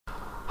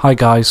Hi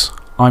guys,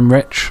 I'm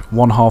Rich,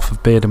 one half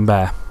of Beard and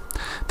Bear.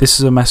 This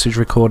is a message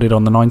recorded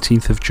on the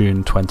 19th of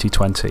June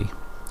 2020.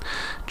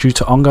 Due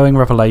to ongoing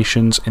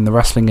revelations in the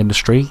wrestling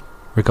industry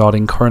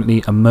regarding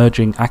currently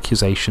emerging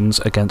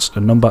accusations against a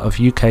number of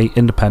UK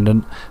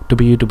independent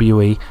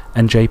WWE,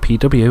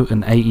 NJPW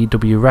and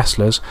AEW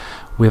wrestlers,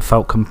 we have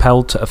felt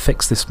compelled to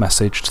affix this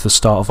message to the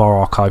start of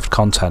our archived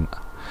content.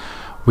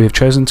 We have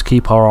chosen to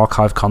keep our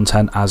archived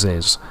content as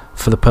is,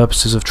 for the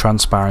purposes of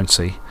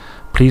transparency.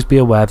 Please be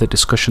aware that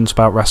discussions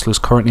about wrestlers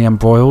currently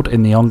embroiled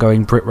in the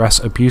ongoing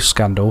BritWres abuse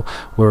scandal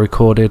were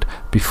recorded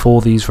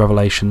before these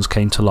revelations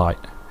came to light.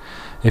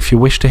 If you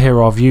wish to hear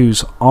our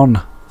views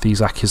on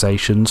these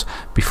accusations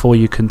before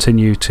you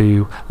continue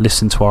to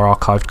listen to our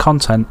archived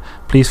content,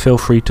 please feel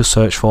free to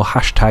search for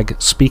hashtag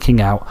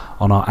speaking out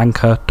on our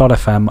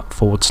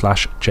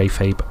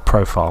anchor.fm/jfabe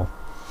profile.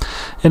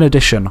 In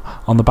addition,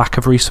 on the back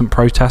of recent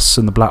protests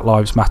and the Black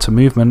Lives Matter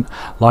movement,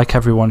 like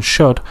everyone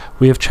should,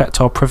 we have checked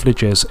our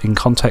privileges in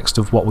context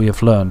of what we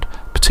have learned,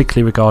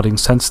 particularly regarding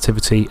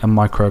sensitivity and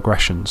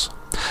microaggressions.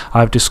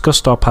 I have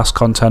discussed our past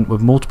content with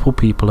multiple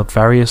people of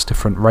various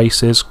different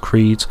races,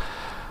 creeds,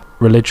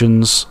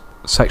 religions,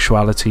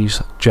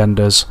 sexualities,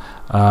 genders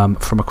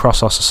from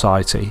across our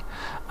society,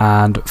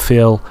 and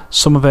feel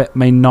some of it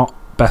may not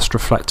best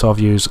reflect our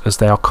views as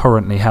they are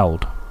currently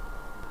held.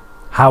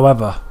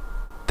 However,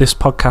 this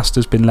podcast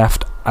has been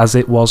left as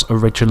it was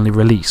originally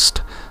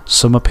released.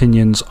 Some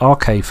opinions are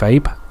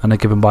kayfabe and are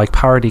given by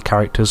parody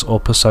characters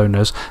or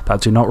personas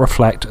that do not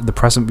reflect the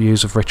present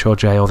views of Rich or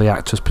Jay or the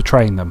actors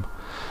portraying them.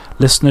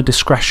 Listener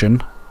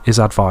discretion is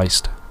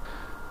advised.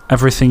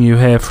 Everything you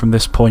hear from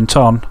this point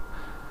on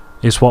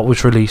is what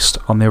was released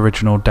on the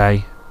original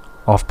day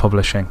of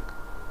publishing.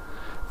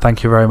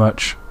 Thank you very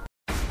much.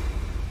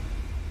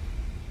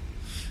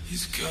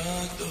 He's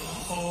got the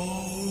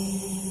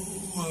whole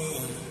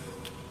world.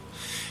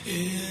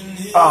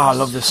 I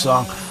love this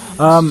song.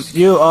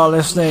 You are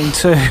listening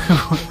to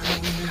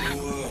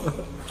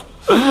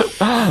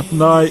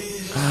night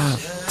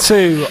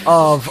 2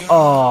 of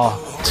our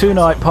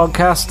two-night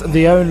podcast,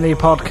 the only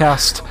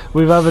podcast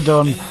we've ever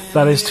done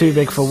that is too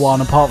big for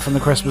one, apart from the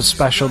Christmas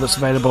special that's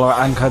available at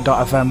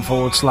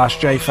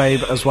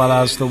anchor.fm/jfabe, as well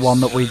as the one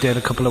that we did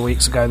a couple of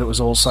weeks ago that was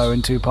also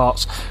in 2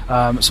 parts.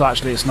 So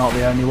actually it's not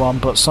the only one,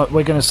 but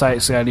we're going to say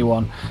it's the only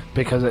one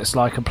because it's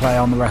like a play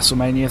on the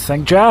WrestleMania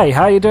thing. Jay,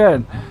 how you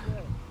doing?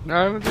 No,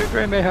 I'm doing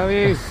great, mate. How are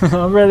you?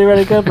 I'm really,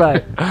 really good,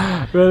 mate.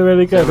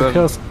 really good. So,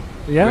 because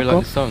yeah, really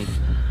like the song.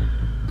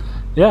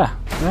 Yeah.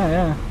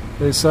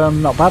 It's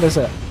not bad, is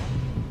it?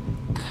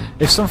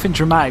 If something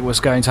dramatic was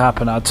going to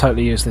happen, I'd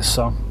totally use this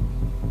song.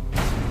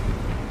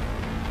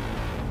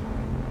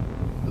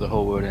 The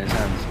whole world in his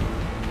hands.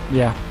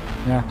 Yeah.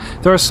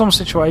 There are some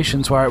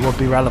situations where it would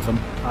be relevant.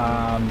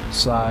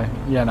 So,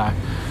 you know.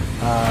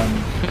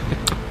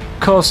 Of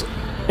course,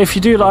 if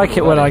you do like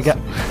it when I get...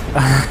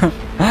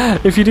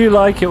 if you do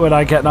like it when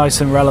I get nice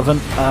and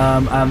relevant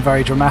and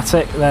very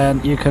dramatic,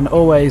 then you can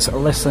always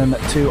listen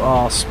to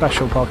our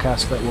special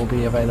podcast that will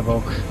be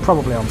available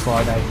probably on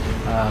Friday.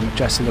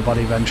 Jesse the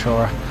Body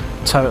Ventura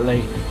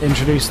totally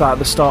introduced that at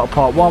the start of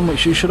part 1,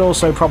 which you should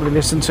also probably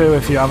listen to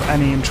if you have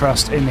any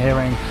interest in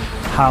hearing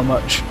how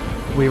much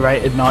we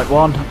rated night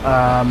 1.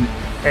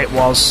 It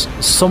was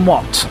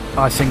somewhat,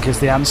 I think, is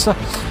the answer.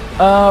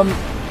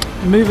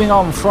 Moving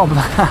on from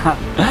that,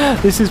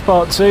 this is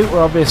part 2.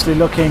 We're obviously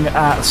looking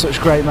at such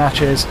great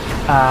matches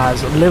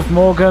as Liv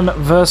Morgan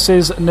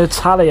versus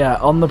Natalya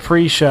on the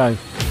pre-show.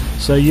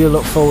 So you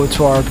look forward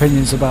to our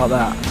opinions about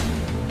that.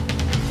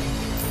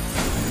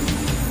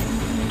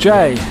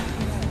 Jay,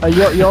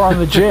 you're on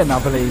the gin, I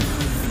believe.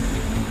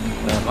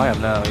 I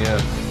am now,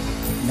 yeah.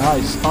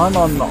 Nice. I'm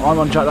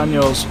on Jack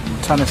Daniel's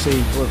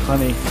Tennessee with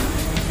plenty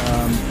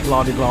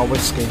blah-de-blah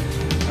whiskey.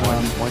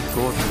 Why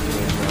Gordon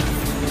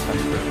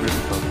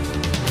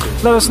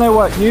Let us know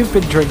what you've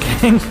been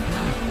drinking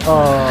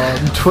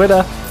on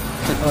Twitter.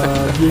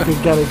 You can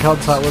get in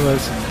contact with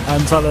us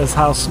and tell us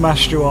how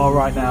smashed you are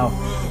right now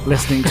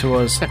listening to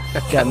us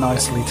get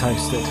nicely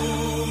toasted.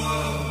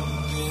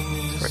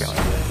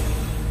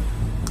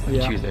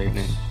 Yeah.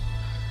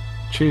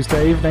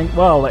 Tuesday evening.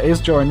 Well, it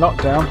is during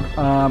lockdown.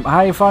 How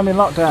are you finding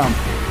lockdown?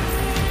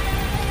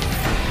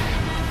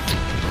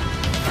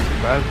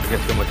 Well, I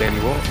guess on my daily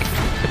walk.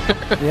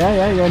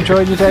 Yeah, you're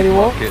enjoying your daily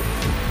walk?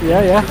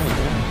 Yeah.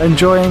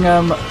 Enjoying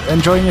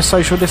your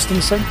social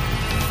distancing? I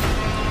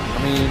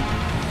mean,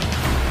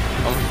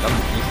 I'm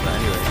used to that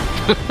anyway.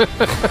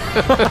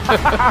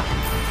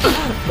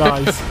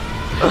 Nice.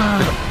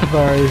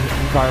 Very,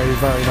 very,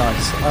 very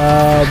nice.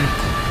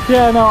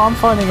 Yeah, no, I'm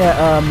finding it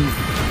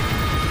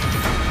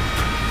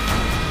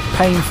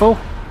painful.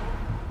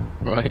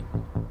 Right.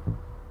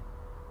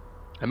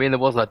 I mean, there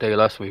was that day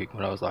last week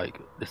when I was like,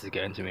 this is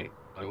getting to me.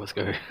 Like, let's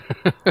go.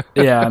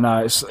 Yeah,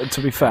 no,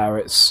 to be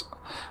fair,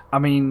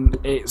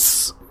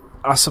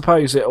 I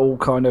suppose it all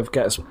kind of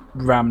gets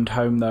rammed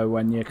home, though,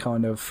 when you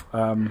kind of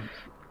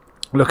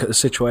look at the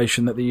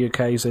situation that the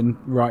UK's in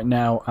right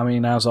now. I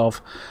mean, as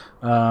of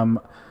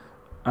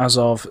as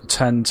of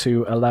 10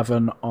 to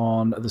 11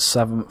 on the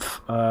 7th,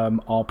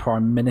 our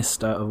Prime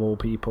Minister, of all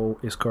people,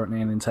 is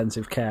currently in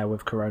intensive care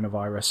with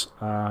coronavirus,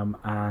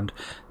 and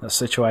the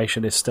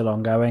situation is still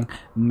ongoing,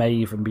 may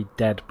even be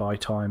dead by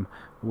time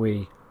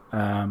we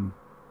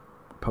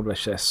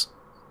publish this.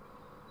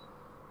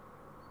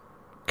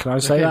 Can I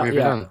say that?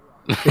 Yeah.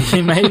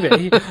 He may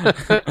be.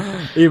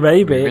 He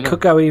may be. It could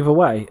go either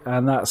way,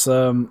 and that's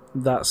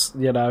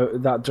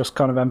that just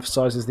kind of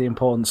emphasises the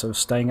importance of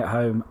staying at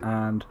home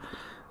and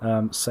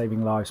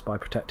saving lives by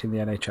protecting the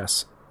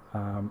NHS,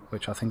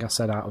 which I think I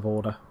said out of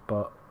order,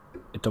 but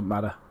it doesn't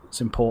matter.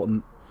 It's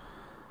important.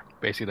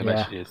 Basically, the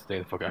message is stay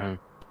the fuck at home.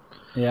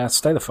 Yeah,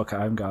 stay the fuck at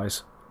home,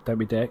 guys. Don't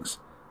be dicks.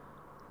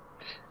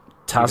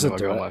 Taz would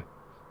do it.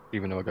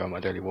 Even though I go on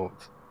my daily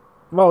walks.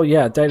 Well,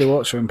 yeah, daily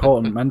walks are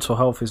important. Mental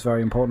health is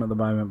very important at the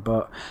moment,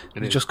 but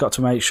you've just got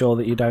to make sure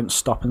that you don't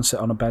stop and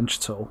sit on a bench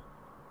at all.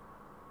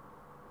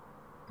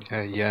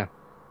 Yeah.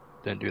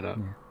 Don't do that.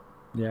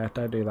 Yeah,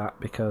 don't do that,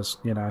 because,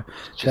 then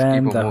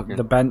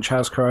the bench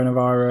has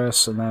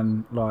coronavirus, and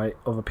then, like,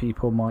 other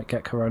people might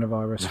get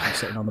coronavirus from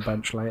sitting on the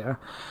bench later,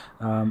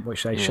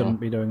 which they shouldn't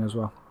be doing as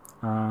well.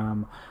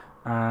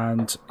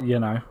 And,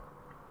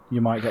 you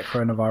might get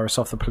coronavirus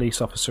off the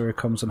police officer who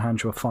comes and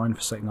hands you a fine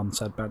for sitting on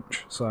said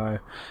bench. So,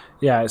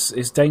 yeah, it's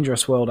a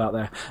dangerous world out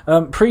there.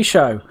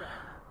 Pre-show,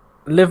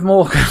 Liv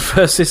Morgan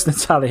versus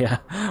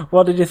Natalya.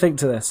 What did you think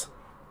to this?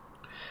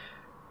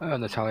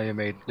 Natalya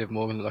made Liv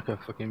Morgan look like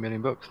a fucking $1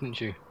 million, didn't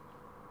she?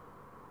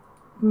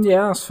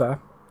 Yeah, that's fair.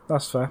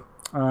 That's fair.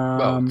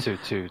 Well, to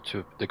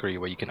a degree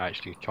where you can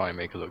actually try and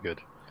make her look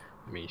good.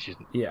 I mean, she's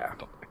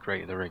not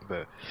great in the ring,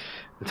 but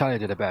Natalya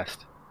did her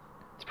best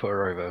to put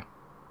her over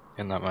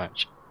in that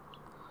match.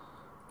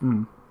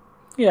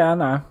 Yeah,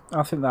 no,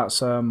 I think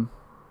that's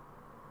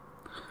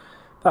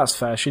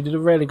fair. She did a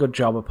really good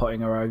job of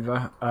putting her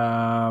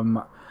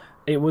over.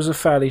 It was a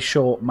fairly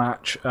short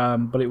match,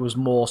 but it was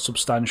more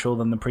substantial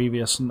than the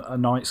previous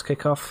night's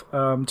kickoff,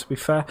 to be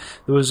fair.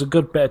 There was a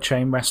good bit of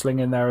chain wrestling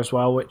in there as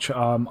well, which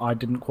I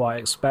didn't quite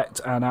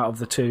expect, and out of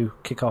the two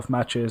kickoff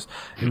matches,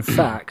 in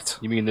fact...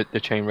 You mean the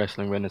chain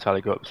wrestling when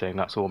Natalya got up saying,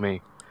 "That's all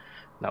me"?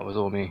 That was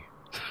all me.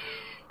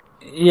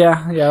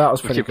 Yeah, that was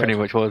pretty good. Which it pretty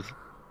much was.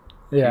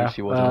 Yeah.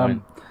 She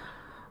wasn't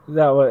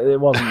it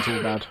wasn't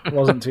too bad. It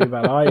wasn't too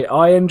bad.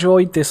 I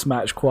enjoyed this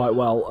match quite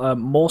well,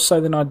 more so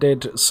than I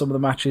did some of the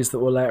matches that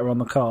were later on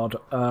the card,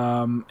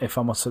 if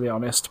I'm utterly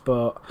honest.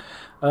 But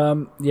I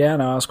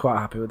was quite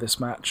happy with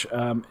this match.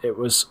 It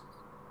was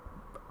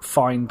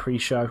fine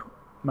pre-show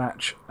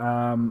match.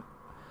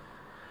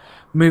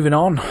 Moving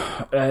on,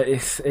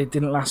 it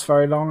didn't last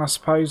very long, I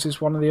suppose, is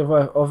one of the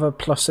other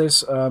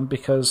pluses,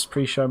 because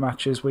pre-show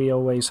matches, we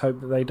always hope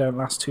that they don't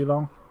last too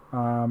long.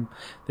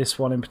 This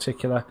one in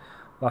particular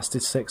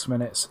lasted 6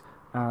 minutes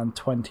and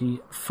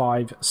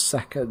 25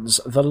 seconds.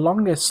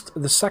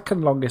 The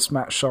second longest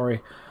match,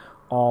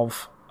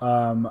 of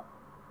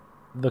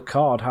the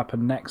card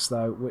happened next,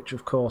 though, which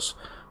of course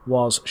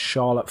was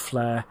Charlotte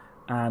Flair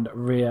and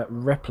Rhea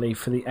Ripley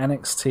for the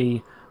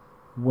NXT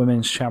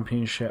Women's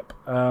Championship.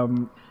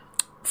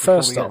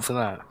 First off, to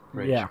that,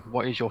 Rich,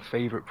 what is your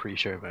favourite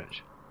pre-show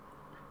match?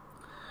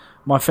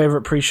 My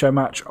favourite pre-show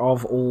match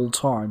of all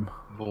time.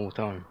 Of all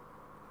time.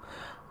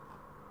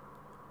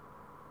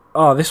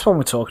 Oh, this one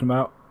we're talking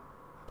about.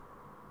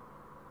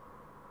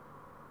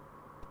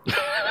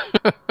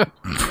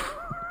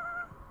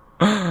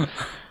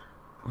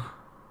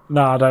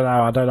 No, I don't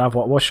know. I don't have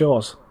what. What's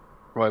yours?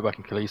 Ryback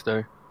and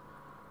Kalisto.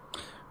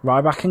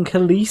 Ryback and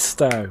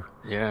Kalisto.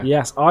 Yeah.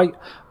 Yes, I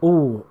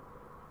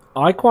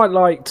quite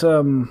liked.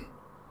 I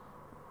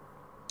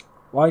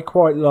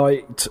quite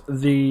liked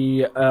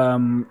the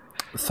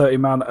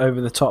 30-man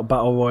over-the-top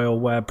battle royal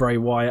where Bray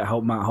Wyatt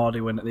helped Matt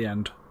Hardy win at the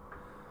end.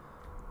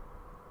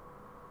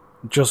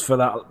 Just for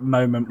that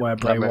moment where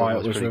Bray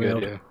Wyatt was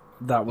revealed. Good,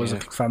 That was a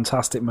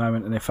fantastic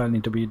moment, and if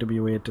only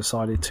WWE had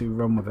decided to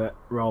run with it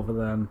rather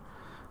than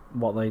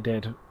what they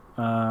did.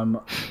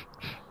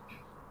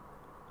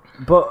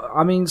 But,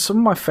 I mean, some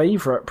of my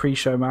favourite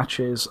pre-show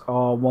matches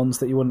are ones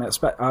that you wouldn't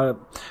expect.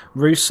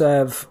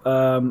 Rusev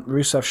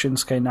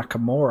Shinsuke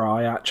Nakamura,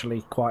 I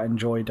actually quite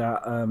enjoyed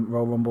at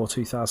Royal Rumble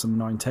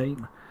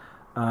 2019.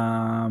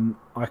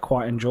 I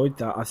quite enjoyed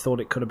that. I thought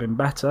it could have been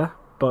better,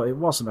 but it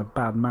wasn't a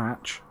bad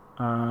match.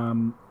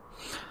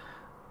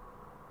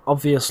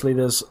 Obviously,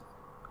 there's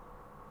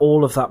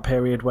all of that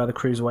period where the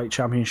Cruiserweight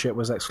Championship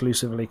was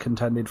exclusively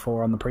contended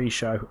for on the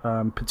pre-show,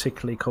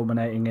 particularly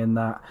culminating in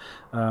that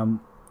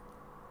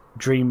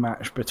dream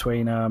match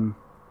between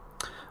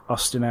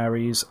Austin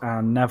Aries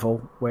and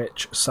Neville,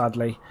 which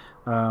sadly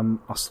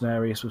Austin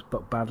Aries was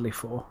booked badly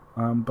for.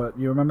 But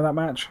you remember that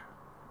match?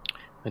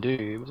 I do.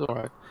 It was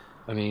alright.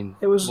 I mean,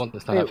 it was, one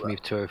that stands out for me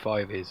for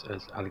 205 is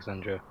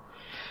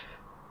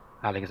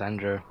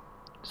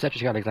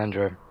Cedric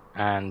Alexandra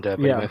and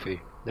Buddy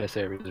Murphy. Their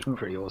series is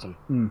pretty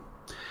awesome.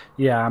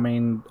 Yeah, I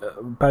mean,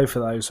 both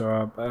of those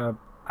are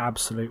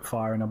absolute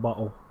fire in a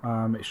bottle.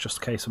 It's just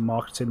a case of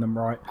marketing them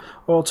right,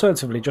 or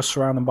alternatively just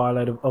surround them by a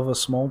load of other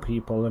small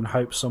people and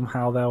hope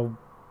somehow they'll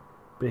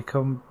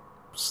become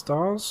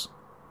stars.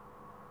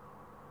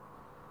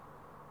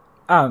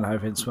 I don't know,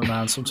 Vince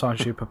McMahon.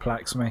 Sometimes you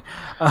perplex me.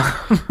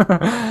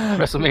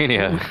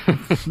 WrestleMania.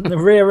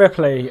 Rhea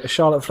Ripley,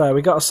 Charlotte Flair.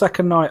 We got a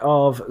second night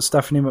of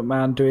Stephanie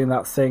McMahon doing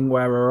that thing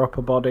where her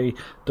upper body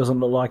doesn't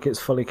look like it's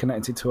fully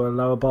connected to her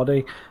lower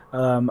body,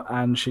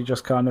 and she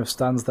just kind of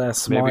stands there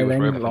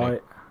smiling.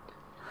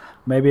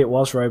 Maybe it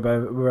was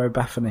Ro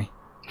Bethany.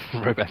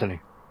 Ro Bethany.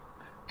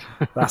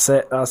 That's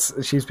it.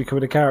 She's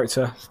becoming a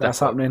character. That's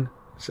happening.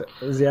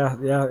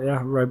 Yeah.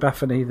 Ro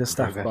Bethany, the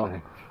Steph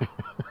bot.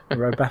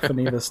 Ro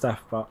Bethany, the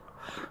Steph bot.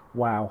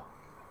 Wow.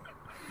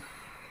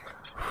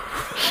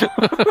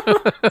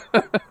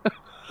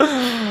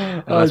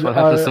 That's what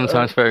happens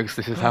sometimes, folks.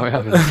 This is how it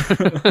happens.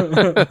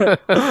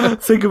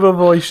 Think of a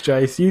voice,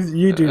 Jace.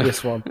 You do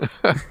this one.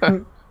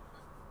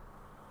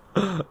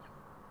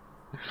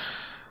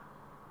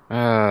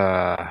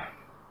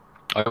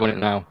 I want it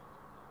now.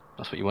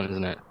 That's what you want,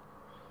 isn't it?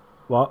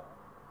 What?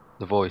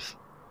 The voice.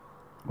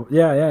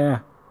 Yeah.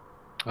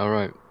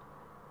 Alright.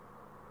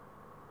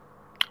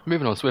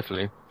 Moving on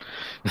swiftly.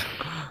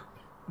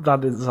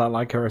 That didn't sound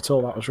like her at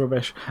all. That was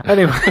rubbish.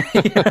 Anyway,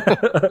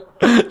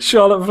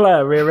 Charlotte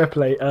Flair, Rhea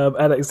Ripley,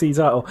 NXT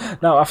title.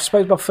 Now, I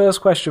suppose my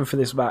first question for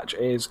this match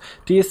is,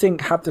 do you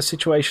think had the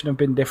situation have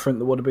been different,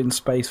 there would have been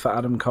space for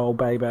Adam Cole,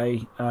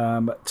 Baby,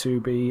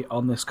 to be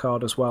on this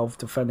card as well,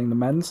 defending the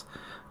men's?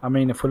 I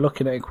mean, if we're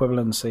looking at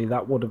equivalency,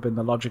 that would have been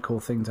the logical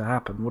thing to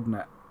happen, wouldn't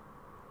it?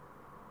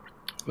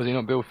 Was he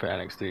not built for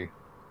NXT?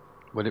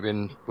 Would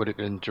it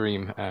been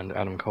Dream and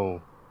Adam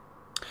Cole?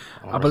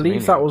 I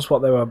believe that was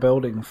what they were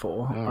building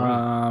for. Oh,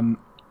 right.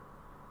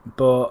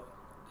 But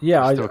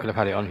yeah, I still could have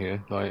had it on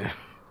here.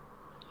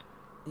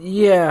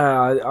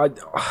 Yeah,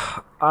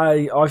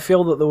 I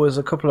feel that there was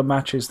a couple of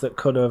matches that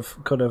could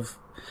have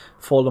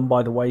fallen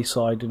by the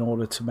wayside in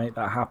order to make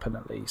that happen,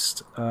 at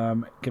least,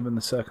 given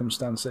the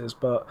circumstances.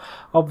 But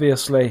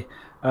obviously,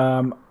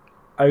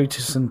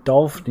 Otis and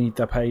Dolph need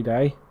their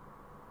payday.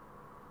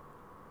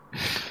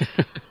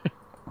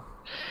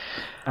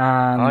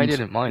 And I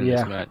didn't mind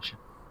this match.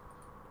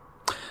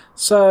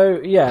 So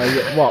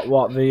yeah,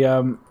 what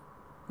the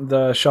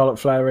Charlotte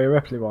Flair Rhea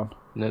Ripley one?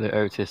 No, the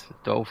Otis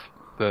Dolph,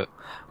 but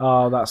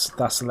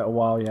that's a little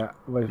while yet.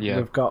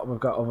 We've got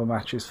other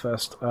matches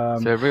first. So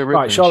Rhea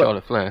Ripley and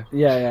Charlotte Flair.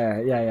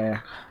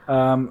 Yeah.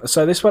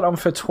 So this went on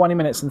for 20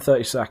 minutes and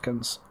 30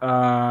 seconds,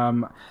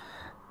 and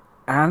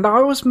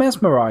I was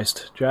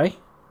mesmerised, Jay.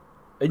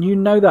 And you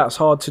know that's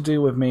hard to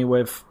do with me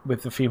with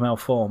the female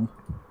form.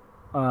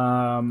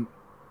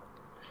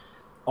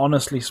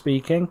 Honestly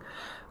speaking,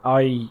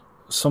 I'm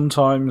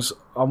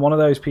one of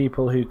those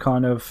people who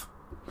kind of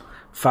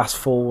fast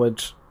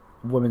forward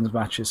women's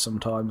matches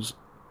sometimes.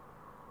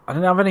 I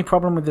didn't have any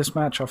problem with this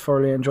match. I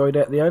thoroughly enjoyed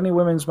it. The only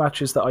women's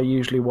matches that I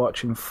usually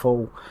watch in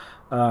full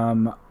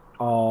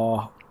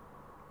are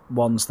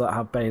ones that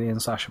have Bayley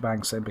and Sasha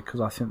Banks in, because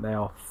I think they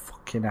are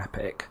fucking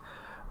epic.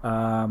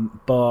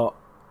 But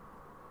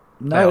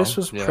no, this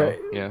was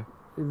pretty... Yeah.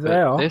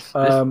 This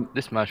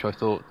match, I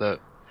thought that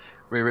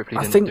Rhea Ripley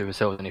didn't do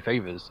herself any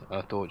favours.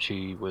 I thought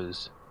she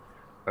was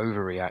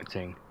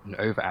overreacting and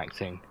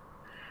overacting,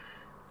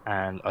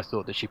 and I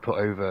thought that she put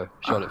over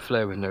Charlotte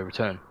Flair with no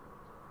return.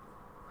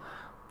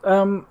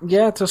 To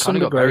some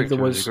degree,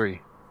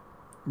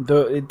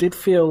 it did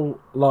feel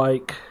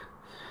like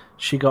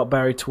she got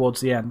buried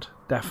towards the end,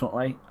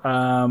 definitely.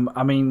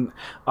 I mean,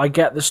 I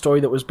get the story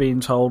that was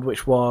being told,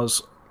 which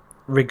was,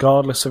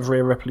 regardless of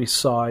Rhea Ripley's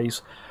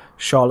size,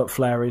 Charlotte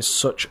Flair is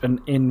such an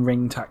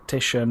in-ring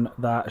tactician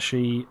that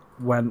she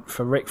went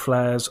for Ric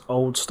Flair's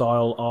old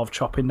style of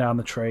chopping down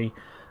the tree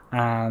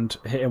and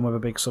hitting with a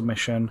big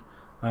submission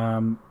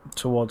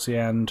towards the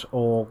end,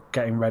 or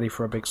getting ready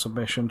for a big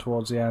submission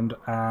towards the end,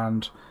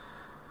 and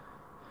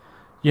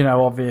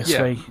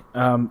obviously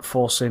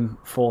forcing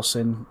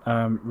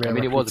Rhea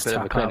Ripley it was to a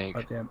bit of a tap out clinic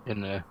at the end.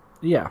 in there.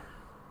 Yeah,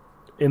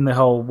 in the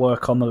whole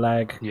work on the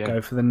leg,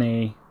 go for the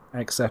knee,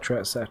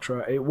 etc.,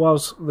 etc. It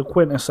was the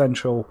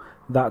quintessential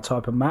that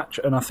type of match,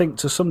 and I think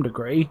to some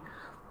degree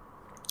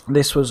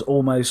this was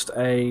almost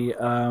a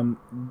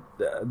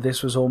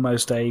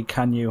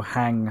can you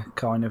hang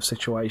kind of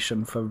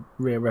situation for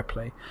Rhea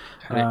Ripley.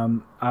 She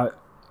kind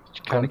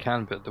of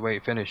can, but the way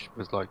it finished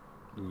was like,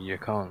 you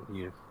can't,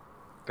 you're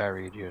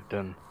buried, you're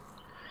done.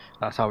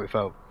 That's how it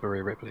felt for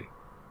Rhea Ripley.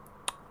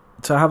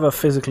 To have her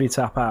physically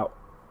tap out.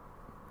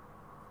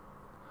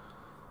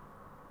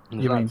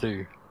 You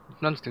mean?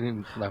 Not just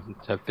to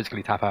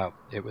physically tap out.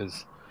 It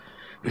was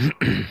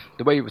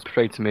the way it was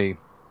portrayed to me.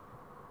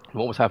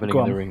 What was happening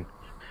in the ring?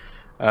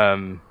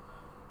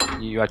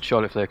 You had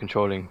Charlotte Flair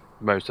controlling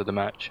most of the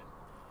match.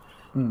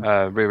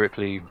 Rhea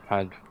Ripley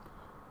had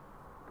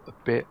a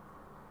bit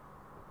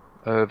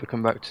of a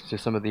comeback to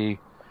some of the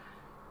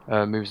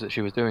moves that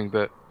she was doing,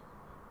 but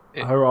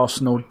her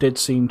arsenal did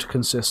seem to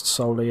consist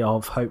solely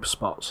of hope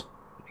spots.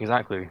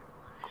 Exactly,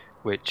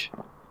 which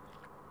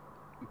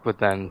would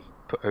then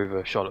put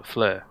over Charlotte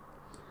Flair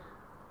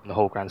in the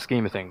whole grand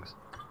scheme of things.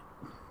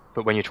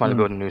 But when you're trying to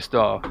build a new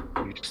star,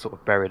 you just sort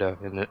of buried her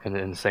in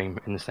the same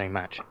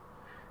match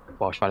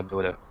while trying to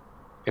build her,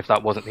 if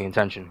that wasn't the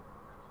intention.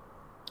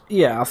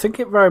 Yeah, I think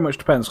it very much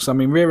depends, because I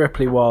mean, Rhea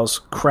Ripley was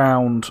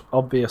crowned,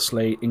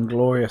 obviously, in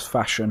glorious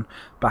fashion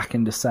back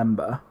in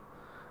December,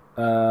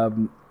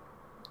 and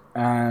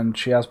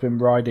she has been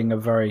riding a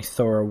very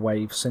thorough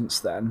wave since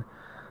then.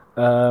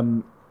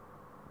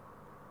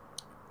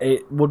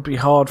 It would be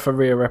hard for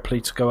Rhea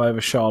Ripley to go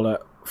over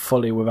Charlotte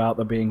fully without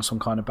there being some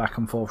kind of back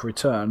and forth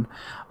return.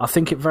 I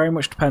think it very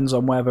much depends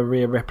on whether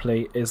Rhea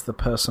Ripley is the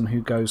person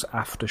who goes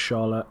after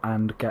Charlotte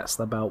and gets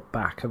the belt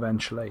back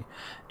eventually.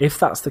 If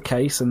that's the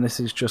case, and this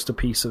is just a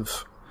piece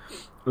of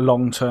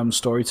long-term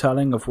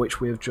storytelling of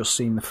which we have just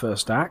seen the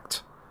first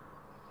act,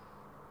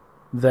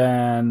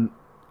 then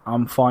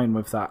I'm fine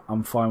with that.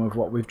 I'm fine with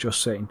what we've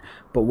just seen.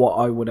 But what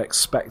I would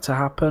expect to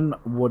happen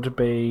would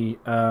be...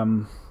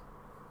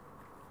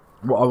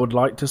 what I would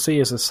like to see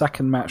is a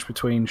second match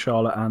between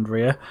Charlotte and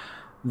Rhea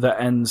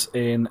that ends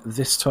in,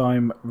 this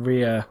time,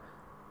 Rhea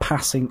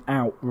passing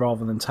out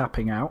rather than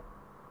tapping out.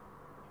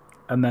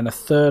 And then a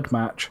third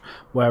match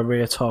where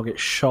Rhea targets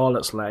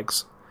Charlotte's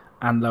legs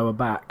and lower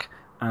back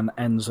and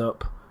ends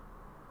up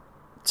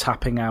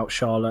tapping out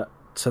Charlotte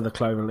to the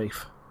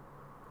cloverleaf.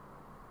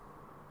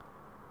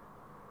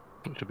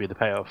 Which would be the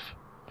payoff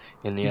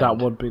in the end. That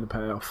would be the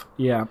payoff.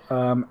 Yeah.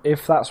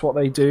 If that's what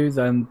they do,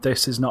 then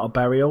this is not a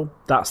burial.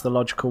 That's the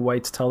logical way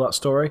to tell that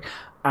story.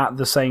 At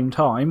the same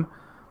time,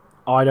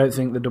 I don't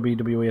think the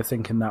WWE are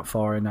thinking that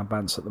far in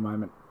advance at the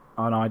moment.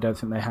 And I don't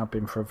think they have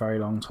been for a very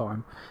long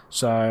time.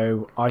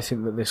 So I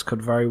think that this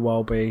could very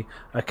well be,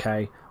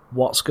 okay,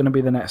 what's going to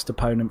be the next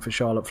opponent for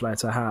Charlotte Flair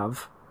to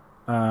have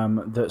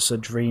that's a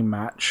dream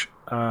match,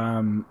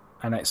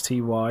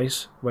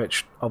 NXT-wise,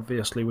 which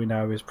obviously we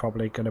know is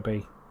probably going to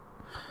be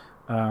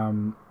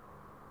Shayna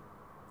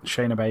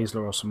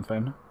Baszler or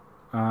something.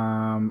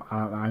 I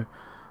don't know.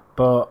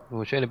 But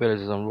well, Shayna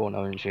Baszler is on Raw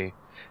now, isn't she?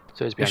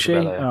 So it's Bianca she?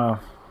 Belair. Oh,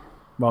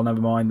 well,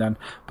 never mind then.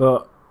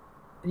 But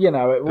you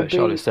know, it will be. But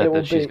Charlotte said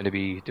that she's going to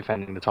be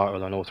defending the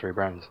title on all three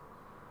brands.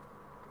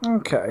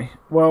 Okay.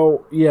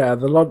 Well, yeah.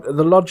 The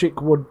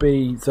logic would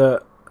be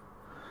that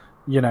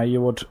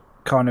you would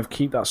kind of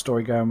keep that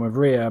story going with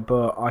Rhea,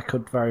 but I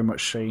could very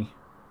much see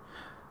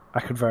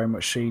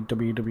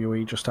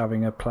WWE just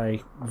having a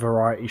play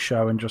variety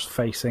show and just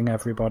facing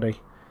everybody.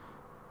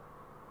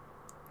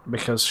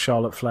 Because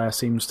Charlotte Flair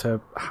seems to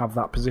have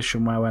that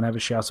position where whenever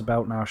she has a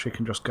belt now, she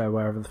can just go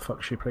wherever the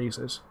fuck she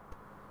pleases.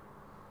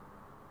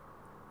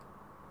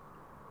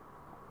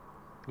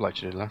 Like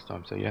she did last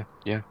time, so yeah,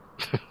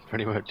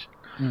 pretty much.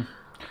 Mm.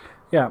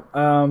 Yeah.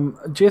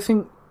 Do you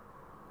think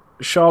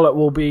Charlotte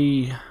will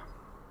be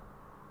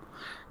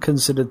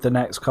considered the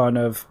next kind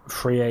of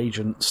free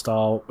agent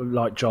style,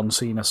 like John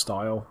Cena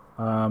style?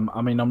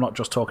 I mean, I'm not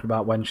just talking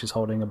about when she's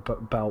holding a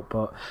belt,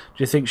 but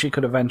do you think she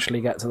could eventually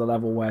get to the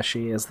level where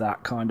she is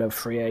that kind of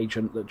free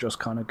agent that just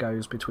kind of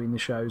goes between the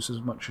shows as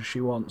much as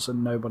she wants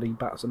and nobody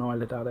bats an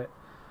eyelid at it?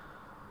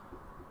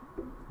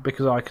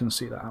 Because I can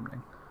see that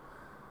happening.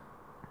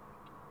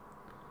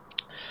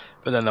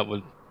 But then that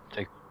would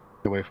take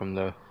away from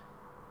the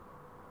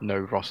no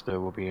roster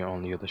will be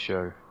on the other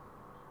show.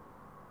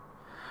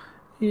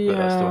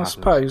 Yeah,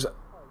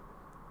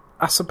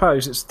 I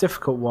suppose it's a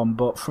difficult one,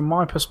 but from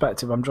my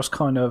perspective, I'm just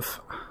kind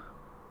of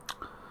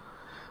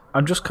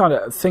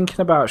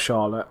thinking about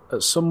Charlotte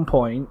at some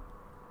point.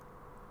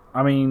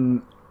 I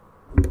mean,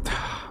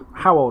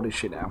 how old is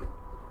she now?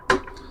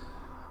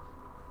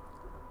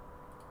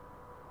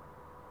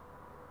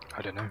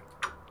 I don't know.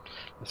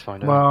 Let's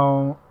find out.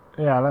 Well,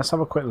 yeah, let's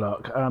have a quick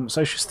look.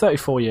 So she's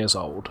 34 years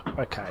old.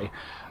 Okay.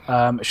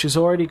 She's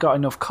already got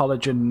enough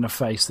collagen in her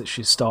face that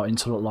she's starting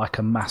to look like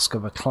a mask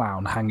of a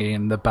clown hanging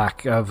in the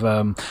back of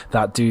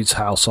that dude's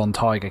house on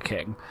Tiger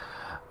King.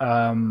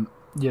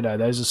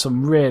 Those are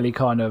some really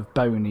kind of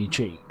bony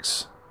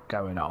cheeks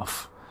going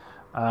off.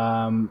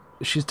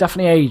 She's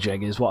definitely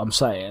aging, is what I'm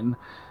saying.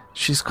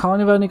 She's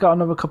kind of only got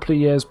another couple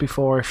of years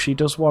before, if she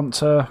does want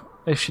to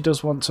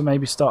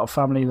maybe start a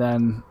family,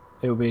 then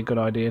it would be a good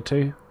idea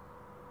too.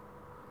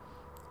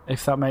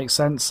 If that makes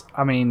sense.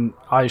 I mean,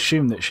 I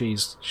assume that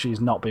she's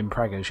not been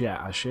preggers yet,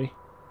 has she?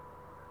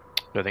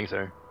 I don't think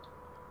so.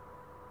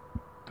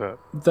 But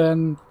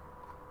then,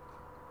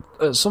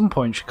 at some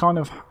point, she kind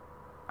of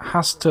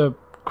has to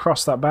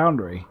cross that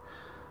boundary,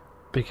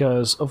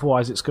 because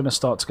otherwise it's going to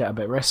start to get a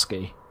bit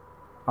risky.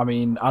 I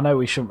mean, I know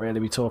we shouldn't really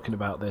be talking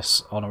about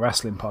this on a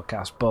wrestling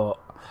podcast, but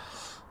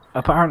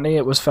apparently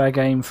it was fair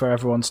game for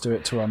everyone to do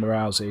it to Ronda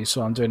Rousey,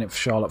 so I'm doing it for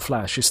Charlotte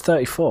Flair. She's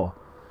 34.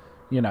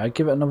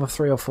 Give it another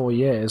 3 or 4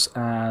 years,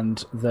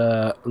 and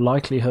the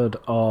likelihood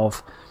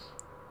of,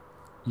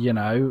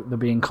 there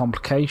being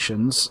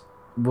complications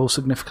will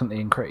significantly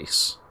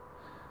increase.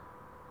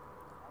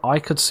 I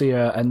could see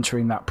her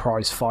entering that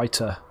prize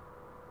fighter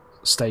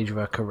stage of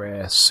her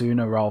career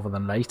sooner rather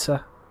than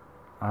later.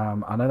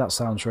 I know that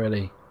sounds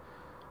really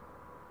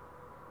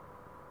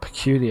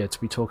peculiar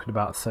to be talking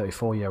about a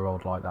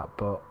 34-year-old like that,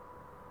 but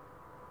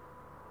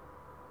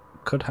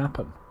could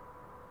happen.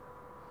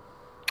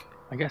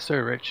 I guess so,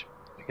 Rich.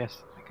 I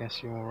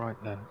guess you're all right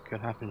there. Could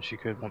happen. She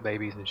could want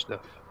babies and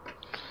stuff.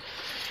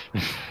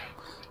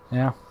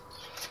 Yeah,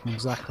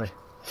 exactly.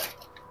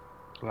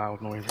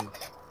 Loud noises.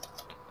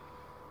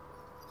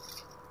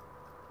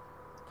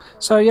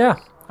 So yeah,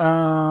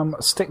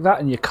 stick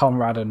that in your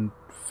Conrad and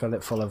fill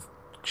it full of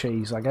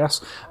cheese, I guess.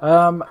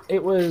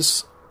 It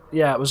was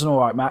an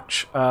alright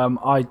match.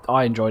 I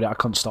enjoyed it. I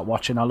couldn't stop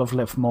watching. I love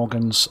Liv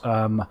Morgan's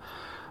Dragon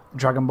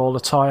Ball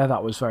attire.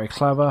 That was very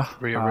clever.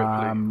 Rhea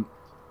Ripley.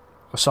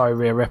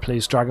 Rhea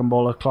Ripley's Dragon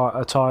Ball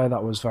attire.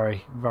 That was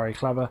very, very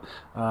clever.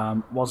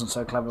 Wasn't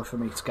so clever for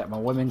me to get my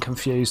women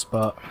confused,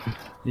 but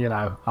you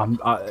know,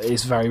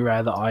 it's very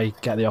rare that I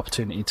get the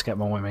opportunity to get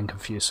my women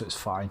confused, so it's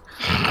fine.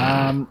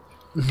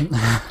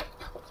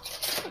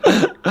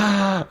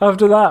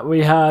 After that,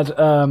 we had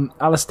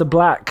Aleister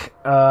Black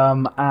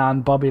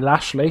and Bobby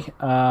Lashley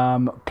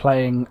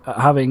having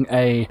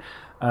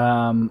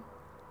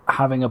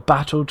a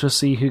battle to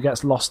see who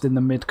gets lost in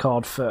the mid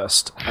card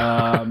first.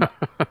 I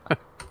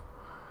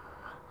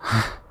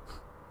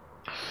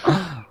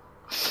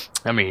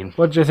mean,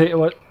 what do you think?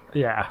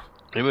 Yeah,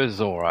 it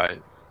was all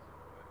right.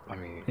 I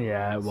mean,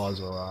 yeah, it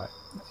was all right.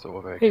 Sort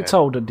of okay. It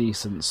told a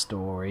decent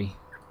story.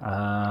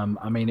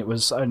 I mean, it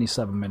was only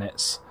 7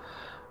 minutes.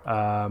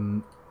 How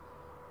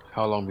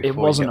long before it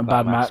wasn't you a get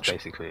bad that match,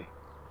 basically?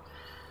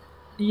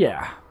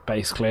 Yeah,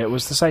 basically, it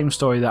was the same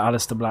story that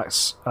Aleister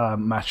Black's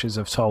matches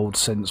have told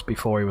since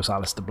before he was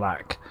Aleister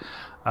Black.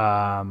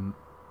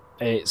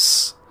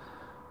 It's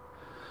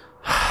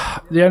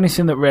the only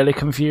thing that really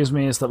confused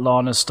me is that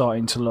Lana's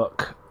starting to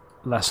look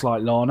less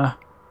like Lana.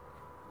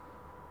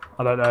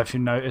 I don't know if you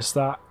noticed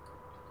that.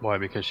 Why?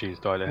 Because she's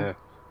dyed her hair.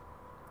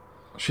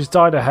 She's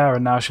dyed her hair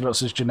and now she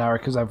looks as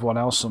generic as everyone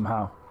else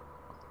somehow.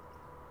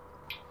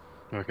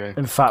 Okay.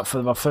 In fact,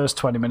 for the first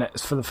 10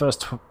 minutes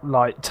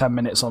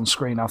on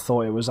screen, I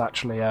thought it was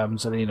actually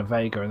Zelina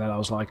Vega, and then I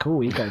was like, "Oh,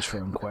 he goes for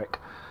him quick."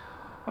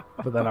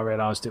 But then I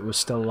realised it was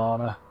still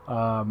Lana,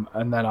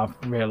 and then I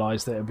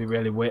realised that it'd be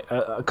really weird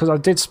because I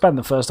did spend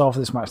the first half of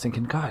this match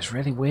thinking, "God, it's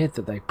really weird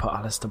that they put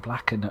Aleister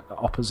Black in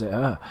opposite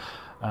her,"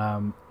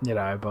 you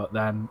know. But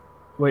then,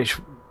 which,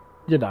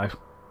 you know,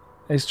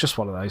 it's just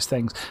one of those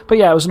things. But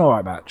yeah, it was an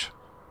alright match.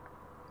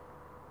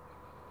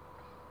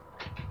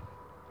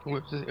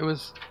 It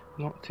was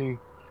not too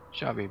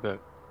shabby, but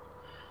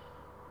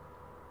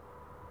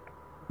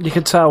you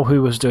could tell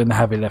who was doing the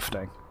heavy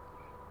lifting.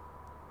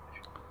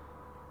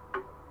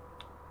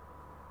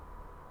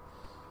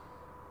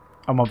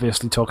 I'm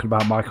obviously talking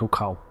about Michael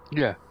Cole.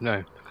 Yeah,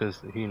 no, because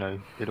he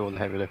did all the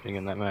heavy lifting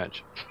in that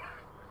match.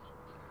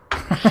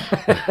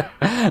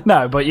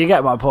 No, but you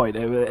get my point.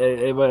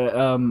 It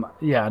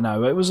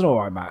was an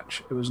alright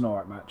match. It was an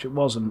alright match. It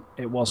wasn't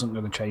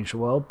going to change the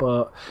world,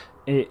 but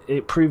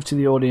it proved to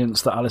the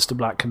audience that Aleister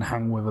Black can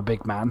hang with a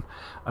big man,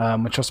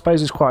 which I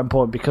suppose is quite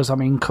important because, I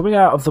mean, coming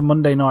out of the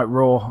Monday Night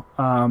Raw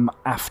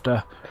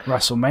after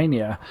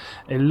WrestleMania,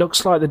 it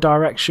looks like the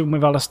direction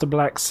with Aleister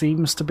Black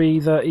seems to be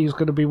that he's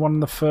going to be one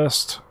of the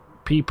first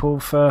people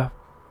for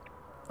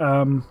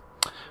Braun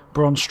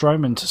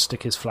Strowman to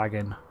stick his flag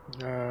in.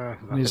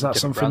 Is that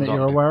something that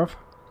you're aware of?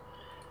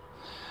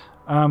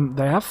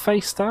 They have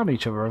faced down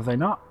each other, have they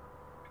not?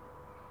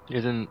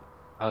 Isn't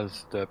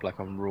Aleister Black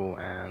on Raw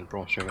and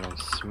Braun Strowman on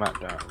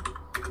SmackDown?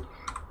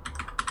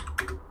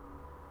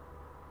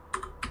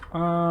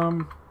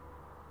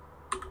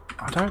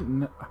 I don't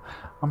know.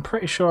 I'm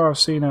pretty sure I've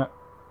seen it.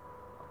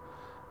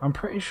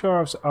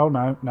 Oh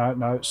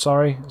no.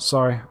 Sorry.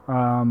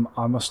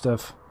 I must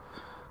have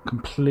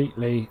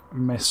completely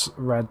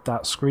misread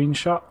that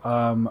screenshot.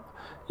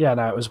 Yeah,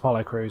 no, it was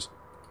Apollo Crews.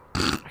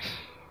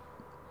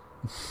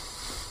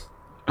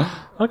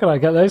 How can I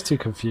get those two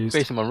confused?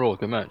 Facing on Raw,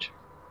 good match.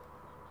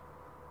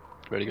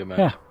 Really good match.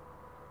 Yeah.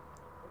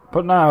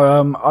 But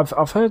no,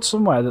 I've heard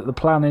somewhere that the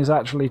plan is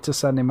actually to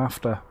send him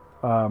after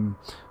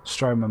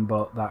Strowman,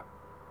 but that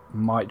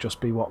might just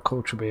be what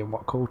culture be and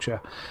what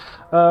culture.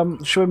 Shall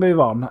we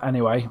move on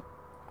anyway?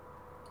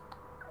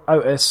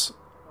 Otis,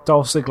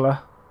 Dolph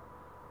Ziggler,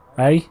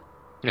 Hey.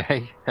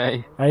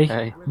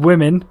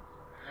 Women,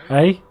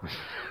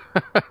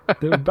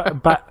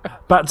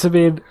 back to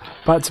being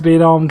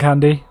arm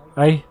candy,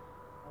 Their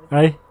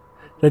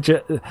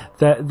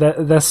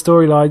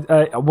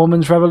storyline, a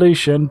woman's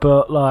revolution,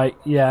 but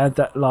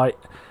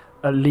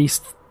at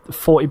least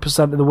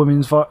 40% of the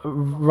women's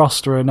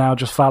roster are now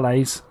just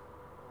valets,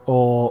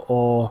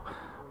 or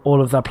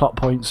all of their plot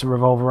points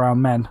revolve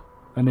around men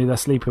and who they're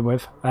sleeping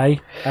with.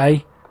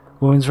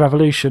 Women's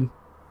revolution.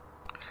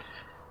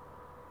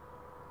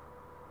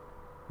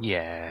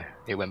 Yeah,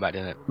 it went back,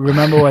 didn't it?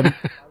 Remember when?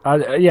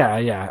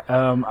 Yeah.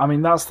 I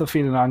mean, that's the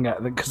feeling I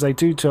get, because they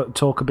do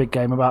talk a big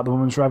game about the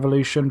women's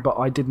revolution, but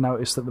I did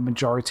notice that the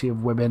majority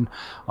of women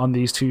on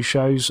these two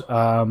shows,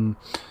 on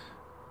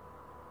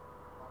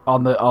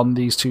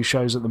these two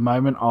shows at the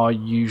moment, are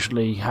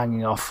usually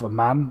hanging off a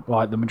man.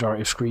 Like, the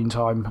majority of screen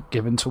time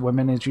given to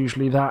women is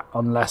usually that,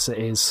 unless it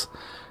is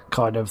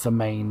kind of the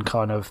main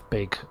kind of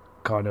big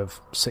kind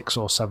of 6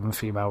 or 7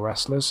 female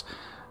wrestlers.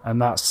 And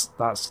that's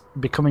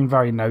becoming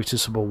very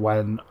noticeable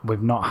when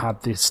we've not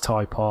had this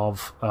type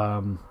of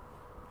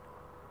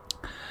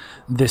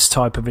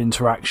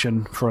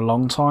interaction for a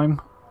long time,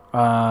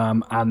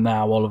 and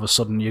now all of a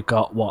sudden you've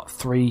got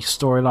 3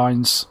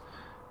 storylines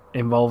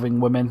involving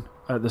women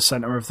at the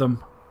centre of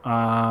them.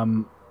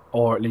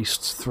 or at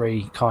least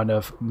 3 kind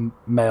of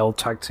male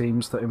tag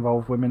teams that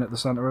involve women at the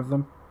centre of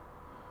them.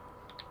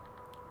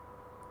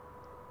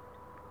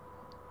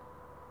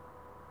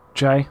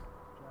 Jay?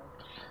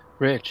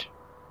 Rich.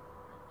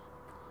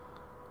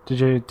 Did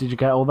you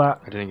get all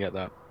that? I didn't get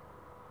that.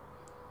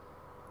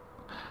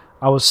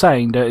 I was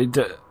saying,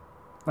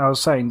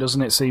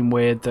 doesn't it seem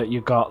weird that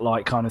you've got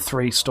like kind of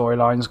 3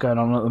 storylines going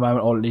on at the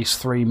moment, or at least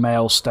 3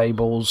 male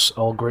stables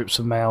or groups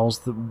of males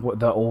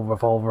that all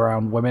revolve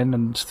around women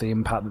and the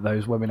impact that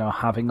those women are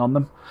having on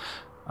them?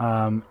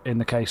 In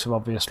the case of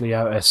obviously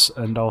Otis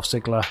and Dolph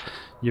Ziggler,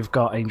 you've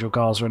got Angel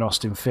Garza and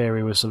Austin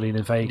Theory with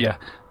Zelina Vega,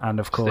 and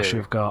of course Theory.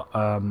 you've got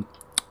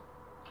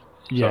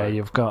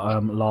you've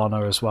got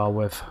Lana as well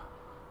with.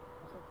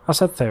 I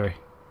said Theory.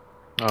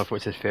 Oh, I thought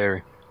it said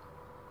Theory.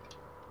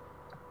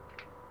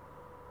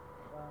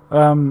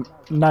 No,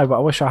 but I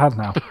wish I had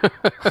now.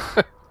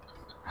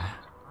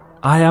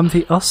 I am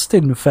the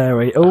Austin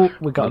Fairy. Oh,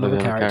 we got another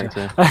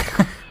character.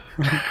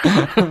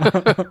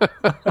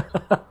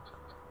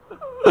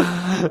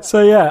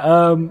 So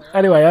yeah,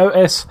 anyway,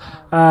 Otis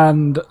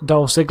and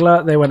Dolph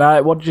Ziggler, they went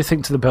out. What did you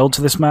think to the build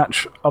to this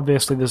match?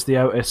 Obviously, there's the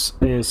Otis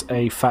is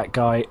a fat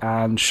guy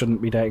and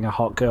shouldn't be dating a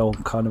hot girl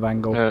kind of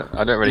angle.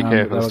 I don't really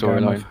care for the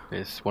storyline.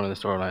 It's one of the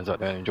storylines I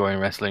don't enjoy in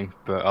wrestling,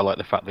 but I like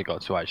the fact they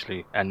got to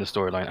actually end the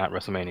storyline at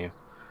WrestleMania.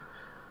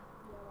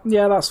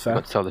 Yeah, that's fair.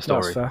 Got to tell the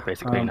story,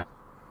 basically.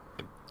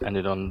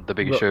 Ended on the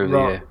biggest show of the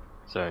year,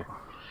 so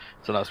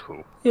that's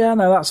cool. Yeah,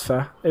 no, that's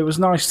fair. It was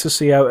nice to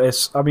see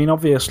Otis. I mean,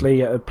 obviously,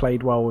 it had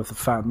played well with the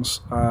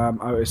fans.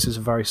 Otis is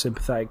a very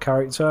sympathetic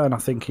character, and I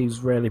think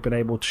he's really been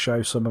able to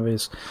show some of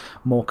his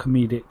more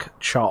comedic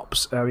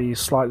chops. He's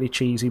slightly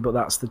cheesy, but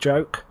that's the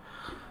joke.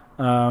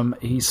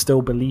 He's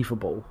still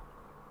believable.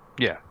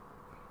 Yeah.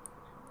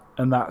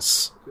 And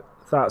that's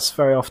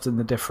very often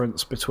the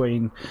difference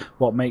between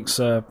what makes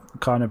a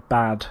kind of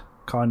bad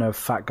kind of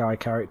fat guy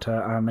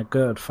character and a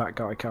good fat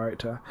guy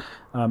character.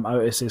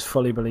 Otis is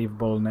fully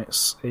believable, and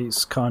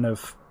he's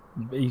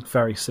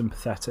very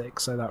sympathetic,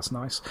 so that's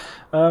nice.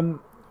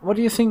 What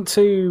do you think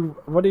to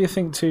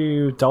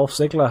Dolph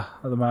Ziggler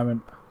at the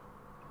moment?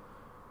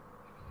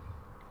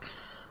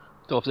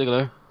 Dolph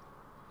Ziggler?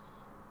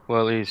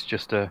 Well, he's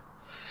just a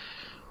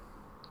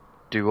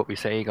do what we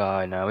say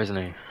guy now, isn't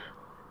he?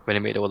 When he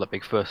made all that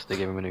big fuss, they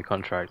gave him a new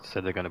contract,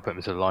 said they're going to put him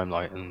into the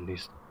limelight, and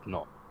he's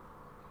not.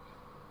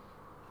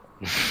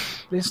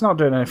 He's not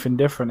doing anything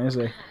different, is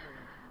he?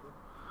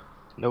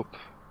 Nope,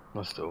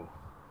 not still.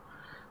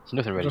 There's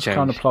nothing really just changed.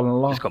 Kind of plodding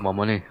along. Just got more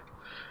money.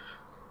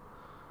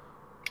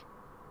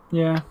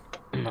 Yeah.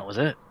 And that was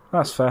it.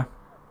 That's fair.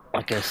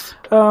 I guess.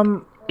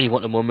 He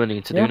wanted more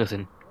money to yeah. do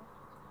nothing.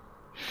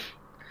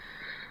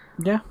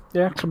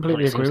 Yeah,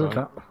 completely agree with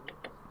that.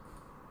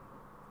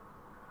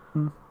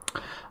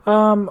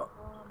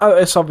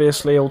 Otis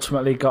obviously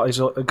ultimately got his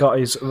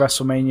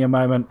WrestleMania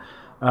moment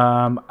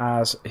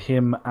as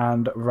him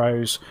and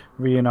Rose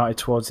reunited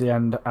towards the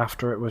end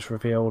after it was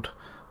revealed,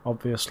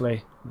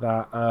 obviously,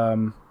 that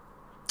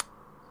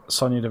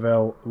Sonya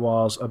Deville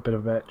was a bit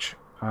of a bitch,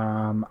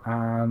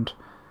 and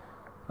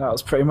that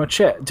was pretty much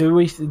it. Do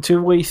we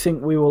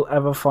think we will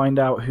ever find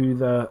out who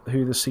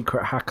the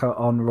secret hacker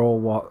on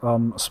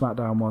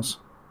SmackDown was?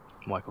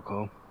 Michael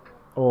Cole.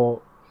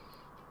 Or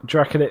do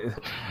you reckon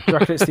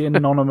it's the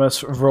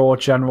anonymous Raw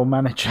general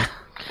manager?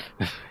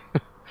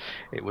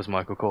 It was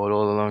Michael Cole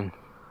all along.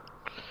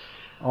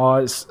 Oh,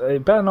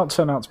 it better not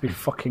turn out to be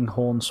fucking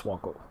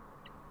Hornswoggle.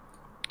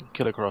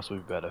 Killer Cross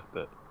would be better,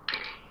 but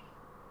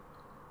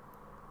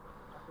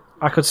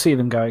I could see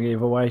them going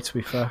either way, to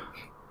be fair.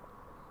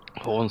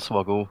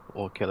 Hornswoggle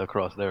or Killer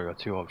Cross, there are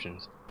 2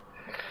 options.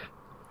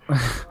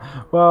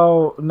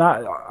 Well,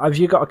 now, have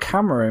you got a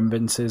camera in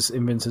Vince's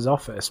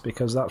office?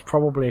 Because that's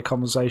probably a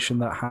conversation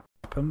that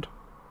happened.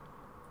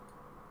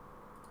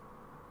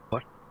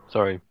 What?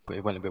 Sorry, but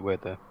it went a bit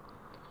weird there.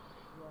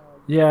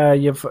 Yeah,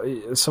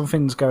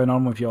 something's going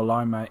on with your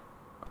line, mate.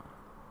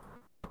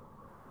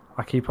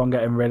 I keep on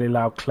getting really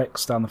loud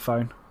clicks down the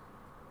phone.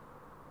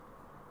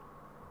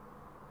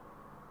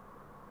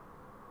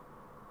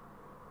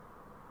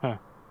 Huh.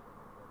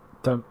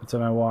 Don't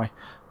know why.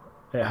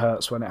 It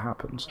hurts when it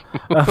happens.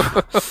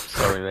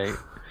 Sorry, mate.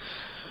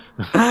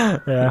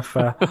 Yeah,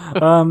 fair.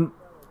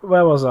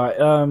 Where was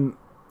I?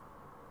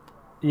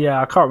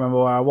 Yeah, I can't remember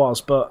where I was,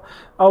 but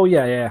oh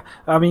yeah.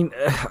 I mean,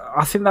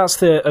 I think that's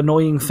the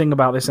annoying thing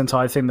about this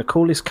entire thing. The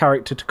coolest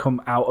character to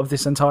come out of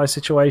this entire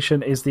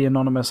situation is the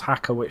anonymous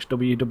hacker, which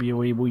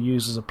WWE will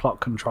use as a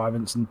plot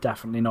contrivance and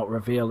definitely not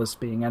reveal as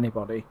being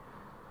anybody.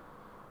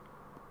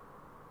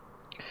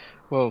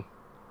 Well,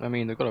 I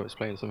mean, they've got to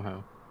explain it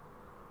somehow,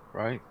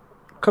 right?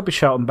 Could be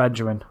Shelton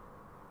Benjamin.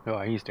 Oh,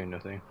 he's doing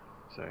nothing,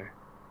 so.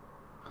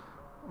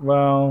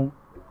 Well,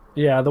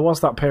 yeah, there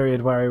was that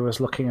period where he was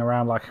looking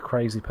around like a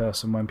crazy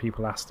person when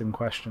people asked him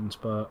questions,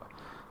 but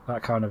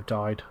that kind of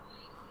died.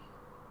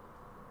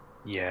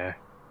 Yeah.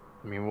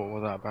 I mean, what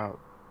was that about?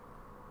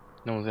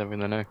 No one's ever going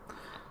to know.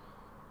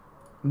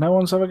 No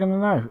one's ever going to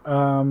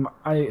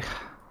know.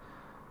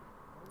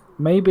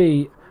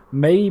 Maybe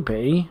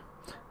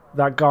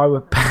that guy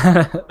with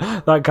pen,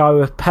 that guy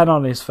with pen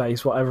on his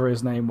face, whatever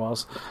his name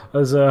was,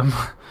 has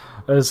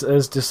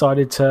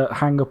decided to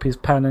hang up his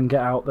pen and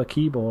get out the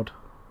keyboard.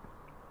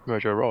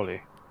 Mojo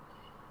Rawley.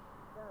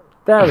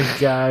 There we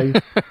go.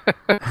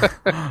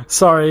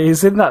 Sorry,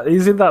 he's in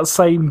that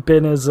same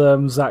bin as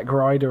Zack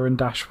Ryder and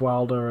Dash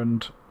Wilder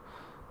and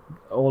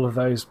all of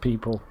those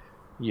people.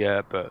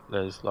 Yeah, but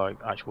there's like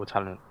actual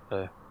talent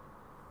there,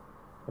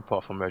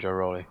 apart from Mojo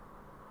Rawley.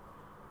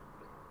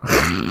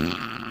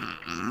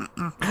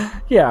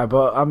 Yeah,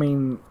 but I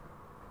mean,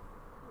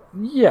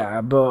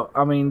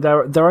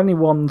 they're only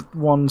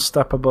one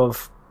step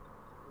above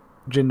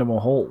Jinder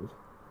Mahal.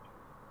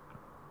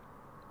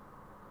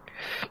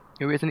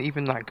 Who isn't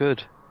even that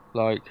good.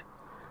 Like,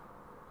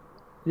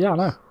 yeah, I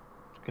know. I'm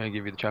gonna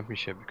give you the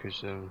championship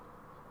because you're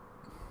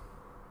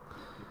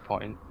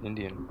part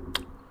Indian.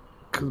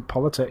 Because of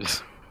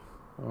politics.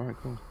 Alright,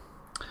 cool.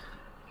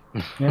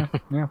 yeah,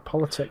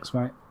 politics,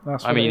 mate.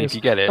 That's what I mean, it if is.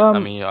 you get it, I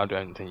mean, I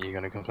don't think you're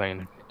gonna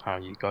complain how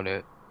you got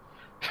it.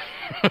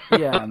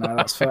 Yeah, no,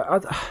 that's fair.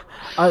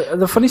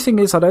 The funny thing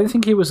is, I don't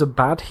think he was a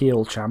bad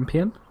heel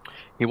champion.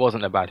 He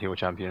wasn't a bad heel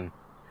champion.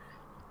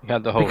 He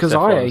had the whole because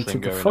Seth I Rollins thing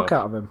hated the going fuck off.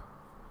 out of him.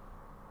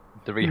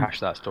 To rehash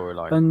that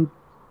storyline. And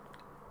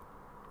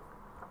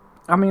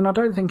I mean, I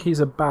don't think he's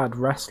a bad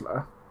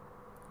wrestler.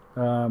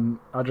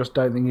 I just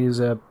don't think he's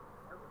a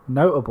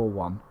notable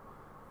one.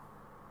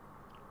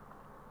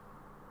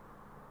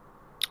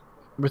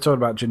 We're talking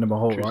about Jinder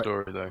Mahal, True right?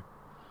 story, though.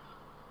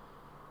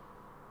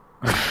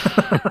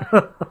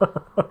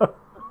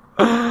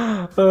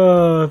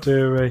 Oh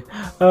dear me.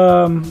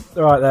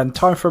 Right then,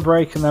 time for a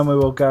break, and then we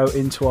will go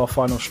into our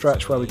final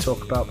stretch where we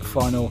talk about the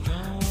final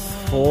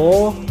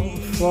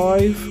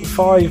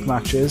five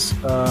matches.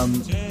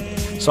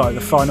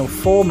 The final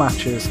 4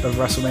 matches of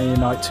WrestleMania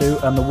Night 2,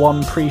 and the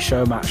one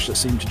pre-show match that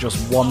seemed to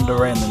just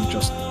wander in and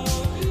just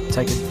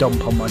take a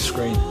dump on my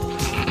screen.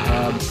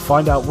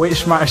 Find out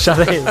which match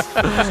that is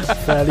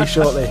fairly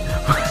shortly.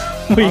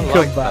 We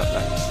come back.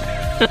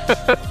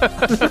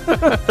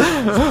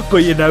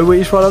 But you know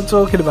which one I'm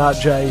talking about,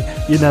 Jay.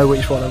 You know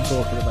which one I'm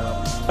talking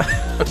about.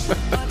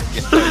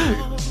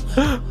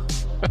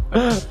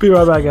 Be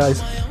right back,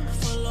 guys.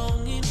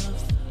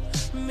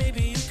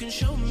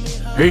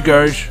 Hey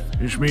guys,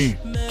 it's me,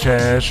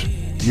 Taz.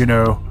 You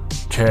know,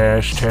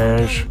 Taz.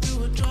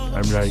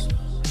 I'm like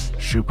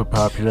super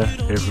popular.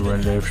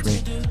 Everyone loves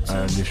me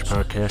on this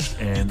podcast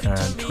and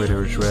on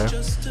Twitter as well.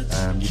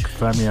 You can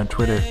find me on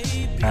Twitter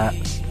at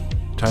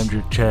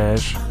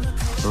TimeDukeTaz,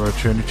 or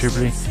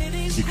alternatively,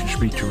 you can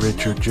speak to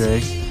Richard J.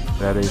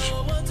 That is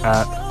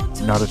at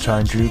Not a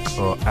Time Duke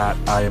or at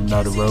I Am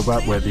Not a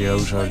Robot, where the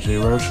O's are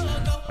zeros,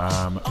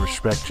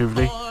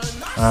 respectively.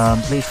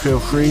 Please feel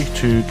free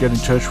to get in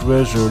touch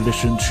with us or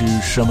listen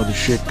to some of the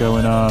shit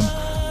going on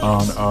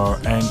our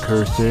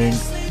Anchor thing.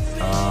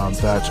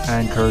 That's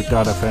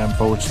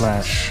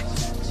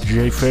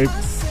anchor.fm/JFabe.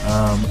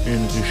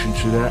 In addition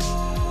to that,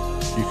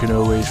 you can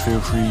always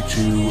feel free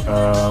to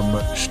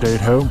stay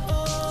at home.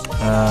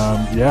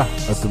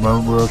 At the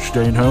moment we're all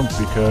staying home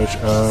because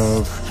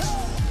of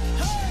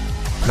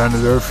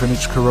planet Earth and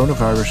its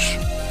coronavirus.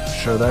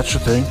 So that's a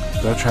thing.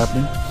 That's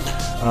happening.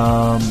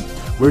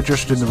 We're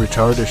just in the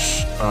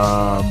retardus,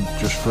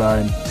 just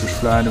flying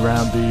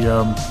around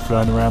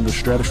the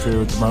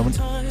stratosphere at the moment,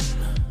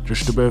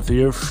 just above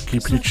the Earth,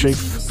 keeping it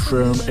safe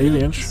from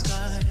aliens.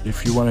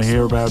 If you want to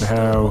hear about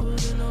how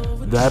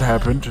that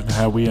happened and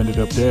how we ended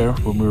up there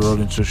when we were all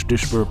in such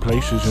disparate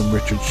places, and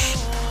Richard's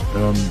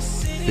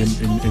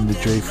in the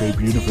JFabe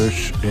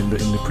universe in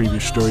the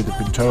previous story that's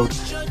been told,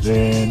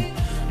 then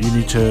you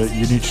need to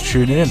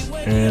tune in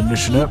and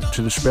listen up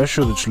to the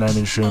special that's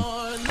landing soon.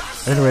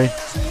 Anyway,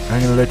 I'm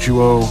going to let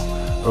you all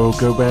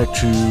go back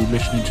to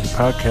listening to the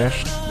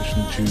podcast,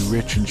 listening to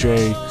Rich and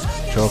Jay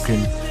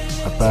talking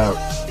about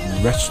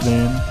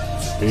wrestling.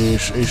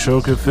 It's so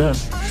good fun.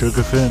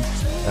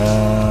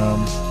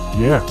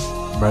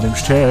 My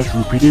name's Taz,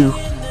 Roopie-doo.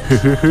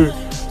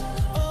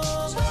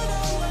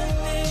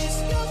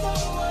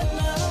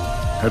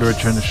 How do I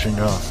turn this thing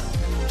off?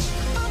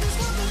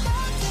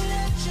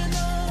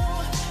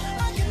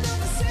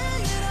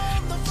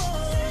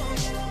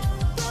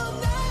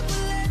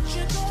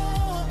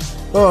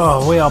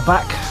 Oh, we are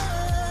back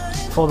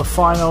for the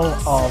final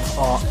of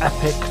our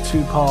epic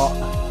 2-part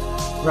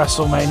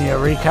WrestleMania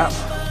recap.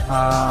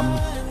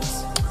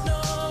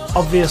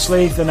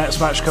 Obviously, the next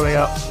match coming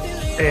up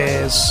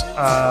is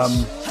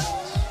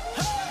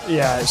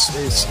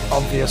it's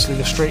obviously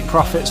the Street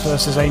Profits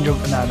versus Angel.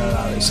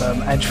 No, it's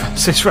Edge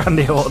versus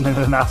Randy Orton in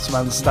an Last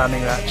Man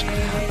Standing match.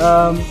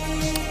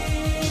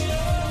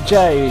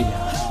 Jay,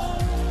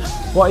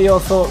 what are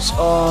your thoughts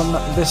on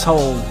this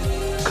whole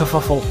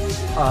kerfuffle?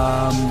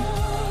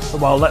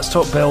 Well, let's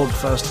talk build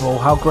first of all.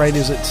 How great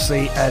is it to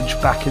see Edge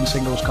back in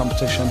singles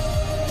competition?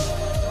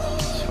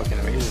 It's fucking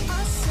amazing.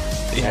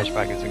 The Edge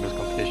back in singles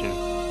competition.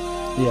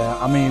 Yeah,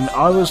 I mean,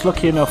 I was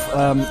lucky enough.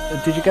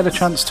 Did you get a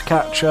chance to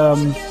catch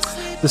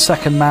the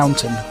second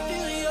Mountain?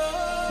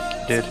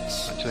 Did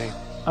actually.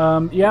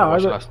 Yeah, I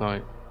watched it last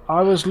night.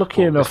 I was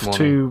lucky enough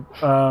to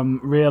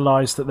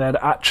realise that they'd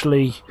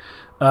actually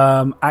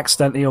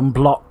accidentally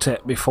unblocked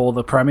it before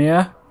the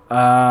premiere.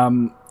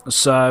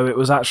 So it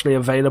was actually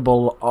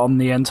available on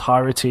the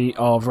entirety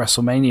of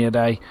WrestleMania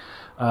Day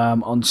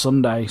on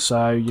Sunday,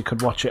 so you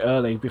could watch it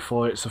early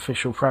before its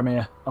official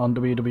premiere on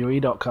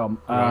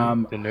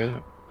WWE.com. Didn't know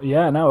that.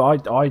 Yeah, no,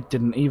 I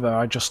didn't either.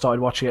 I just started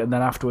watching it, and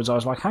then afterwards I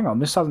was like, hang on,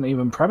 this hasn't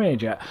even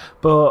premiered yet.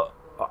 But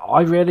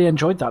I really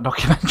enjoyed that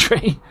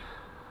documentary.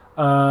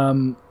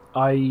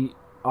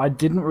 I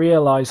didn't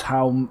realise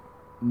how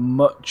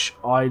much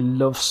I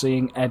love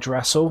seeing Edge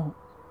wrestle,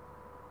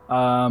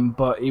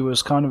 but he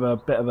was kind of a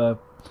bit of a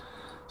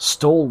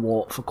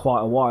stalwart for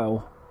quite a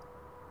while,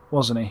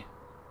 wasn't he?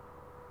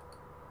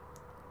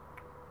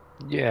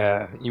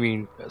 Yeah, you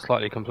mean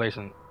slightly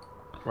complacent,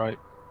 right?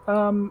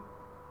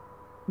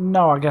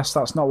 No, I guess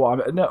that's not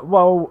what I mean. No,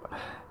 well,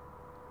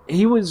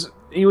 he was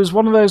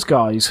one of those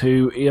guys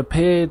who he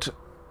appeared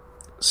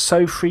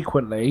so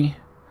frequently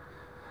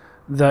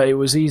that it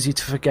was easy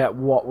to forget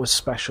what was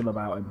special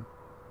about him.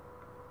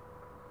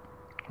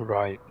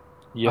 Right.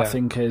 Yeah. I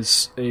think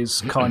is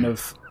kind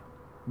of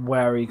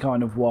where he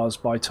kind of was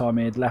by the time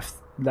he had left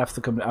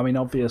the company. I mean,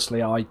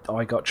 obviously, I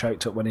got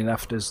choked up when he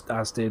left,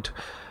 as did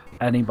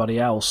anybody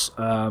else.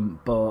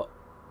 But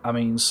I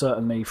mean,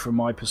 certainly from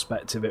my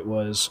perspective, it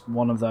was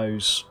one of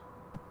those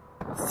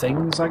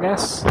things, I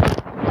guess.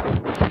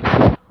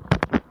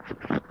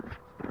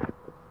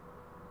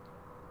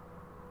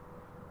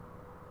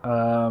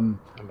 I'm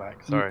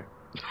back. Sorry.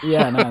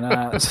 Yeah,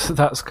 no,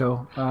 that's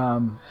cool.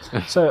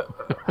 So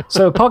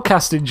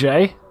podcasting,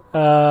 Jay.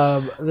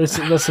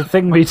 That's a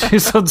thing we do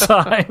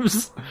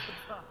sometimes.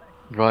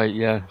 Right.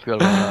 Yeah.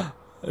 Forgot about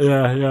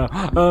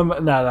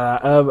that.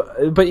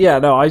 No. But yeah,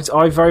 no.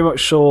 I very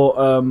much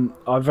saw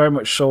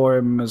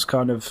him as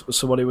kind of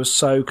someone who was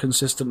so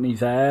consistently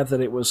there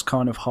that it was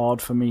kind of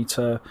hard for me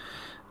to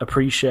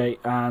appreciate.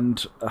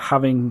 And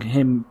having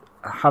him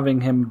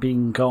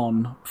being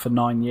gone for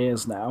 9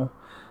 years now,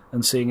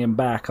 and seeing him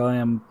back,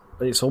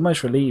 it's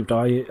almost relieved.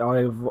 I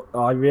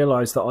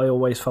realised that I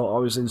always felt I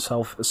was in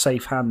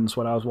safe hands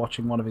when I was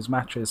watching one of his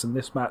matches, and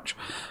this match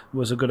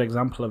was a good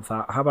example of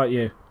that. How about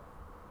you?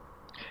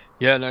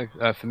 Yeah, no,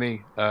 for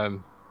me, I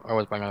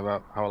was banging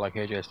about how I like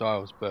AJ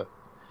Styles, but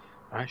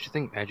I actually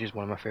think Edge is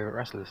one of my favourite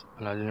wrestlers,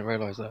 and I didn't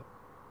realise that.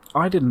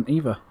 I didn't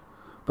either,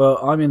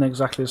 but I'm in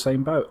exactly the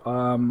same boat.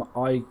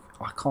 I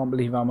can't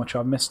believe how much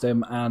I've missed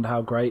him and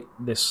how great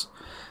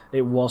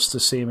it was to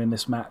see him in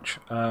this match.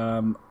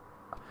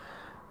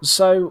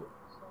 So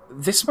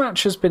this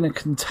match has been a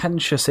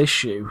contentious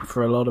issue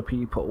for a lot of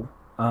people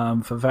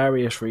for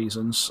various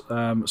reasons.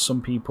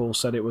 Some people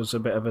said it was a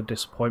bit of a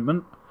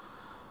disappointment.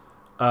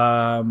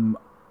 And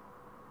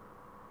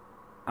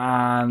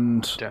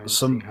don't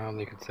see how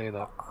they could say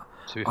that.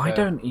 To be fair, I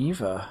don't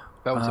either.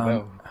 Bell to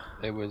bell,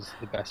 it was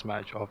the best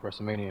match of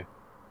WrestleMania.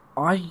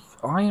 I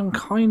am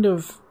kind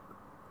of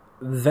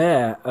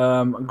there.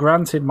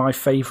 Granted, my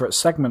favourite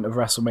segment of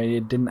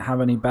WrestleMania didn't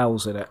have any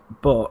bells in it,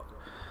 but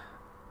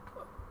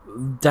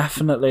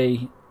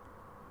definitely,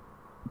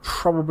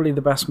 probably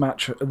the best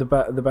match, the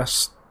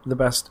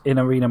best in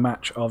arena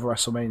match of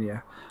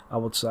WrestleMania, I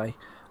would say.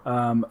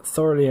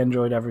 Thoroughly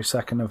enjoyed every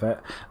second of it.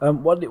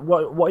 What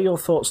are your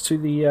thoughts to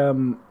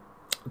the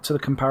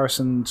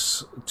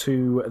comparisons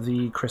to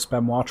the Chris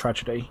Benoit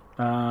tragedy?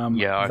 I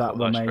thought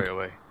that straight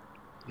away.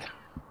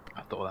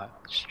 I thought that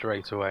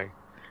straight away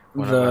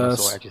when I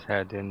saw Edge's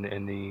head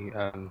in the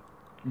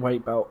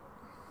weight belt.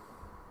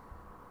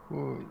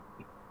 We'll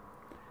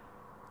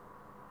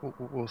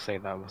say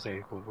that. We'll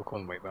call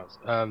them weight belts.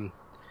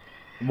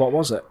 What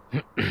was it?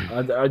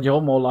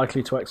 You're more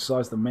likely to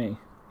exercise than me.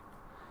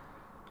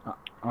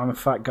 I'm a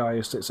fat guy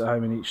who sits at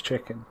home and eats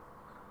chicken.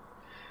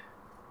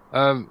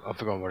 I've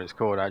forgotten what it's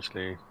called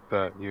actually,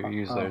 but you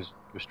use those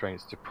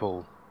restraints to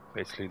pull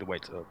basically the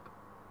weights up.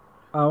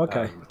 Oh,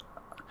 okay.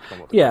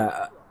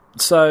 Yeah.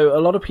 So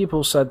a lot of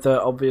people said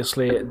that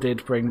obviously it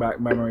did bring back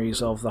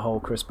memories of the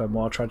whole Chris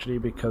Benoit tragedy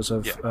because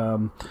of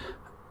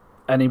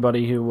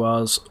anybody who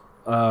was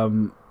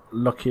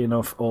lucky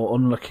enough or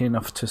unlucky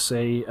enough to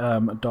see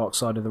Dark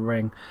Side of the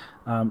Ring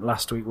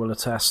last week will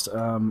attest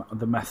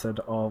the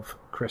method of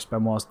Chris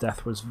Benoit's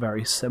death was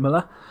very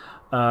similar.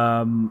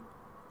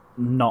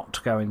 Not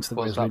to go into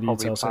the grisly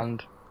details.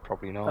 Planned?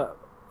 Probably not.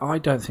 I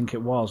don't think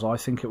it was. I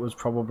think it was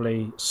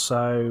probably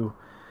so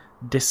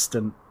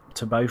distant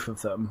to both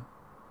of them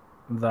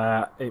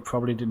that it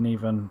probably didn't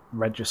even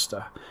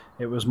register.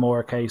 It was more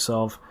a case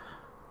of,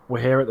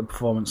 we're here at the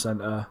Performance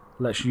Centre,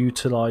 let's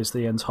utilise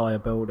the entire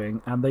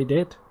building, and they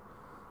did.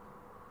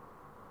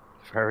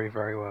 Very,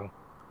 very well.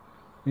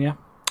 Yeah.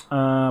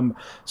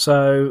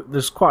 So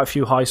there's quite a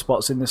few high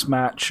spots in this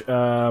match.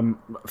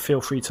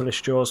 Feel free to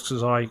list yours,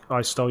 because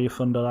I stole your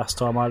thunder last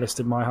time I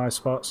listed my high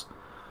spots.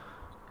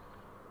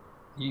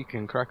 You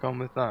can crack on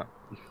with that.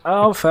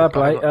 Oh, fair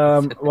play.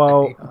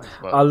 Well,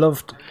 I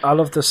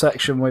loved the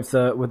section with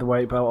the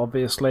weight belt.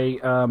 Obviously,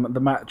 the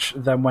match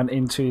then went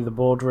into the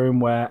boardroom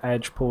where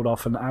Edge pulled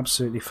off an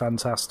absolutely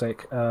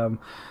fantastic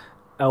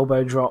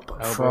elbow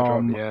drop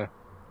from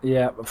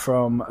Yeah,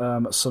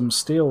 from some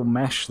steel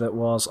mesh that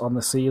was on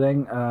the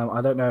ceiling. I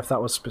don't know if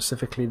that was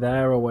specifically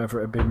there or whether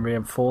it had been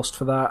reinforced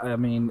for that. I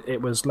mean, it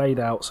was laid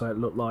out so it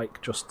looked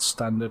like just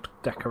standard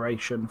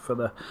decoration for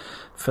the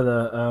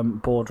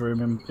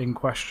boardroom in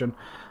question.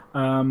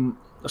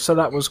 So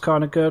that was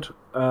kind of good.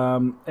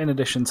 In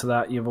addition to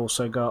that, you've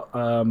also got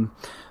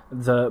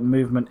the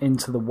movement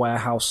into the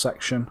warehouse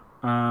section,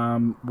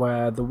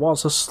 where there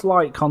was a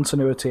slight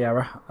continuity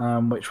error,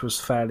 which was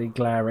fairly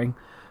glaring.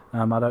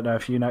 I don't know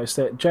if you noticed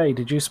it. Jay,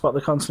 did you spot the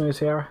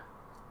continuity error?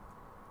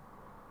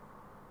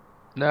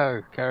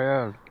 No, carry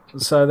on.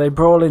 So they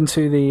brawl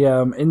into the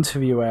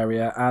interview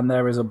area, and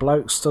there is a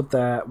bloke stood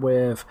there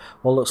with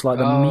what looks like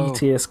the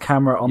meatiest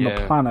camera on the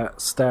planet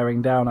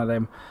staring down at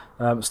him,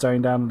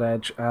 staring down at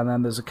Edge, and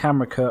then there's a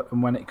camera cut,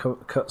 and when it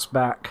cuts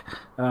back,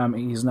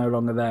 he's no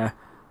longer there.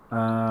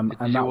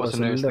 Did you also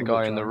notice the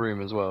guy in the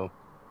room as well?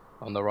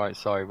 On the right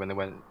side when it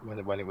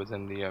was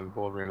in the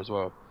boardroom as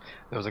well.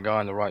 There was a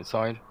guy on the right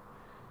side.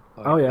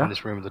 In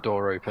this room with the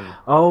door open.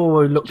 Oh,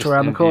 we looked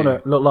around the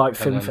corner. Looked like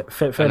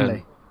Fit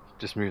Finlay.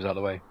 Just moves out of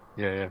the way.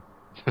 Yeah.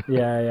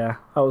 yeah.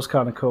 That was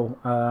kind of cool.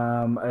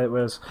 It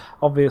was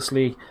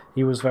obviously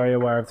he was very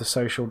aware of the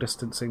social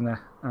distancing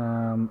there.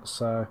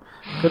 So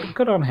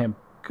good on him.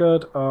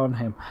 Good on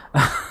him.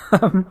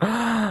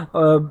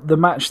 The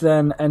match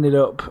then ended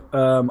up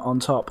on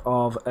top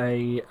of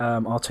a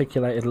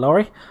articulated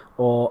lorry,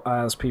 or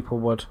as people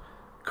would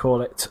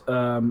call it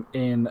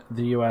in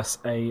the US,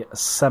 a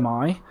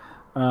semi.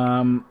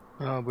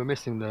 We're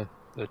missing the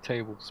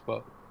table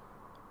spot.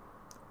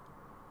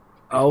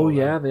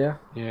 Yeah.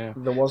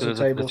 There was a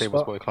table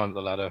spot. He climbed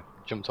the ladder,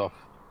 jumped off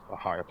a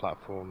higher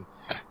platform,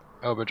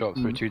 elbow drops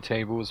through 2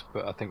 tables,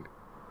 but I think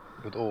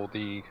with all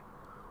the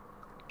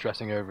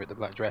dressing over it, the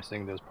black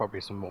dressing, there's probably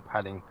some more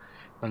padding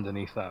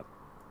underneath that.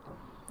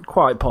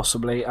 Quite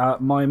possibly.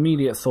 My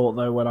immediate thought,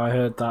 though, when I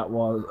heard that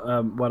was,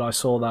 when I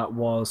saw that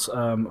was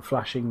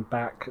flashing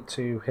back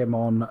to him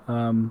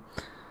on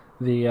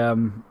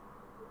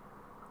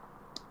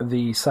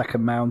the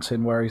second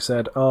mountain, where he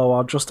said, "Oh,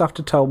 I'll just have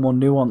to tell more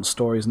nuanced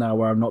stories now,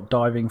 where I'm not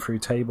diving through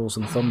tables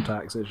and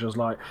thumbtacks." It's just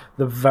like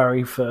the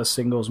very first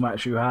singles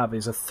match you have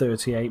is a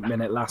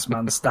 38-minute last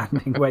man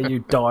standing, where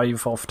you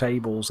dive off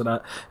tables and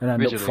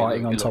end up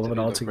fighting on top of an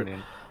article.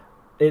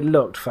 It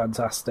looked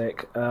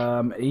fantastic.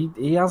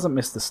 He hasn't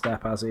missed a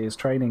step, as his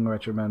training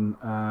regimen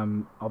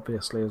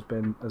obviously has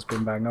been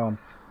bang on.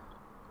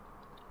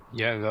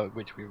 Yeah,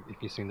 if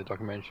you've seen the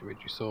documentary, which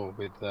you saw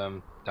with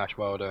Dash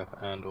Wilder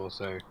and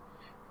also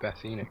Beth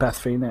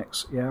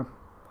Phoenix. Yeah.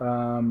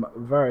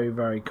 Very,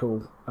 very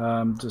cool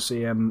to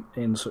see him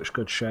in such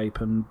good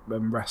shape and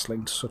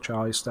wrestling to such a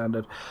high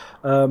standard.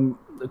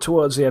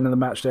 Towards the end of the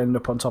match, they ended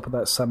up on top of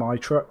that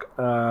semi-truck.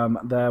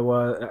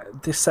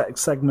 This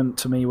segment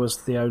to me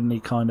was the only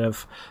kind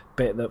of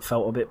bit that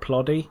felt a bit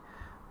ploddy.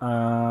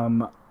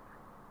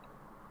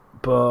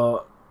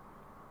 But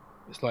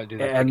it's like, did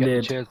they get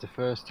the chairs the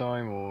first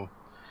time, or?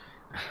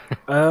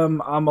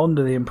 I'm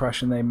under the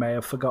impression they may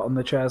have forgotten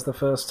the chairs the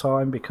first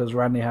time, because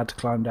Randy had to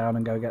climb down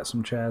and go get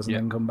some chairs and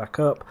then come back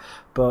up.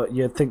 But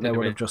you'd think they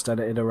would have just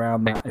edited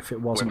around that if it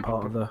wasn't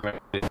part of the...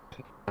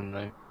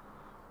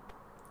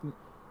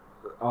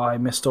 I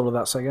missed all of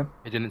that second.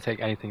 It didn't take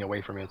anything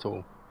away from it at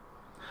all.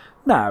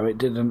 No, it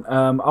didn't.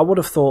 I would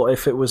have thought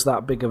if it was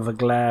that big of a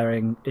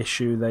glaring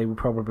issue, they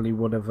probably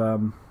would have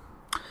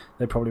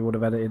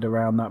edited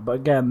around that. But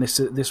again,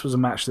 this was a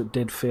match that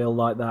did feel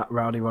like that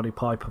Roddy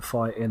Piper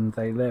fight in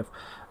They Live,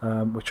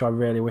 which I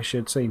really wish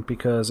you'd seen,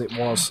 because it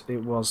was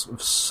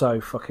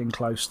so fucking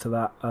close to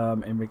that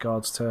in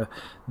regards to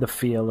the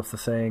feel of the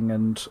thing.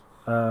 And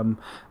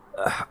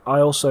I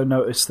also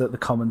noticed that the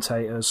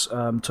commentators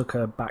took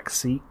a back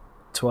seat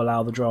to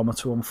allow the drama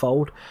to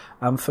unfold,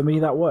 and for me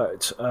that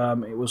worked.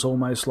 It was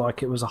almost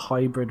like it was a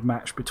hybrid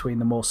match between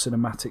the more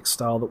cinematic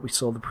style that we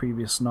saw the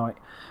previous night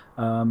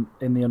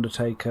in the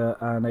Undertaker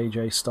and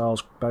AJ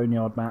Styles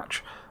Boneyard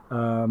match.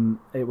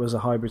 It was a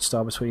hybrid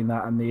style between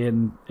that and the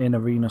in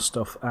arena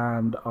stuff,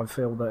 and I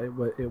feel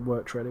that it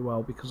worked really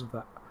well because of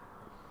that.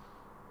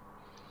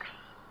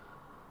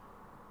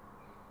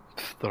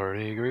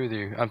 Thoroughly agree with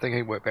you. I think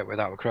it worked better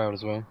without a crowd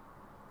as well.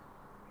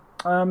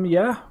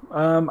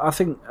 I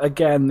think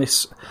again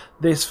this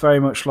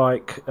very much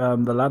like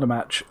the ladder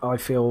match, I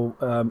feel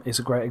is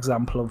a great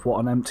example of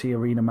what an empty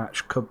arena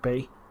match could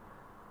be.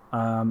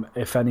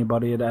 If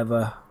anybody had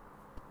ever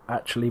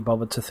actually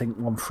bothered to think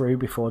one through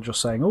before just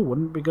saying, "Oh,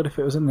 wouldn't it be good if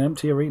it was in an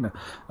empty arena?"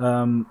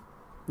 I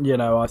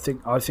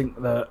think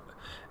that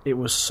it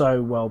was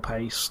so well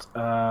paced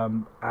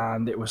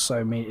and it was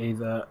so meaty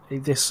that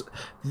this,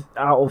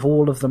 out of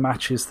all of the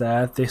matches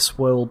there, this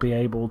will be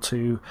able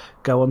to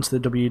go onto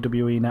the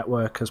WWE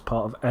network as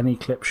part of any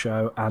clip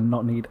show and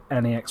not need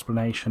any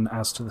explanation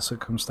as to the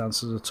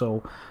circumstances at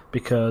all,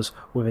 because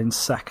within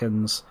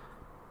seconds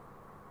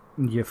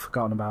you've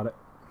forgotten about it.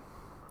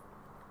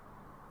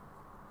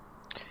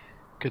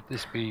 Could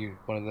this be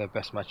one of the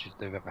best matches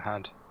they've ever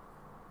had?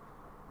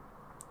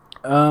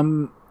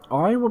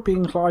 I would be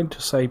inclined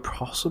to say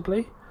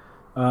possibly.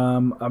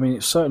 I mean,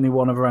 it's certainly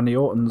one of Randy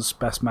Orton's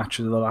best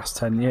matches of the last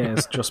 10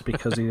 years, just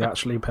because he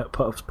actually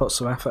put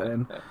some effort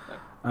in.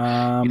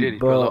 He did. He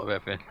put a lot of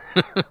effort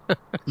in.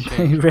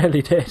 He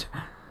really did.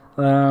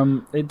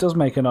 It does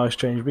make a nice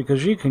change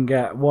because you can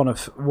get one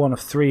of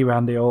three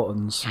Randy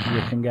Ortons.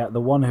 You can get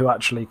the one who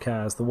actually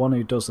cares, the one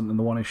who doesn't, and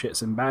the one who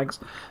shits in bags.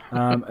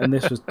 And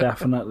this was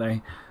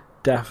definitely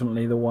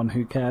the one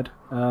who cared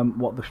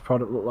what this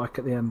product looked like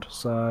at the end.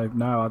 So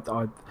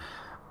no,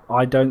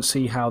 I don't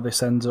see how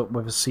this ends up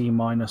with a C-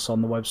 on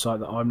the website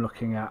that I'm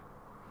looking at.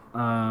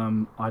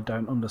 I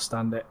don't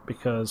understand it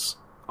because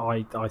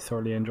I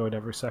thoroughly enjoyed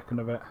every second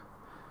of it.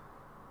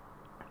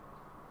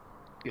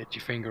 Get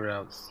your finger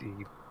out,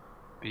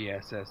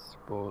 CBSS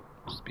Sport,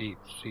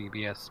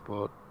 CBS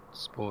Sport,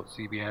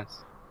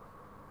 CBS.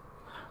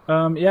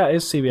 Yeah, it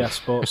is CBS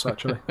Sports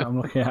actually.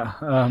 I'm looking at.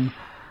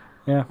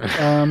 Yeah.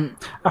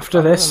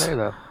 After this, I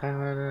don't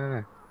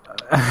know.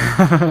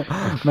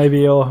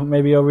 maybe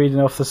you're reading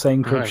off the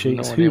same crib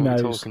sheets. No Who idea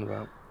what knows? you're talking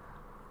about.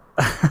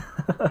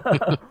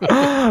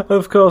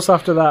 Of course,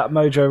 after that,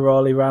 Mojo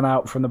Rawley ran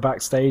out from the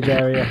backstage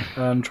area,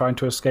 trying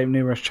to escape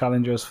numerous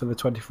challengers for the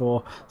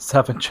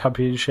 24/7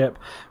 championship.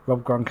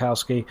 Rob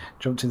Gronkowski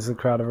jumped into the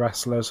crowd of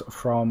wrestlers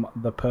from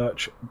the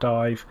perch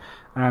dive,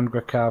 and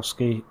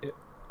Gronkowski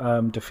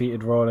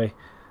defeated Rawley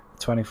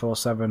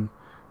 24/7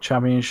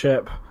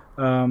 championship.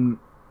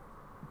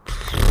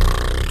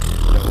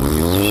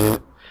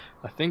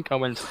 I think I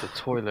went to the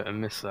toilet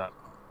and missed that.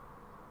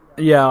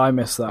 Yeah, I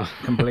missed that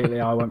completely.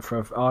 I went for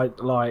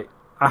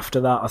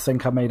after that. I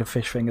think I made a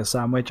fish finger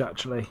sandwich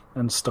actually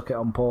and stuck it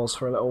on pause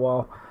for a little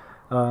while,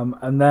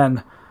 and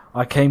then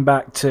I came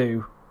back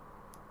to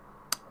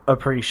a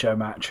pre-show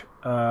match,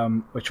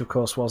 which of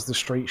course was the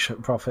Street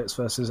Profits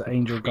versus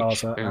Angel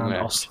Garza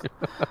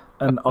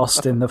and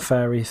Austin the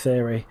Fairy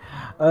Theory.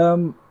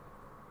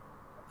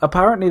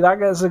 Apparently, that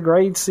gets a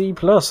grade C+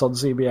 on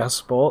CBS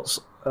Sports.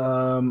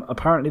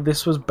 Apparently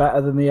this was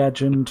better than the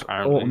Edge and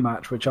Orton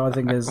match, which I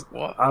think is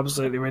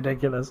absolutely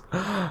ridiculous.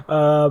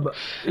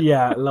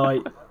 Yeah,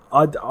 like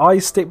I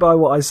stick by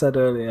what I said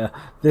earlier.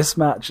 This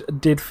match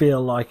did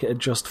feel like it had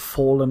just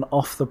fallen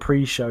off the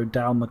pre-show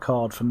down the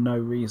card for no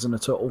reason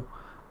at all.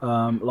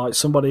 Like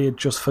somebody had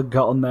just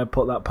forgotten they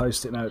put that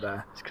post-it note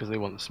there. It's because they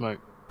want the smoke.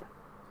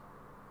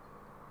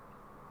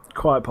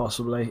 Quite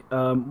possibly.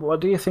 What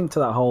do you think to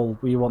that whole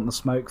 "we want the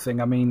smoke"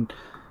 thing? I mean,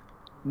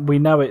 we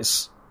know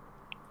that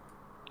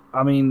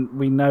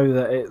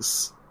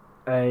it's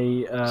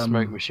a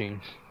smoke machine.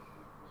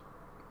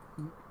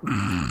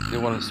 They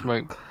want a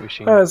smoke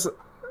machine. It's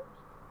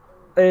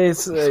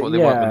That's what they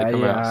want when they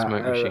come out. A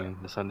smoke machine.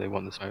 That's how they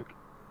want the smoke.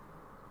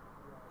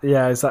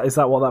 Yeah, is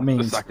that what that means?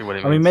 That's exactly what it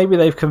means. I mean, maybe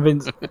they've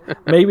convinced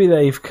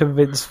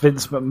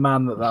Vince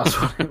McMahon that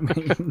that's what it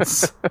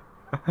means.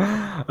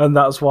 And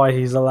that's why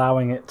he's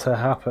allowing it to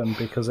happen,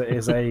 because it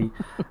is a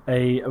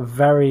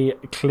very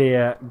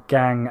clear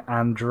gang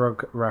and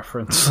drug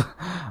reference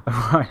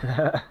right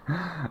there.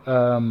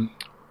 I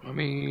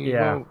mean,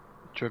 yeah. Well,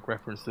 drug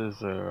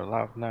references are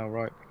allowed now,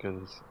 right?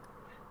 Because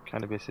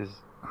cannabis is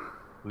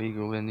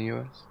legal in the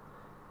US,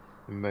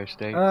 in most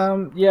states.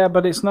 Yeah,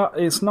 but it's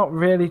not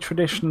really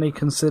traditionally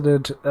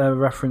considered a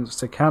reference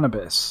to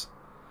cannabis.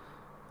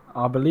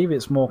 I believe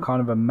it's more kind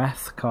of a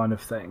meth kind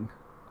of thing.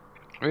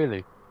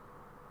 Really?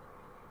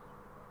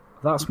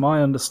 That's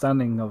my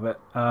understanding of it,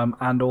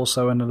 and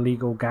also an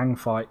illegal gang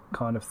fight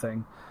kind of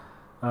thing.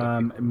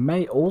 It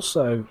may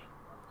also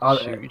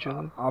shoot each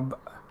other.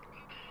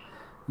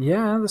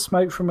 Yeah, the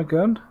smoke from a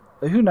gun.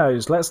 Who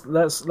knows?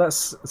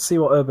 Let's see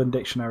what Urban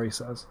Dictionary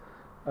says.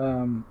 We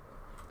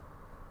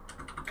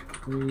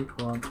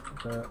want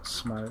the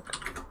smoke.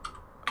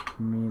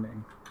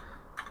 Meaning.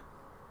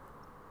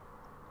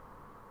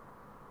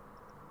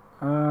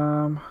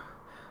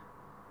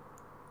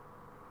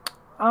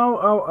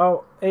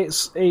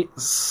 It's a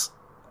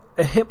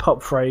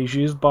hip-hop phrase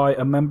used by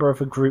a member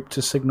of a group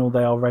to signal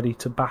they are ready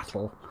to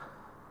battle.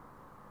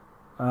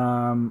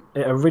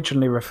 It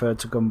originally referred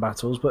to gun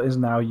battles, but is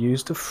now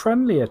used to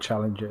friendlier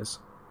challenges.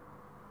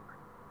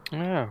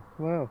 Yeah,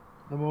 well,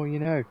 the more you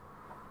know.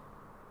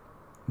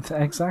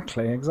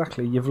 Exactly.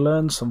 You've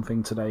learned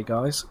something today,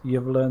 guys.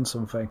 You've learned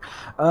something.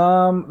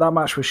 That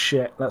match was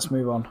shit. Let's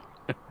move on.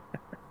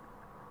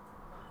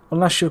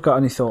 Unless you've got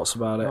any thoughts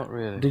about it. Not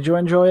really. Did you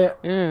enjoy it?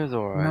 Yeah, it was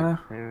alright.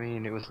 No. I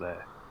mean, it was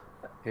there.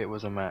 It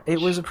was a match. It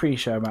was a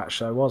pre-show match,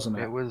 though, wasn't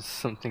it? It was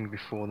something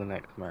before the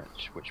next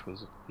match, which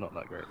was not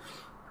that great.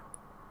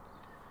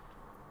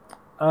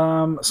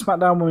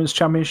 SmackDown Women's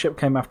Championship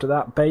came after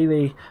that.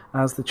 Bayley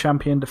as the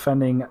champion,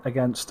 defending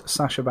against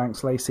Sasha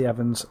Banks, Lacey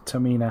Evans,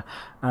 Tamina,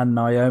 and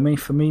Naomi.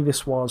 For me,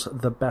 this was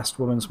the best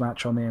women's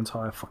match on the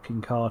entire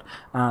fucking card,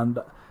 and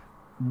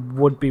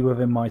would be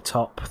within my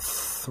top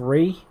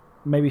 3,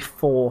 maybe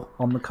 4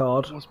 on the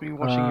card. I must be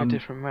watching a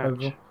different match.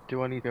 overall.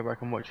 Do I need to go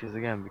back and watch this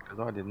again? Because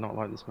I did not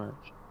like this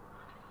match.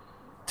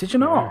 Did you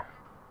not?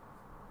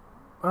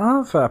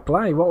 Oh, fair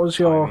play. What was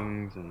your...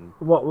 Timings and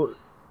What?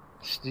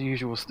 just the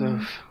usual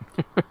stuff.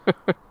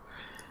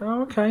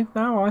 Oh, okay.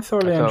 No, I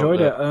thoroughly I felt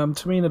enjoyed it. that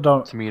Tamina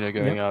don't. Tamina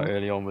going Yep. out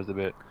early on was a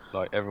bit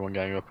like everyone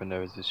going up, and there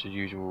was this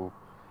usual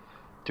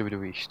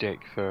WWE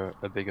shtick for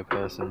a bigger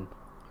person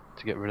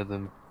to get rid of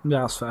them.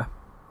 Yeah, that's fair.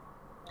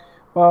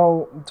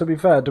 Well, to be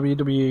fair,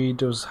 WWE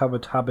does have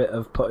a habit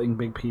of putting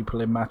big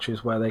people in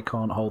matches where they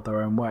can't hold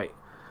their own weight.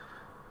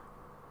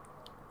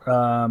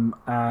 And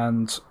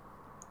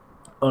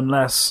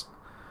unless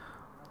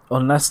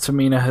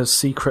Tamina has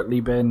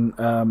secretly been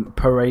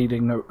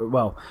parading,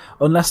 well,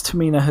 unless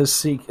Tamina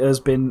has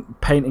been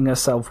painting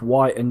herself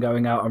white and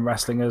going out and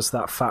wrestling as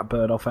that fat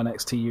bird off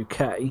NXT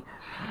UK,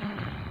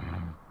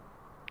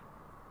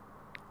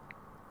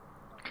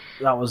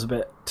 that was a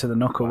bit to the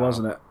knuckle,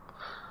 wasn't it?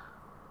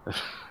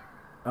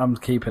 I'm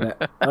keeping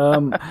it.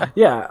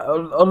 Yeah,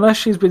 unless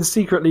she's been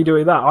secretly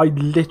doing that, I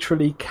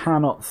literally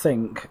cannot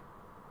think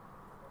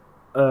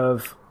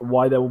of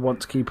why they would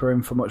want to keep her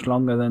in for much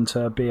longer than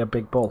to be a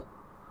big bull.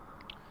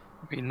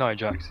 I mean, Nia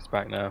Jax is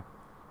back now,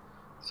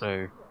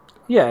 so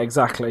Yeah,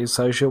 exactly.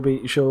 So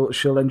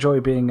she'll enjoy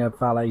being a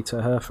valet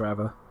to her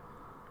forever.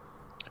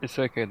 it's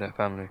okay. That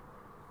family.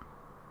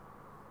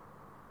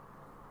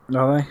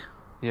 Are they?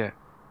 Yeah.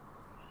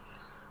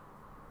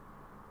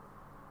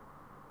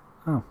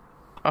 Oh.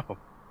 Oh.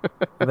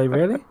 Are they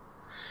really?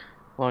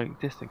 Like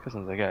distant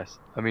cousins, I guess.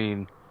 I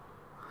mean,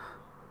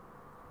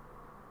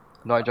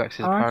 Nia Jax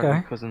is Oh, okay.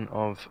 apparently cousin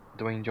of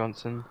Dwayne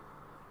Johnson,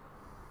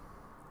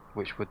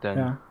 which would then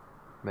Yeah.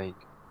 make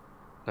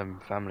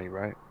them family,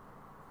 right?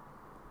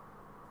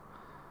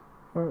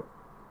 Well,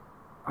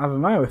 I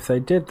don't know. If they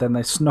did, then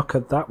they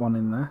snookered that one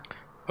in there.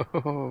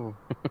 Oh,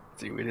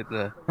 see what we did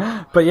there.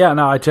 But yeah,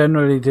 no, I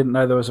generally didn't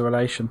know there was a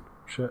relation.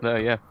 Shit. No,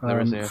 yeah, there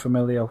is, yeah.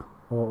 Familial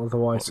or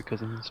otherwise. What,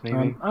 cousins,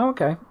 maybe? Oh,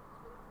 okay.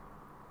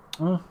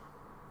 Oh,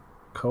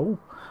 cool.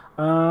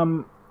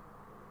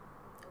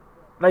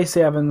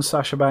 Lacey Evans,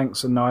 Sasha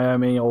Banks, and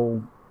Naomi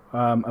all,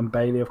 and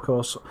Bayley, of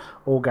course,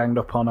 all ganged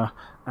up on her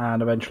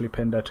and eventually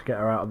pinned her to get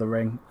her out of the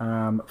ring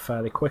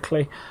fairly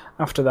quickly.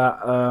 After that,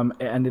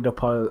 it ended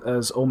up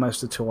as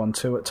almost a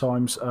 2-on-2 at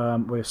times,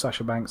 with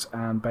Sasha Banks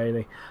and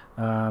Bayley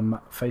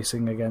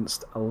facing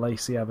against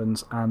Lacey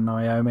Evans and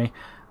Naomi.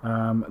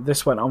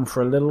 This went on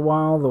for a little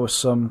while. There was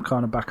some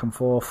kind of back and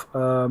forth.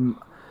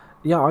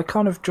 Yeah, I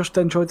kind of just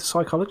enjoyed the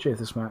psychology of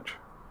this match.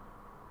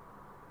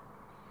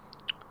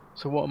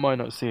 So what am I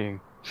not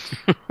seeing?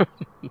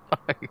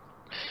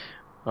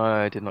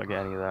 I did not get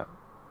any of that.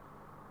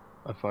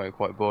 I found it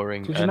quite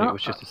boring, Did you and not? it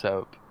was just to set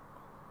up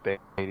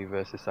Bayley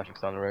versus Sasha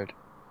down the road.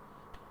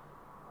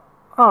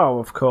 Oh,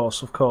 of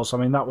course. I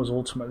mean, that was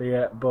ultimately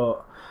it.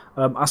 But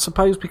I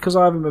suppose because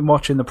I haven't been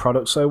watching the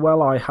product so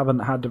well, I haven't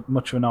had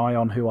much of an eye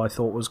on who I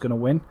thought was going to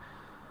win.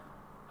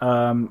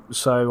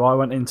 So I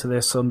went into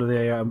this under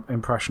the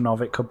impression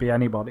of it could be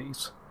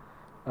anybody's.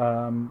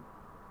 And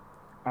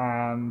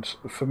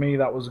for me,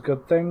 that was a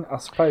good thing. I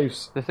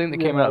suppose The thing that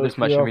came out of this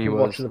match for me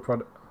was the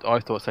product. I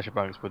thought Sasha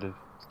Banks would have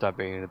stabbed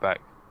Bayley in the back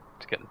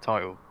to get the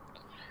title,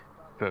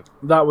 but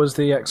That was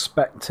the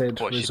expected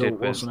what she result, did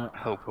was wasn't it?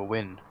 help her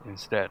win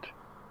instead.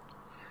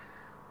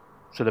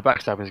 So the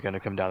backstabbing is going to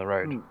come down the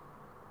road.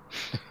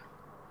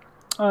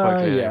 Quite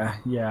clearly.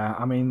 Yeah.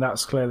 I mean,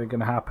 that's clearly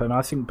going to happen.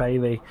 I think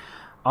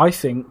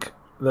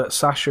that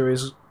Sasha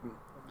is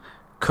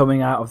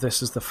coming out of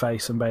this as the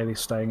face and Bayley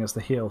staying as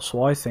the heel.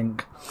 So I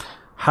think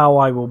how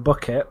I will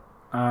book it,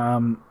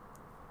 and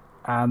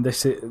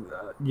this is,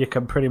 you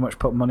can pretty much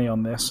put money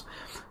on this.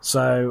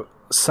 So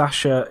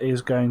Sasha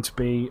is going to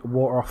be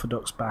water off a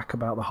duck's back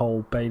about the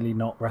whole Bayley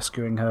not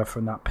rescuing her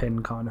from that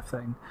pin kind of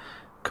thing.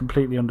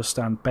 Completely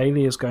understand.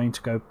 Bayley is going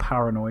to go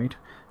paranoid.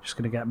 She's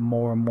going to get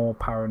more and more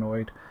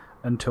paranoid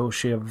until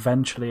she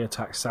eventually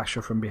attacks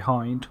Sasha from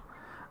behind,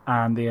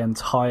 and the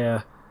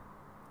entire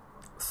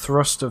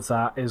thrust of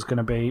that is going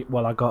to be,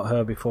 well, I got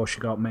her before she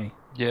got me,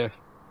 Yeah,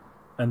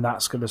 and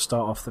that's going to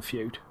start off the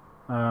feud.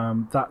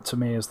 That to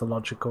me is the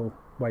logical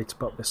way to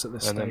book this at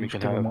this and then we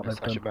stage, can given have what the they've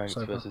Sasha done Banks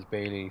so far. versus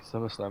Bayley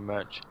SummerSlam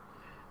match.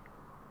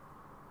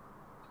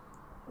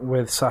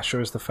 With Sasha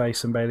as the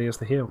face and Bayley as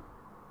the heel.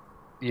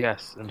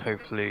 Yes, and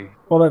hopefully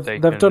Well, they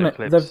they've can done it.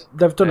 eclipse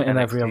They've done the it in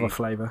every NXT other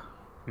flavour.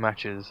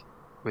 matches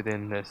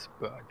within this,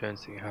 but I don't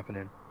see it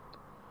happening.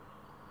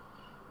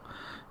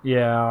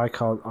 Yeah, I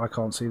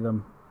can't see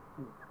them.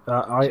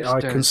 I Just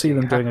can don't see see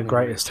them it doing a happening,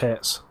 greatest Rich.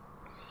 hits.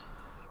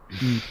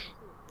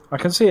 I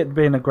can see it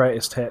being a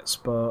greatest hits,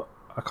 but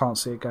I can't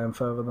see it going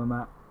further than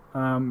that.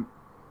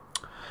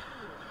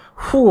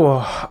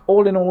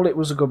 All in all, it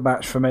was a good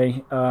match for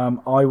me.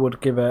 I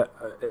would give it,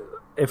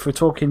 if we're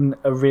talking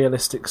a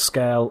realistic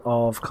scale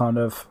of kind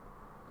of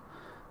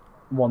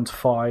 1 to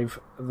 5,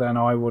 then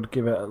I would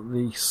give it at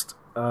least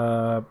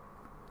a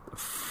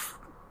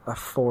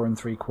 4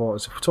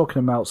 3/4. If we're talking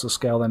a Meltzer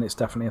scale, then it's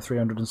definitely a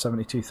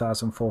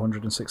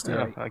 372,468.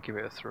 Yeah, I'd give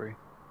it a 3.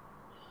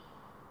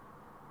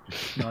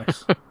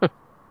 Nice.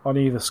 On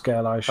either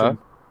scale, I assume.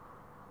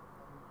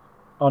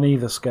 On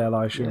either scale,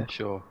 I assume. Yeah,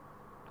 sure.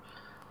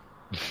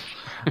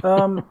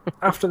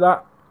 After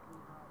that,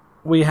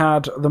 we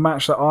had the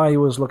match that I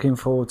was looking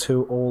forward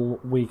to all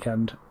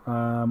weekend,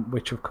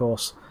 which of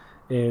course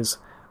is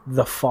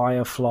the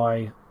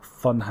Firefly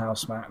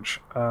Funhouse match.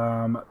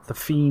 The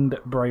Fiend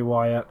Bray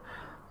Wyatt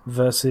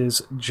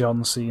versus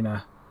John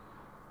Cena.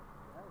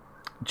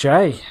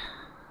 Jay,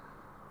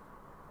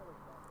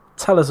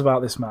 tell us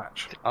about this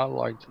match. I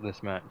liked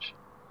this match.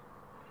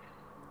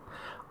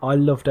 I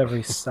loved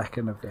every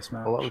second of this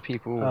match. A lot of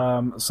people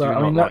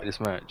like this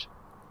match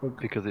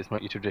because it's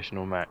not your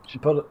traditional match.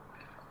 But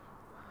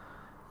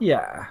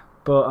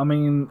I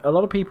mean, a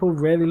lot of people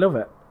really love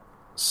it.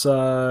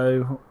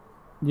 So,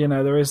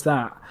 there is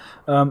that.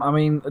 I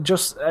mean,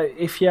 just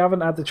if you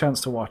haven't had the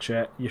chance to watch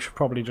it, you should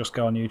probably just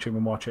go on YouTube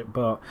and watch it.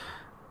 But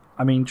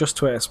I mean, just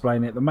to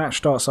explain it, the match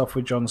starts off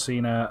with John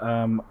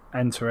Cena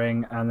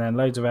entering, and then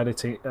loads of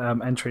editing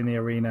entering the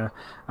arena,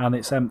 and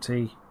it's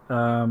empty.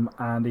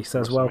 And he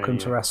says, "Welcome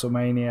to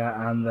WrestleMania,"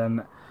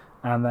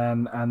 and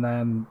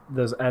then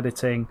there's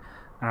editing,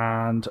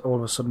 and all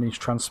of a sudden he's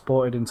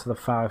transported into the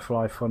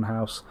Firefly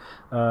Funhouse.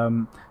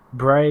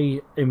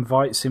 Bray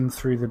invites him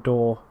through the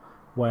door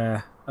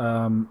where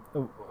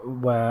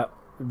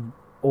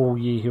all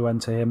ye who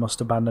enter here must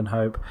abandon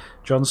hope.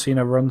 John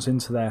Cena runs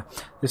into there.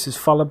 This is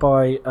followed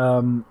by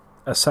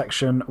a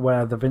section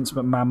where the Vince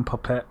McMahon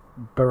puppet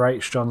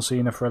berates John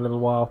Cena for a little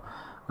while,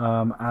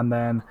 and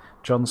then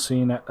John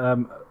Cena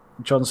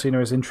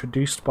is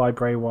introduced by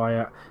Bray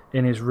Wyatt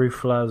in his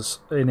ruthless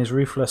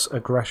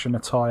aggression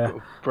attire.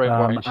 Bray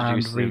Wyatt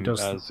introduced him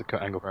as a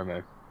Kurt Angle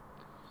promo.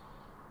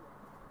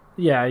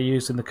 Yeah,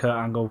 using the Kurt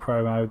Angle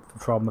promo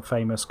from the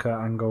famous Kurt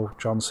Angle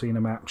John Cena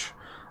match,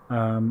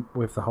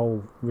 with the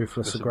whole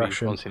ruthless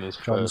aggression.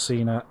 John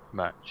Cena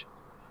match.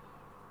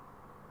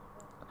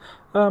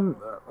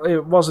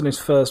 It wasn't his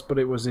first, but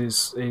it was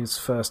his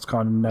first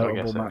kind of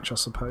notable match, I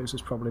suppose,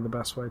 is probably the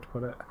best way to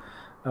put it.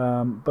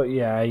 But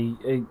yeah,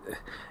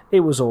 it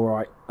was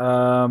alright.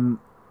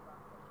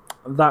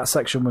 That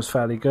section was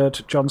fairly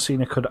good. John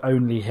Cena could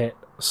only hit,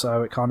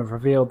 so it kind of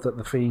revealed that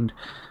The Fiend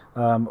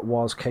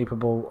was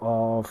capable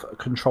of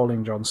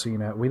controlling John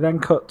Cena. We then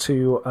cut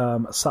to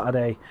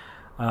Saturday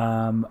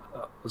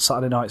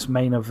night's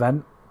main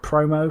event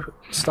promo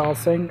style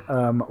thing,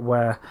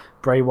 where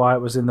Bray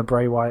Wyatt was in the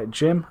Bray Wyatt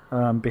gym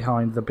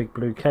behind the big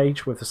blue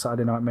cage with the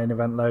Saturday Night Main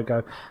Event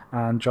logo,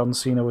 and John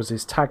Cena was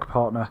his tag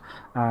partner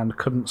and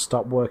couldn't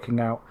stop working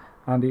out,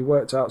 and he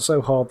worked out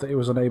so hard that he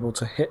was unable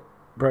to hit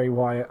Bray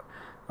Wyatt.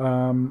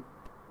 Then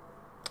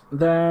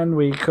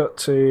we cut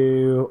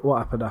to what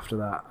happened after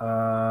that.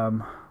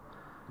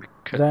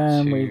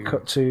 We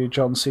cut to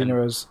John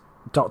Cena as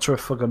Doctor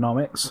of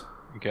Thugonomics.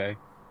 Okay.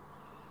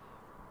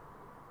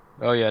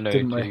 Oh yeah, no,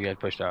 he get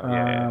pushed out.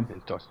 Yeah,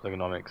 Doctor of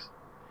Thugonomics.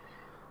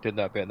 Did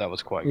that bit, that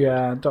was quite good.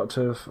 Yeah,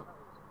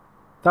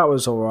 that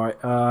was alright.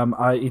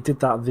 He did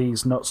that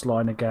These Nuts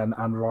line again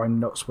and rhymed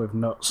nuts with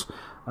nuts,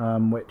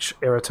 which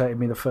irritated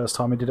me the first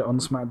time he did it on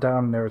SmackDown,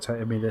 and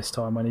irritated me this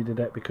time when he did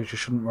it, because you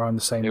shouldn't rhyme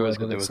the same word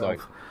with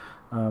itself.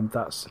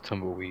 That's a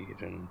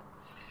tumbleweed and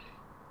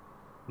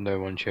no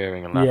one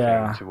cheering and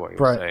laughing to what he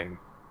was saying.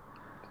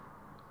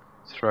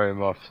 Throw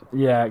him off.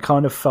 Yeah, it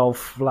kind of fell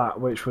flat,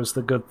 which was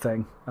the good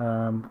thing.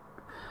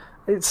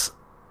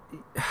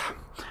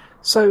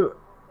 So,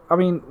 I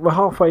mean, we're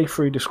halfway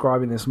through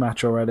describing this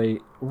match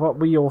already. What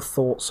were your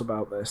thoughts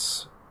about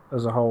this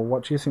as a whole?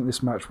 What do you think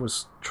this match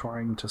was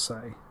trying to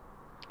say?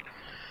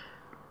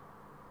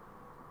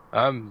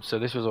 So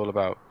this was all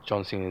about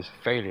John Cena's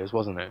failures,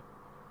 wasn't it?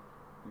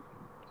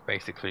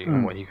 Basically,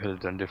 and what he could have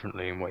done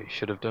differently and what he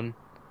should have done.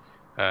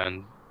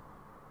 And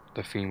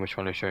the Fiend was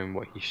trying to show him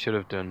what he should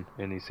have done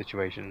in these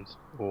situations,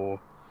 or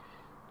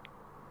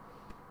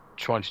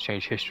trying to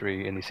change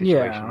history in these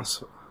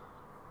situations.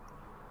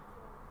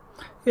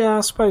 Yeah,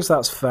 I suppose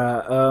that's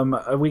fair.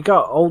 We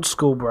got old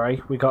school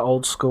Bray. We got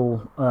old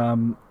school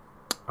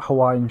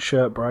Hawaiian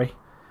shirt Bray.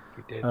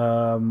 We did.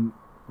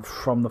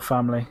 From the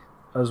family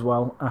as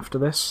well after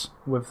this.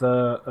 With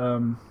the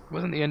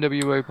wasn't the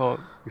NWO part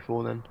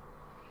before then?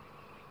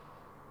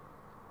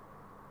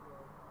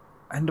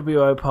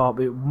 NWO part,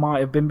 it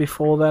might have been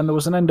before then. There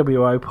was an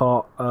NWO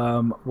part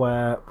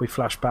where we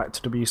flash back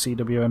to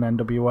WCW and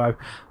NWO.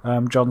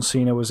 John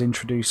Cena was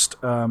introduced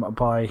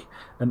by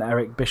an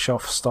Eric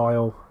Bischoff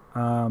style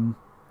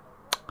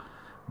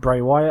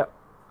Bray Wyatt,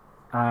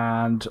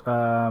 and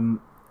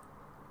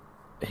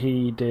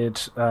he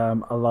did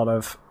a lot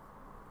of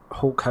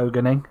Hulk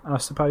Hoganing, I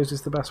suppose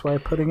is the best way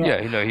of putting it. Yeah,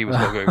 he was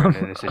Hulk Hogan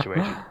in this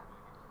situation.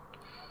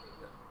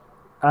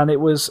 And I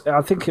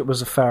think it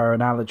was a fair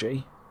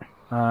analogy.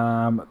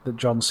 That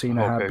John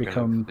Cena had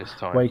become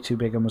way too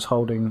big and was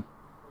holding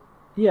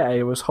down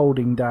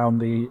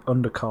the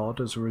undercard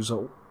as a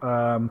result.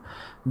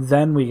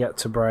 Then we get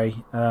to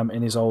Bray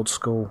in his old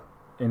school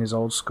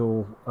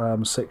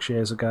 6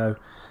 years ago,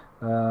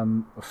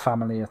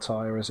 family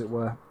attire, as it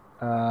were.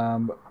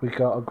 We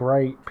got a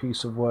great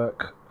piece of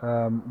work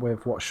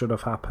with what should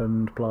have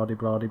happened,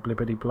 blah-de-blah-de,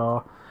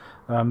 blibbity-blah.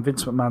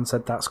 Vince McMahon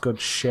said that's good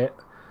shit,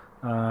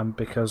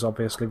 because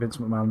obviously Vince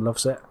McMahon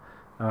loves it.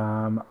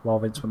 Well,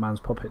 Vince McMahon's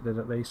puppet did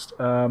at least.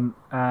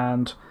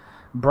 And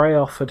Bray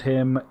offered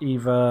him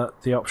either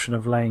the option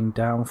of laying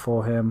down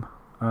for him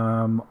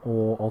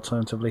or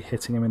alternatively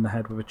hitting him in the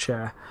head with a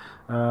chair.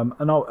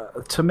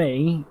 To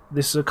me,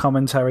 this is a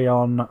commentary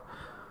on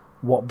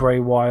what Bray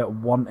Wyatt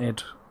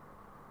wanted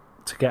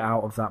to get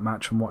out of that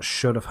match and what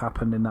should have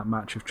happened in that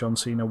match if John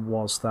Cena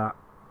was that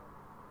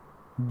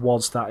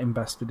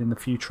invested in the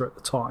future at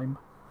the time.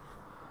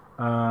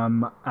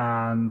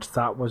 And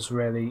that was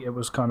really, it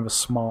was kind of a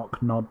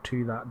smart nod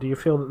to that. Do you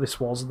feel that this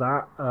was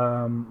that?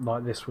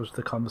 Like this was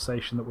the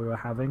conversation that we were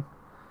having?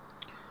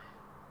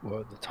 Well,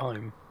 at the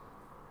time.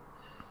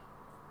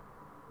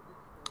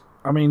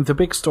 I mean, the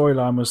big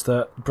storyline was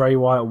that Bray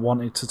Wyatt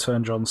wanted to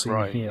turn John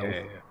Cena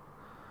heel.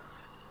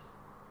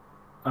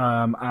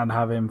 And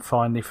have him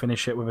finally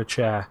finish it with a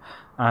chair.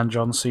 And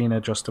John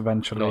Cena just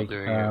eventually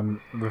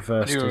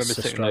reversed his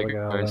Sister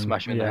Abigail and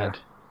smash him in the head.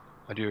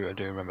 I do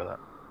remember that.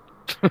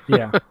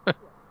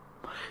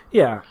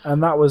 Yeah,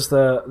 and that was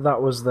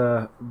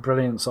the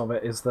brilliance of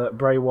it, is that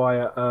Bray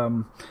Wyatt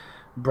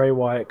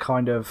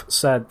kind of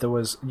said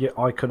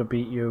I could have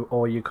beat you,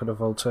 or you could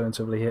have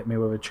alternatively hit me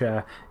with a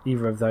chair.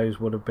 Either of those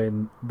would have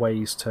been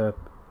ways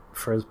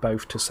for us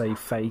both to save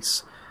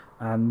face,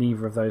 and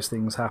neither of those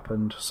things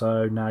happened.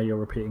 So now you're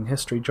repeating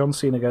history. John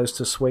Cena goes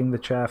to swing the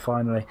chair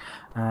finally,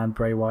 and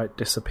Bray Wyatt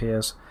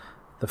disappears.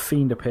 The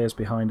Fiend appears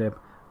behind him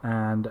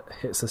and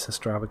hits the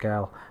Sister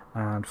Abigail,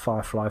 and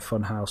Firefly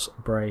Funhouse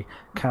Bray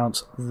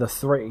counts the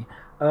 3.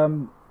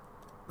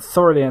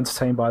 Thoroughly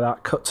entertained by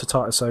that. Cut to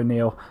Titus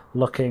O'Neil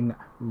looking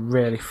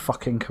really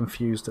fucking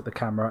confused at the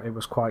camera. It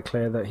was quite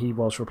clear that he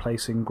was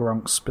replacing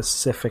Gronk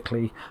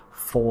specifically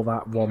for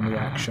that one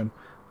reaction,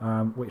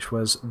 which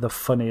was the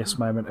funniest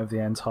moment of the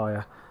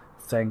entire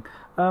thing.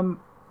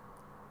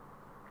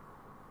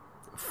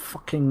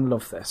 Fucking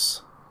love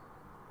this.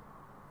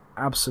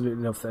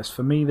 Absolutely love this.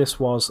 For me, this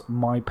was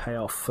my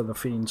payoff for the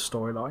Fiend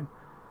storyline.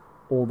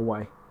 All the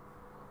way.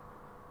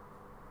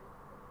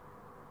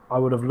 I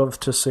would have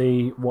loved to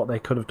see what they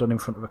could have done in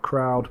front of a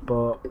crowd,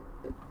 but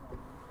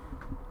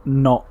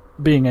not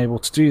being able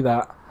to do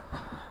that,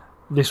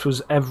 this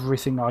was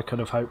everything I could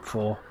have hoped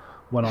for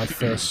when I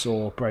first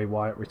saw Bray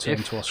Wyatt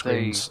return to our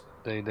screens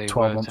they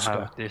 12 months to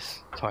ago. have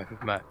this type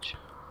of match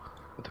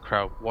with the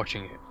crowd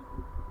watching it,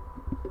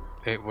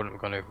 it wouldn't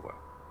have gone over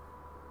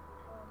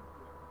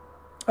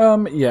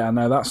well. Yeah,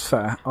 no, that's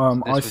fair.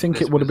 I think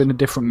it would have been a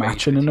different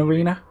match in an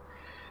arena.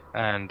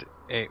 And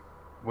it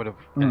would have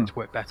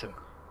worked better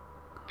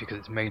because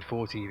it's made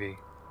for TV.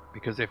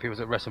 Because if it was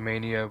at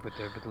WrestleMania with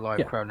the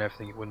live crowd and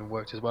everything, it wouldn't have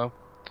worked as well.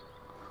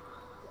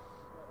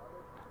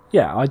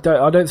 Yeah, I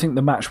don't think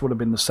the match would have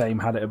been the same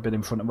had it been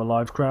in front of a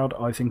live crowd.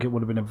 I think it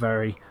would have been a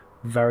very,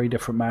 very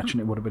different match,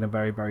 and it would have been a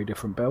very, very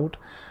different build.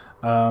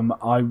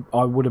 I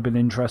would have been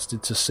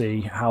interested to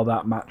see how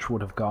that match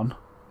would have gone,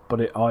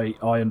 but I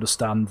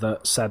understand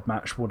that said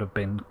match would have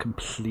been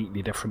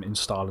completely different in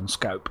style and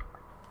scope.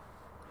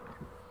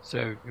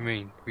 So, I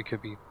mean, we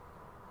could be,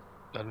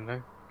 I don't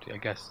know, I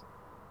guess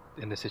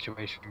in this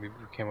situation we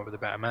came up with a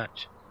better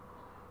match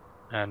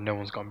and no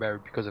one's gone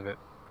buried because of it.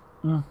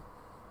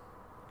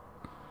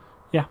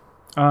 Yeah.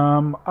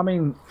 I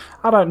mean,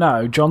 I don't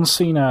know. John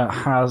Cena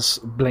has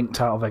blinked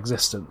out of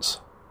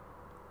existence.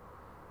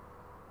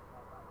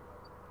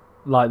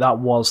 Like, that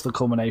was the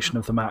culmination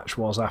of the match,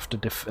 was after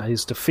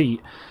his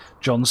defeat,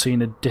 John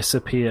Cena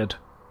disappeared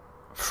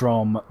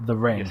from the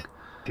ring. Yes,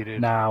 he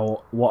did.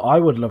 Now, what I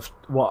would love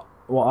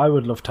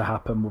to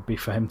happen would be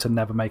for him to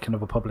never make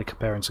another public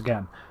appearance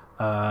again,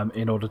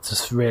 in order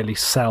to really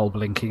sell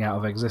blinking out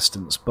of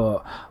existence.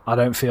 But I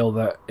don't feel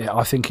that.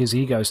 I think his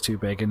ego's too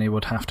big, and he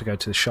would have to go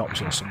to the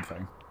shops or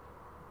something.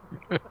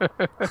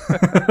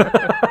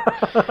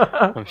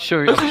 I'm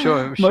sure.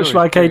 Much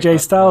like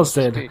AJ Styles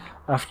did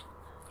after.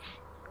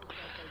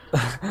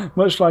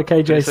 Much like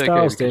AJ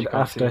Styles did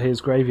after his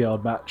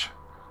graveyard match.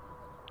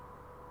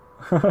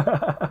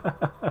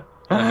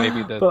 And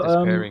maybe the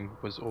disappearing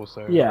was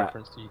also a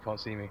reference to "You Can't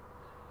See Me."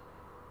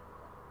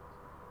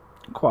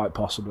 Quite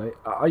possibly.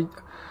 I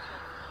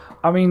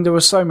mean, there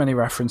were so many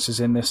references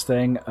in this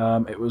thing.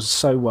 It was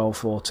so well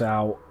thought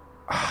out.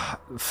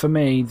 For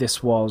me,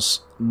 this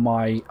was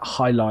my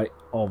highlight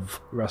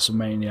of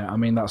WrestleMania. I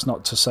mean, that's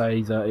not to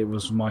say that it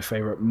was my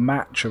favourite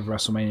match of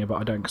WrestleMania, but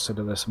I don't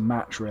consider this a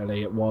match,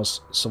 really. It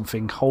was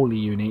something wholly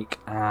unique,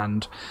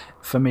 and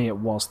for me, it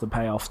was the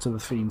payoff to the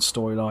Fiend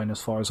storyline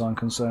as far as I'm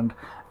concerned.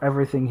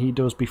 Everything he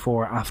does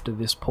before or after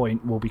this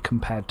point will be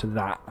compared to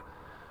that.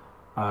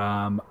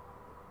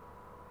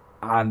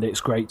 And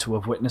it's great to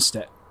have witnessed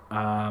it.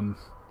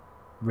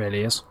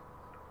 Really is.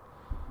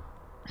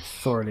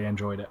 Thoroughly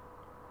enjoyed it.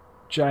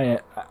 Jay,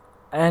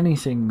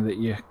 anything that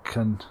you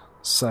can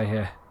say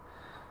here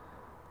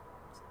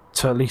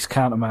to at least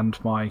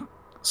countermand my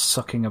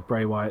sucking of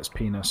Bray Wyatt's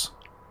penis?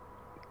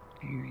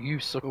 You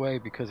suck away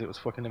because it was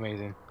fucking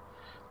amazing,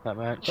 that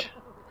match.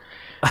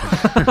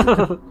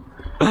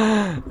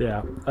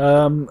 Yeah.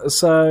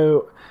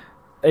 So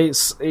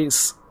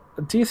it's.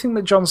 Do you think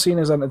that John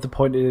Cena's entered the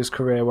point in his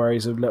career where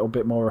he's a little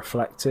bit more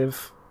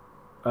reflective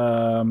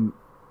about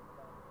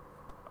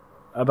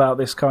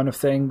this kind of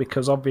thing?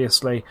 Because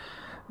obviously,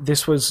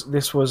 this was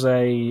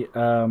a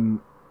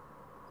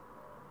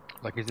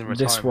Like he's in retirement.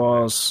 This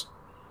was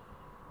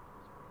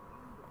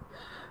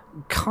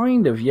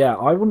kind of, yeah.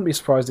 I wouldn't be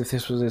surprised if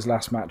this was his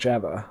last match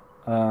ever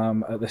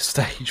at this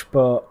stage,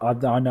 but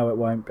I know it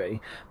won't be.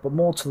 But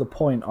more to the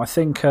point, I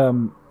think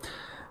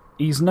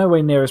he's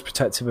nowhere near as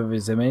protective of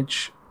his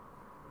image,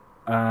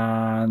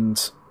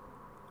 and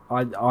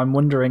I'm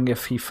wondering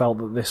if he felt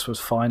that this was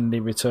finally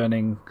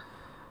returning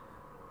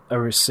a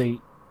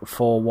receipt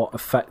for what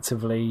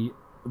effectively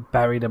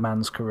buried a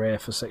man's career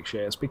for 6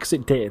 years, because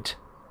it did.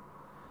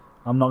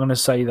 I'm not going to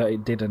say that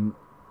it didn't.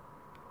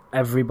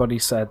 Everybody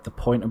said the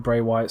point of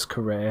Bray Wyatt's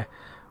career,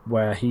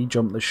 where he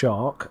jumped the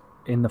shark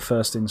in the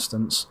first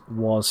instance,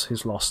 was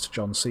his loss to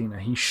John Cena.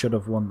 He should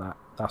have won that.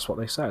 That's what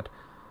they said.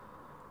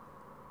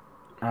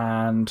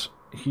 And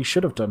he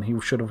should have done. He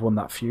should have won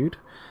that feud.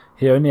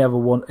 He only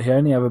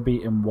ever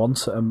beat him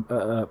once at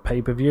a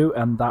pay-per-view,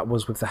 and that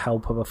was with the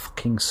help of a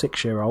fucking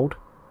 6-year-old.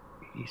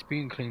 He's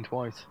been clean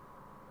twice.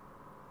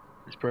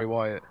 It's Bray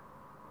Wyatt.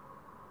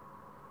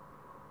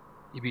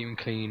 He beat him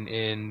clean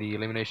in the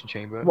Elimination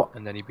Chamber,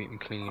 and then he beat him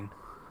clean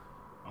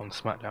on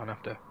SmackDown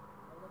after.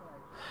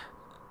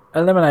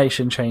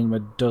 Elimination Chamber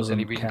doesn't Then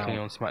he beat him count. clean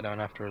on SmackDown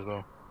after as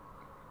well.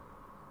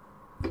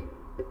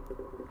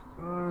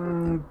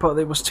 But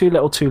it was too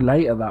little, too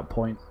late at that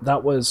point.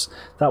 That was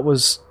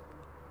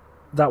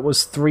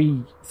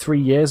 3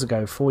 years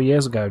ago, 4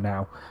 years ago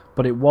now.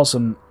 But it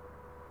wasn't.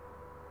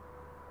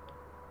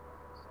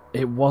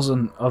 It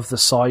wasn't of the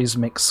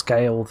seismic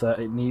scale that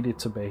it needed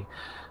to be,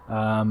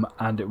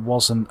 and it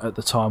wasn't at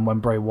the time when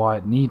Bray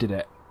Wyatt needed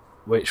it,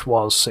 which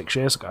was 6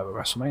 years ago at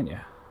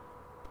WrestleMania.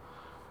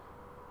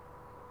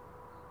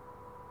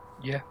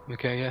 Yeah.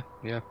 Okay.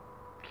 Yeah.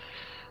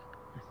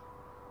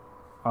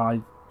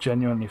 I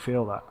genuinely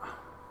feel that.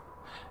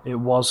 It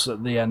was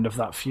at the end of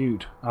that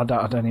feud. I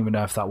don't even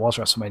know if that was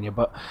WrestleMania,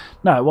 but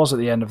no, it was at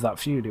the end of that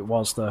feud. It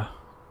was the.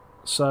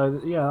 So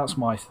yeah, that's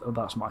my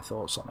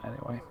thoughts on it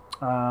anyway.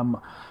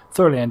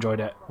 Thoroughly enjoyed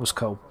it. Was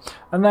cool.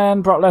 And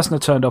then Brock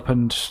Lesnar turned up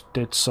and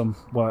did some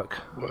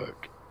work.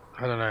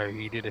 I don't know.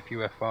 He did a few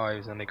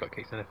F5s and they got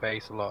kicked in the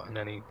face a lot, and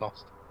then he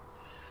lost.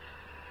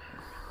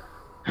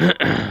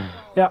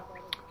 Yeah.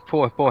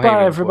 Poor Bye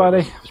Heyman. everybody.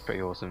 It was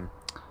pretty awesome.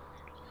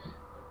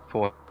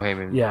 Poor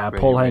Heyman. Yeah, really,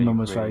 Paul Heyman really,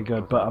 was really very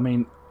good, but I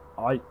mean,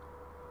 I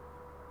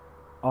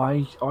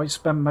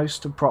spend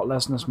most of Brock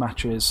Lesnar's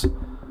matches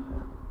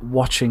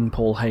watching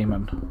Paul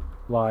Heyman.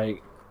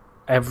 Like,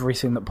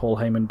 everything that Paul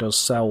Heyman does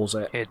sells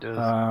it. It does.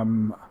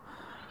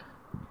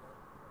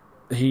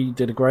 He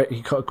cut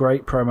a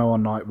great promo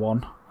on night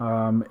one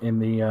on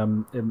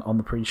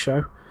the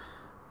pre-show,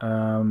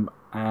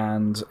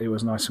 and it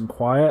was nice and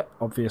quiet.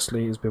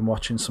 Obviously, he's been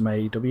watching some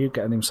AEW,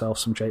 getting himself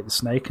some Jake the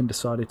Snake, and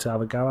decided to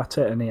have a go at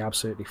it, and he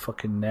absolutely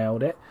fucking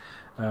nailed it,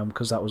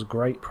 because that was a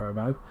great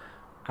promo.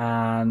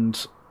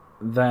 And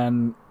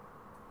then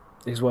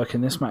his work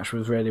in this match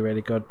was really,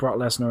 really good. Brock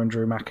Lesnar and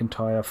Drew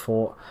McIntyre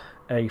fought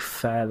a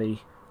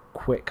fairly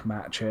quick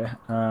match here,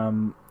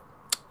 and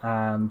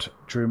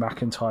Drew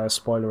McIntyre,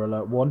 spoiler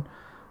alert, won.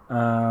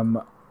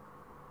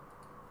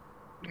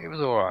 It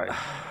was alright.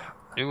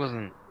 It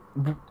wasn't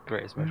the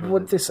greatest match.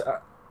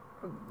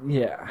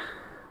 Yeah.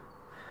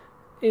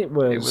 It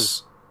was... It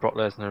was Brock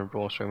Lesnar and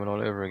Braun Strowman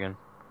all over again,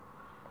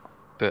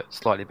 but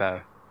slightly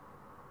better.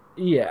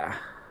 Yeah.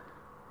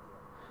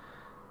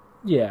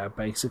 Yeah,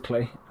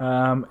 basically.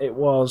 It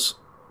was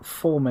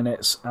 4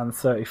 minutes and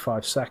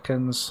 35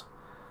 seconds.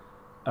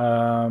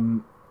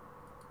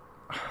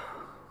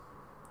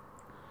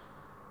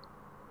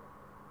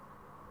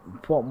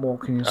 What more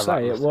can you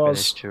say? It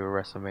was to a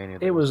WrestleMania.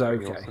 It was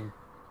okay. Awesome.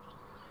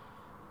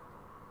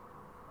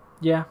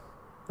 Yeah,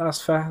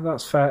 that's fair.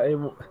 That's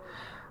fair.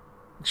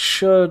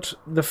 Should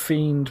The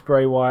Fiend,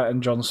 Bray Wyatt,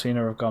 and John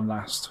Cena have gone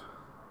last?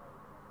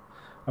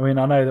 I mean,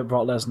 I know that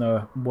Brock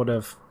Lesnar would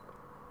have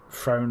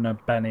thrown a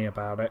Benny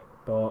about it,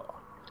 but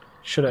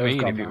should it have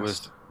gone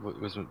last? If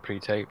it wasn't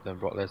pre-taped, then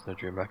Brock Lesnar,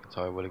 Drew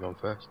McIntyre would have gone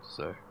first.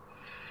 So.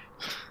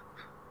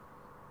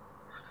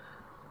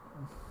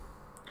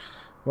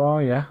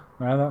 Well, yeah,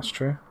 no, that's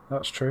true.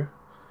 That's true.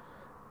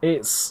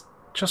 It's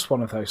just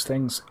one of those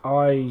things.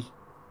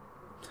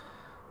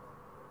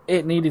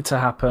 It needed to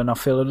happen. I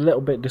feel a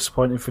little bit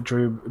disappointed for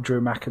Drew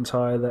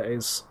McIntyre that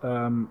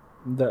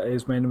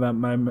his main event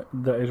moment,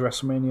 that his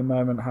WrestleMania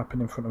moment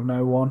happened in front of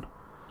no one.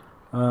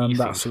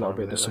 That's a little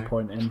bit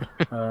disappointing.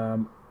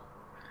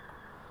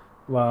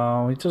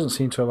 Well, he doesn't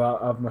seem to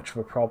have much of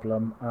a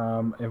problem.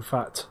 In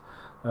fact,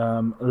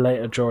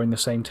 later during the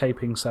same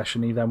taping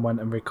session, he then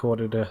went and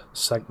recorded a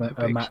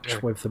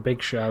match with the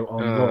Big Show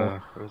on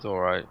Raw. It was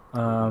alright.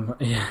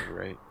 Yeah.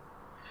 Great.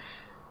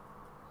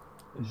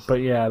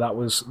 But yeah, that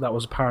was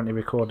apparently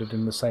recorded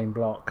in the same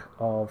block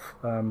of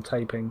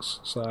tapings.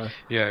 So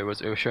yeah, it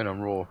was shown on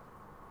Raw.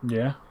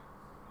 Yeah.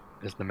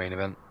 As the main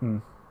event.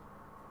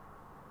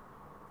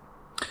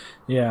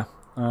 Yeah.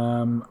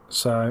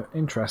 So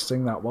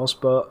interesting that was,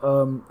 but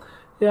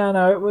yeah,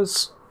 no, it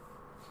was.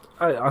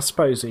 I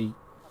suppose he.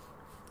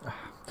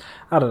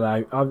 I don't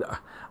know.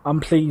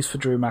 I'm pleased for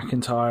Drew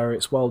McIntyre.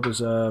 It's well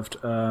deserved.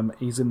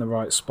 He's in the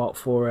right spot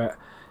for it.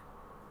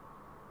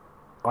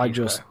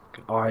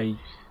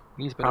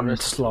 He's better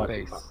rest of the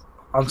face.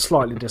 I'm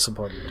slightly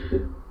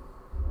disappointed.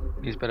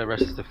 He's better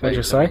rest of the face. What'd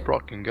you say?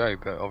 Brock can go,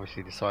 but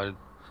obviously decided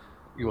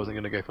he wasn't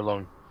going to go for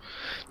long.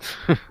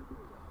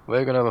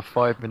 We're going to have a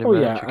 5-minute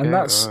match. Yeah, okay? and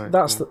that's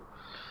cool.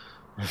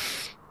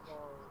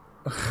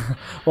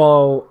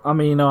 Well, I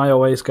mean, I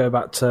always go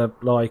back to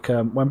like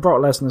when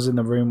Brock Lesnar's in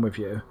the room with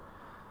you,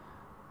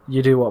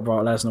 you do what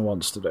Brock Lesnar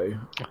wants to do.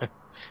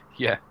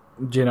 Yeah.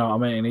 Do you know what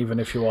I mean? Even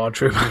if you are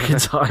Drew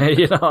McIntyre,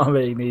 you know what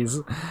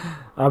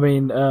I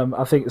mean?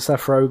 I think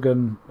Seth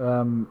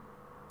Rogen,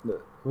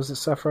 was it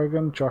Seth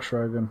Rogen? Josh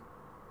Rogan.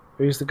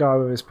 Who's the guy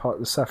with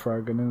the Seth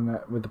Rogen, isn't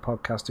it? With the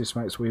podcast who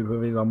smokes weed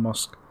with Elon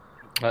Musk.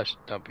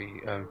 That'd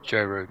be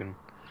Joe Rogan.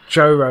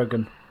 Joe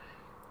Rogan.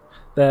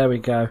 There we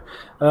go.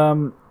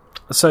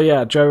 So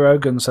yeah, Joe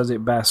Rogan says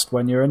it best.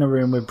 When you're in a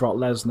room with Brock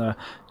Lesnar,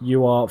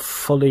 you are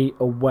fully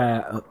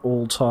aware at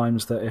all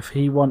times that if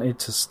he wanted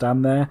to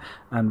stand there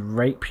and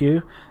rape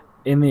you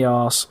in the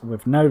arse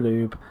with no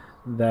lube,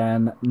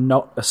 then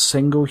not a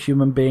single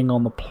human being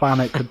on the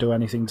planet could do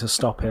anything to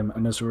stop him.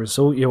 And as a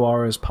result, you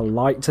are as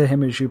polite to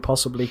him as you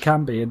possibly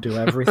can be and do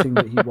everything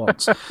that he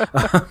wants.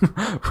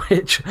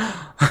 Which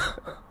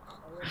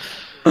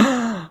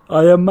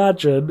I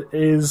imagine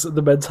is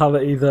the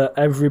mentality that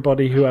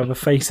everybody who ever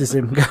faces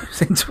him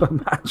goes into a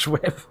match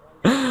with.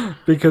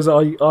 Because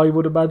I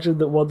would imagine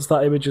that once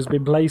that image has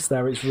been placed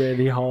there, it's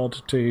really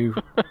hard to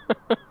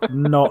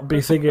not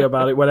be thinking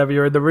about it whenever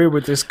you're in the room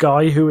with this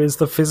guy who is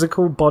the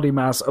physical body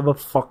mass of a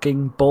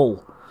fucking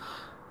bull.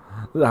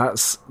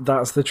 That's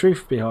the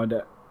truth behind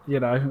it,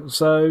 you know.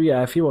 So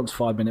yeah, if he wants a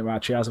 5-minute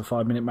match, he has a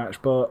 5-minute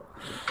match, but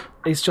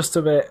it's just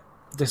a bit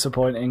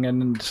disappointing,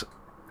 and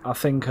I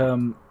think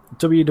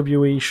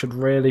WWE should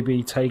really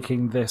be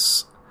taking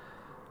this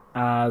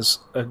as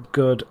a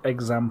good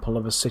example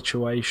of a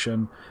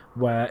situation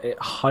where it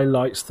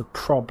highlights the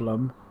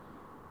problem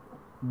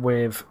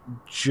with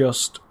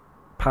just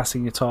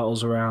passing your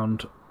titles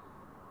around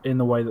in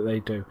the way that they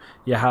do.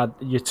 You had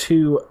your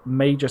 2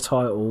 major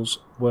titles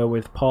were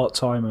with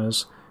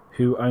part-timers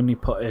who only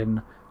put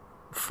in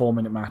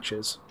 4-minute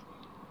matches.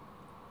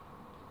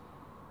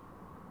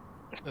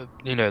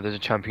 You know, there's a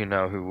champion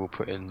now who will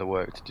put in the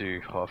work to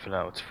do half an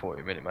hour to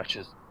 40-minute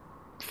matches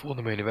for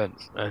the main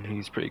events, and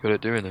he's pretty good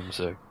at doing them,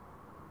 so...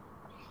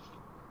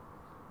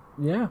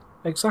 Yeah,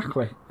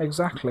 exactly.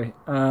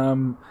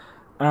 And,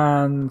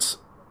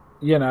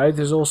 you know,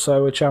 there's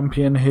also a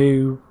champion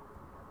who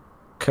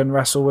can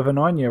wrestle with a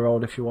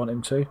 9-year-old if you want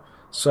him to.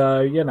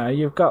 So, you know,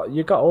 you've got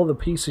all the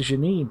pieces you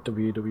need,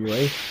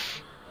 WWE.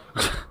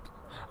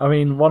 I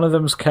mean, one of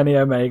them's Kenny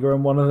Omega,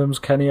 and one of them's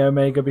Kenny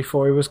Omega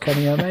before he was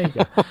Kenny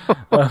Omega.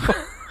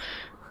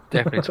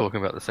 Definitely talking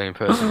about the same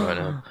person right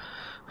now.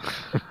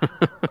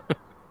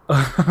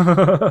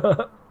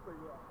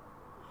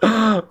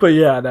 But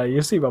yeah, no,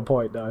 you see my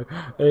point, though.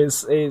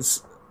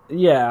 It's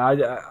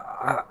yeah,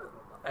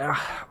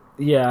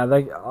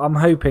 I'm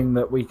hoping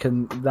that we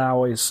can.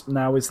 Now is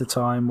the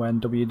time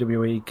when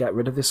WWE get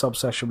rid of this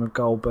obsession with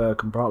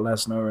Goldberg and Brock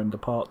Lesnar and the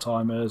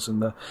part-timers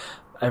and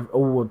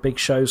all the big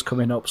shows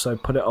coming up. So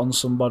put it on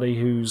somebody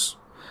who's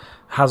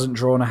hasn't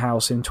drawn a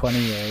house in 20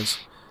 years,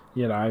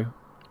 you know.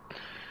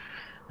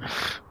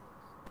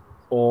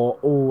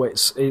 Or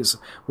it's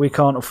we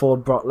can't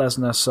afford Brock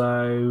Lesnar,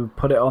 so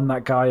put it on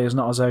that guy who's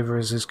not as over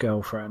as his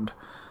girlfriend.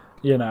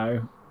 You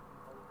know,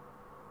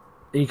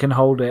 he can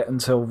hold it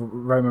until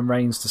Roman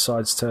Reigns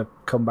decides to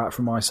come back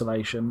from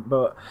isolation.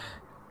 But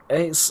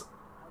I'm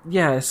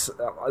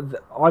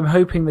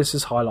hoping this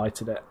has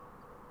highlighted it,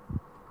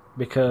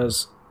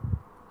 because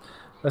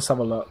let's have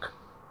a look.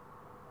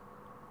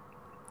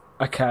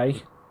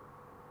 Okay,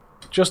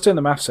 just doing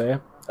the maths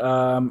here.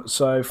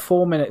 So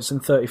 4 minutes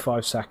and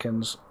 35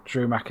 seconds,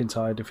 Drew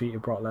McIntyre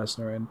defeated Brock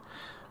Lesnar in.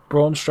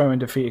 Braun Strowman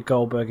defeated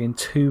Goldberg in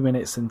 2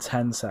 minutes and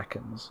 10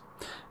 seconds.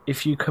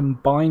 If you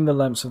combine the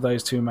lengths of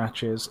those 2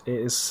 matches, it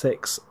is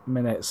 6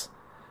 minutes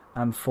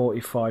and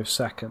 45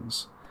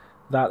 seconds.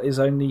 That is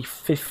only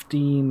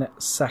 15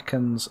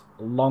 seconds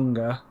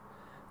longer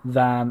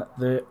than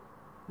the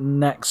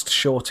next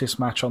shortest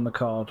match on the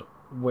card,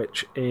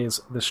 which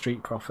is the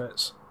Street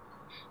Profits.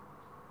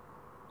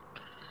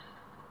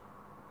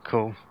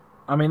 Cool.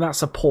 I mean,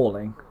 that's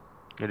appalling.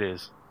 It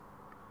is.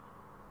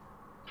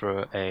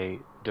 For a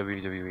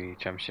WWE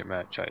Championship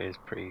match, that is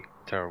pretty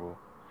terrible.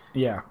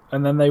 Yeah,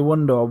 and then they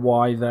wonder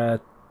why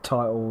their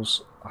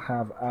titles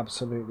have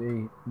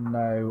absolutely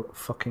no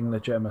fucking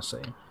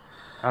legitimacy.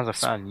 As a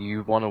fan,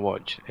 you want to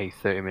watch a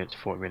 30-minute to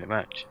 40-minute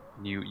match.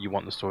 You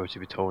want the story to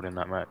be told in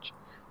that match.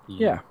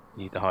 You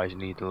need the highs, you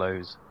need the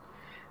lows.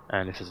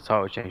 And if there's a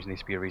title change, there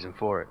needs to be a reason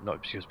for it,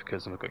 not just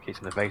because someone got kicked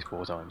in the face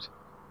 4 times.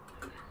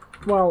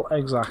 Well,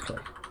 exactly.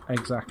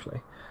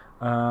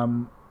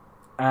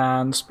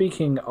 And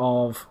speaking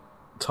of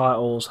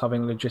titles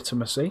having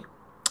legitimacy,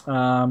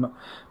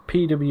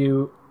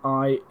 PWI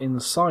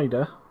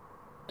Insider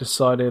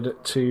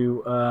decided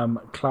to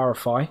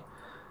clarify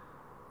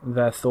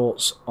their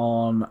thoughts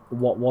on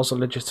what was a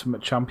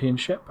legitimate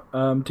championship.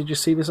 Did you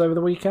see this over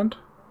the weekend?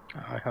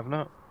 I have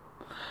not.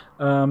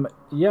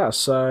 Yeah,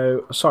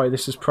 so sorry,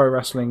 this is Pro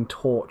Wrestling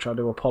Torch. I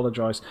do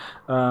apologise,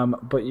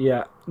 but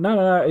yeah,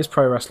 no, it's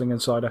Pro Wrestling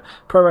Insider.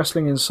 Pro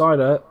Wrestling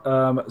Insider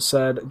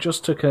said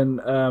just took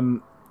let's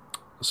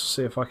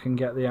see if I can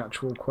get the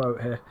actual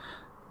quote here.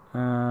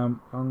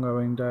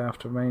 Ongoing day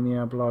after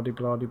Mania, blah de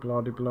blah de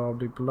blah de blah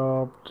de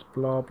blah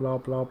blah blah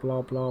blah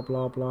blah blah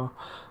blah blah.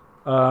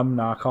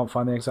 No, I can't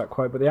find the exact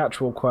quote, but the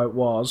actual quote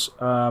was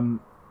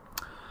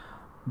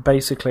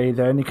basically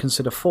they only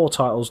consider 4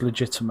 titles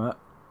legitimate.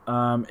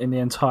 In the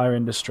entire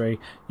industry: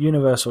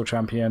 Universal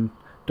Champion,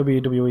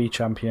 WWE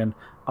Champion,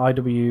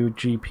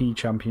 IWGP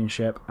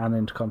Championship, and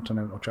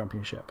Intercontinental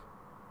Championship.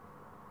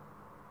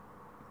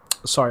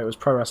 Sorry, it was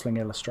Pro Wrestling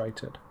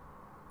Illustrated.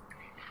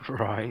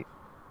 Right.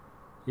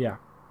 Yeah.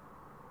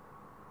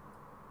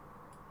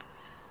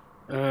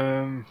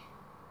 I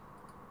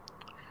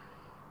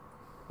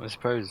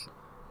suppose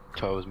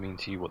titles mean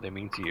to you what they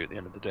mean to you at the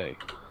end of the day.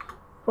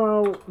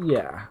 Well,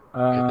 yeah.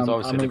 Because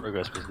obviously the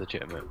Progress was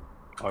legitimate.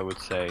 I would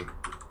say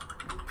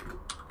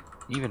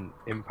even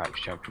Impact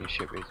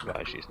Championship is, well,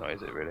 actually it's not,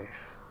 is it really?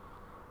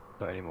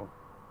 Not anymore.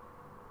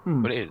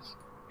 But it is.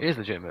 It is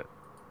legitimate.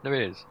 No,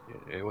 it is.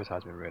 It always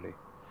has been, really.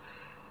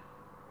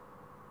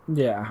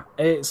 Yeah,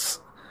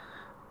 it's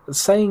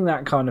saying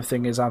that kind of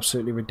thing is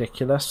absolutely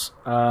ridiculous.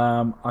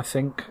 I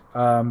think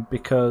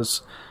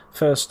because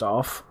first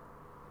off,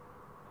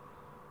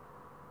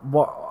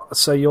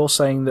 so you're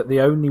saying that the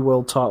only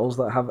world titles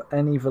that have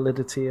any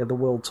validity are the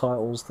world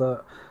titles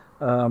that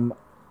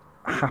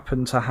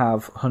happen to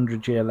have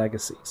 100-year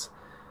legacies,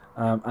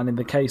 and in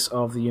the case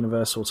of the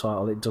Universal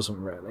title, it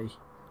doesn't really.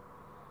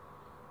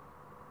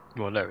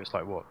 Well, no, it's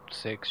like what,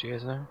 6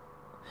 years now?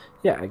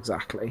 Yeah,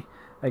 exactly.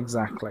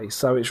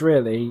 So it's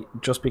really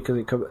just because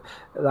it could.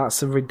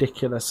 That's a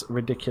ridiculous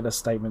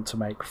statement to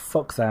make.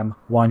 Fuck them.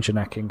 Wind your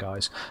neck in,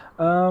 guys.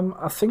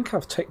 I think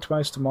I've ticked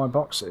most of my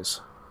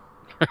boxes.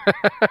 I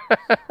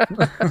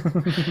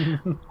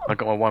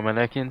got my wind my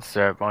neck in,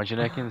 so wind your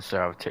neck in,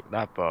 so I've ticked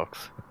that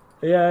box.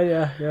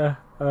 Yeah.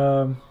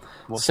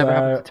 What's ever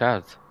happened to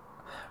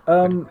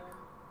Taz?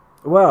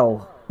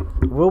 Well,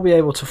 we'll be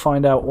able to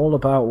find out all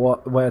about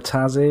where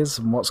Taz is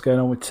and what's going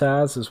on with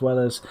Taz, as well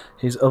as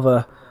his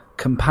other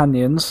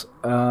companions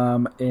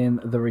in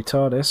the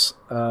Retardis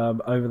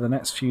over the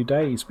next few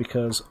days,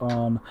 because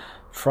on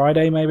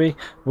Friday maybe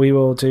we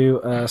will do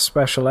a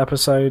special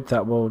episode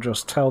that will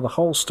just tell the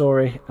whole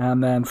story,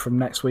 and then from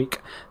next week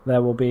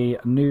there will be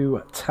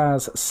new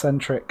Taz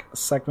centric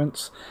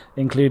segments,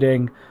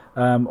 including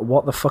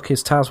what the fuck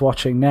is Taz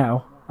watching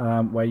now,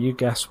 where you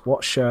guess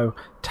what show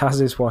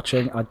Taz is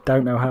watching. I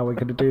don't know how we're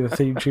going to do the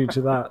theme tune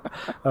to that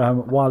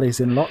while he's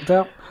in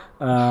lockdown.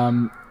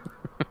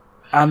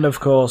 And of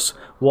course,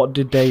 what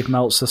did Dave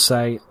Meltzer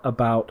say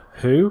about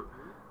who?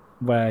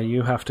 Where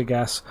you have to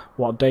guess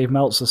what Dave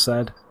Meltzer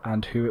said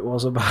and who it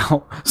was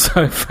about.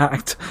 So in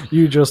fact,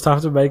 you just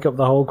have to make up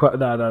the whole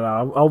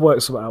No, I'll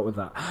work something out with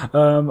that.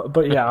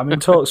 But yeah, I'm in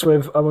talks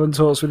with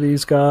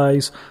these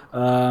guys.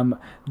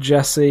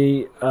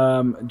 Jesse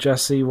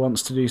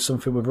wants to do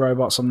something with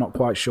robots. I'm not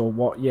quite sure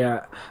what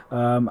yet.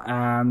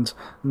 And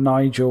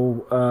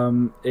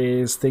Nigel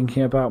is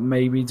thinking about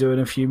maybe doing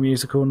a few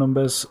musical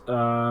numbers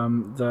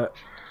that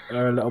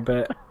are a little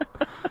bit.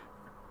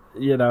 A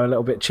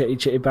little bit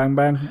chitty bang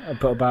bang,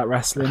 but about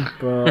wrestling.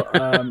 But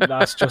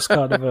that's just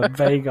kind of a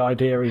vague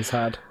idea he's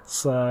had.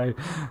 So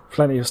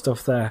plenty of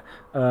stuff there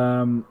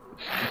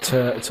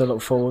to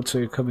look forward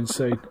to coming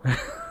soon.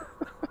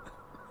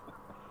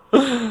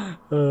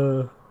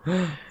 We're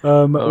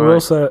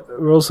also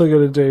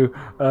going to do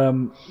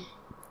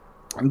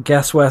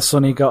guess where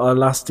Sonny got her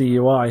last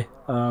DUI.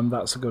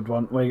 That's a good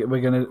one.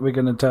 We're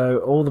gonna do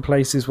all the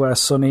places where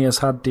Sonny has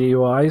had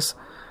DUIs.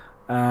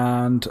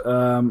 And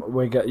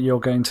you're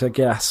going to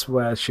guess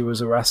where she was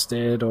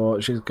arrested,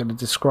 or she's going to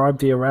describe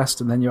the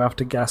arrest, and then you have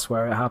to guess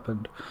where it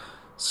happened.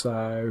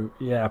 So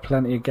yeah,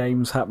 plenty of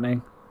games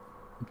happening,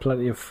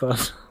 plenty of fun.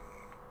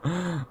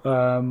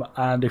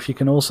 And if you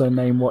can also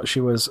name what she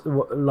was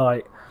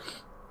like,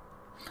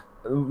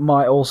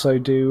 might also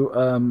do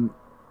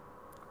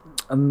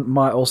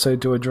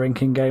a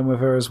drinking game with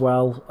her as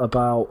well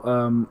about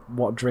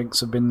what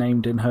drinks have been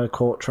named in her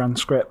court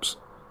transcripts.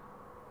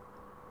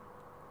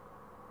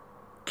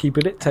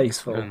 Keeping it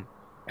tasteful.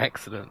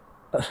 Excellent.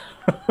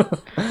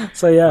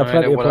 So yeah,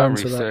 plenty of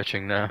plans I'm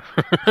researching now.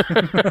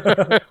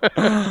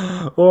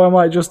 Or I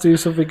might just do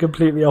something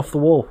completely off the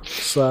wall.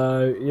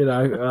 So,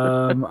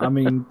 I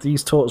mean,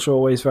 these talks are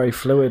always very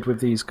fluid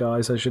with these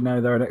guys. As you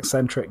know, they're an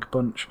eccentric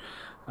bunch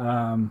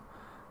for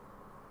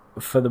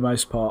the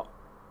most part.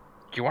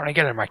 Do you want to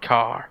get in my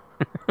car?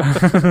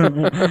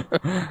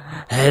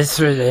 It's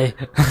really...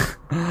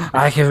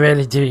 I can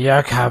really do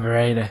your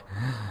carburetor.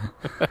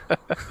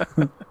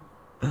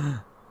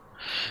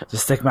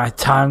 Just stick my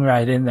tongue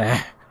right in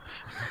there.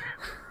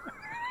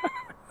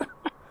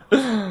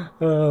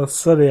 Oh,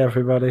 Sonny,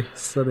 everybody.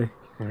 Sonny.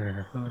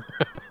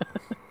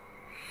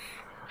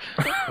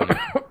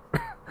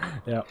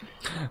 Yeah.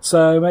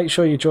 So make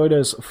sure you join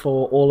us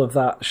for all of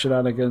that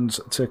shenanigans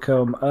to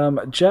come.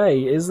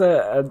 Jay, is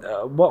there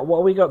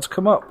what we got to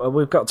come up?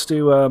 We've got to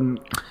do.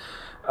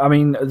 I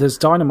mean, there's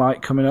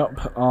Dynamite coming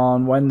up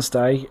on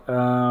Wednesday.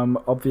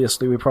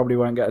 Obviously, we probably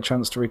won't get a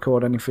chance to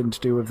record anything to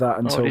do with that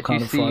until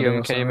kind of Friday. Did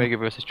you see Kenny Omega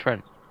versus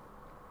Trent?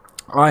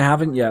 I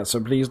haven't yet, so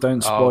please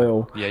don't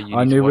spoil. Yeah, you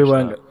I need knew to we watch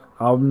weren't. that.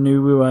 I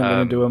knew we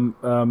weren't going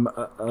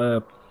to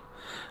do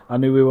I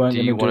knew we weren't Do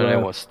going you to do want to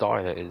know what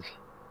style it is?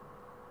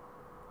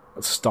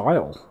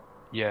 style.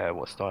 Yeah,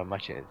 what style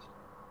match it is.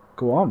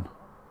 Go on.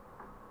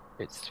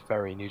 It's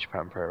very New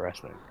Japan Pro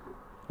Wrestling.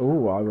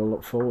 Oh, I will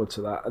look forward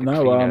to that. The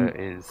No, Cleaner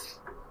is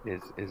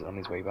on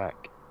his way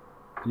back.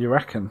 you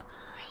reckon?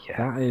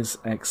 Yeah. That is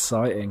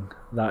exciting.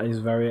 That is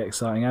very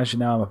exciting. As you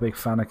know, I'm a big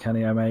fan of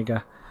Kenny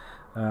Omega.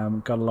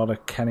 Got a lot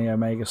of Kenny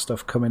Omega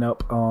stuff coming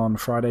up on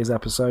Friday's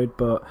episode,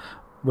 but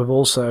we've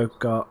also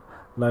got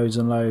loads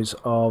and loads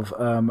of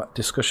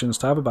discussions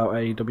to have about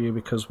AEW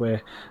because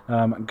we're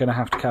going to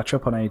have to catch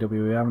up on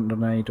AEW. We haven't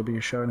done an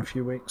AEW show in a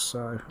few weeks,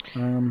 so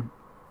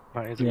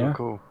That is a good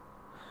call.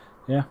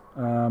 yeah.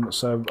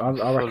 So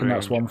I reckon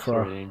that's one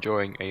for. Really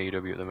enjoying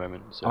AEW at the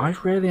moment. So. I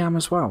really am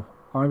as well.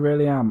 I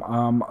really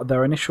am.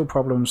 Their initial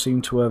problems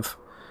seem to have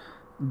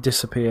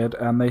disappeared,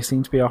 and they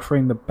seem to be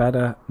offering the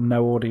better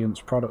no-audience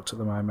product at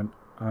the moment.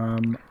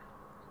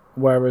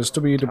 Whereas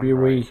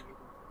WWE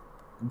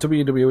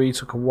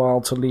took a while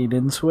to lead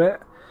into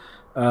it.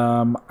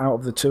 Out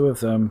of the two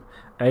of them,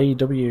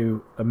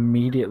 AEW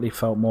immediately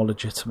felt more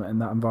legitimate in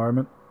that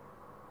environment.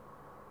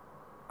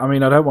 I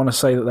mean, I don't want to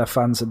say that their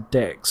fans are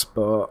dicks,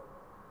 but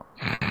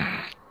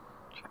I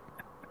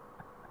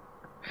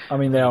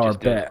mean, they are a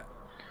bit.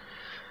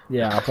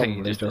 Yeah, I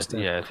probably just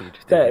did. Yeah, I think you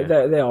just did.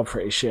 They are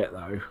pretty shit,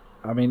 though.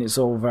 I mean, it's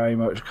all very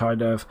much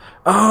kind of,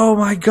 oh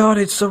my god,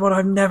 it's someone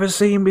I've never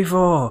seen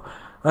before,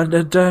 and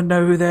I don't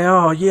know who they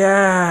are,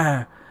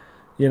 yeah!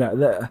 You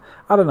know,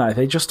 I don't know,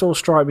 they just all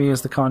strike me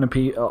as the kind of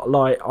people,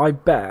 like, I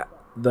bet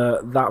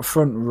that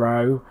front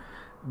row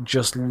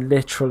just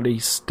literally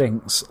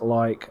stinks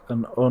like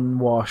an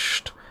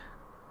unwashed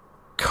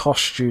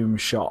costume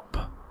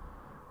shop,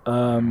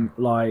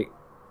 like,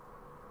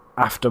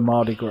 after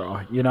Mardi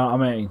Gras, you know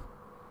what I mean?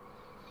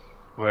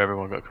 Where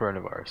everyone got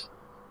coronavirus.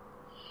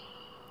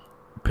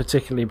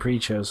 Particularly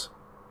preachers.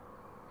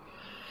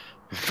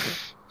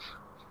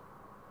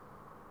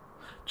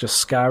 Just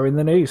scouring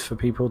the news for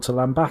people to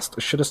lambast.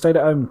 Should have stayed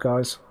at home,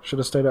 guys. Should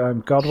have stayed at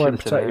home. God won't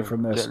protect you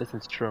from this. Don't listen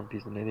to Trump,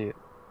 he's an idiot.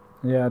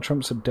 Yeah,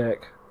 Trump's a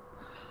dick.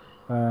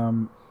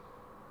 So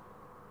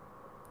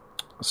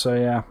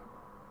yeah.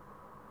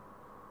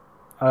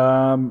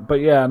 But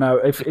yeah, no.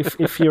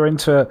 If you're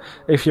into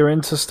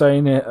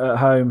staying at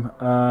home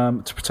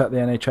to protect the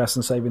NHS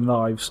and saving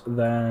lives,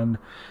 then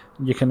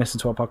you can listen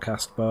to our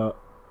podcast. But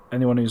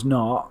anyone who's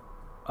not,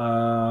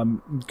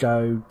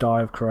 go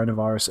die of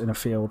coronavirus in a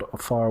field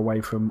far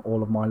away from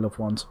all of my loved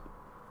ones.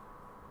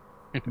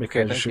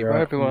 Because thank you,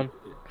 everyone.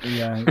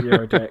 Yeah,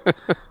 you're a dick,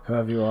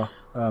 whoever you are.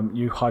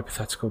 You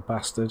hypothetical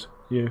bastard.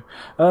 You.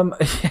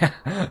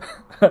 Yeah.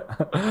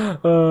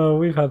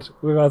 We've had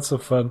some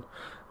fun.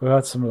 We've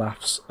had some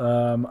laughs.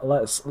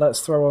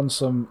 Let's throw on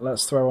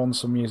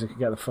some music and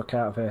get the fuck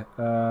out of here.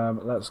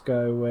 Let's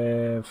go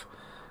with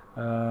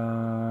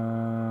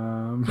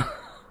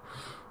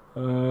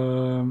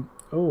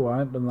oh,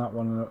 I ain't done that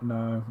one.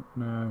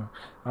 No.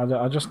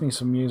 I just need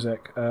some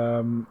music.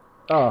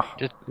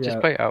 Just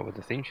play it out with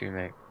the theme tune,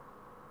 mate.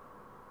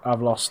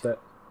 I've lost it.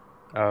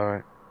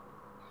 Alright.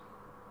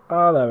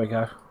 Oh, there we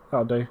go.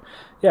 That'll do.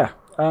 Yeah.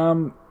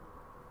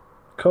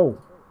 Cool.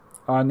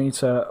 I need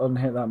to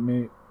unhit that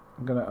mute.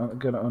 I'm gonna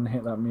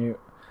unhit that mute.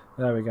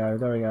 There we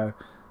go.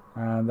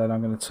 And then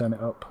I'm gonna turn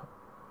it up.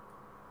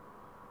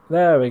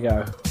 There we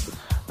go.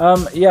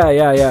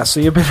 Yeah. So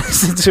you've been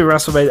listening to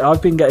WrestleMania.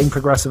 I've been getting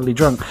progressively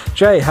drunk.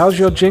 Jay, how's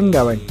your gin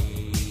going?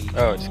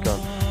 Oh, it's gone.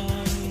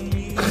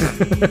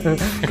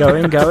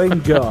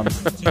 Gone.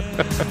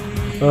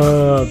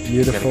 Oh,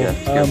 beautiful.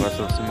 Get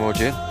myself some more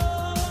gin.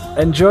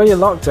 Enjoy your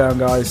lockdown,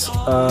 guys.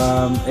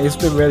 It's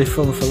been really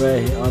fun for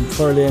me. I'm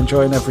thoroughly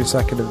enjoying every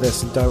second of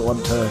this and don't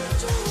want to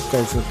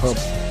go to the pub.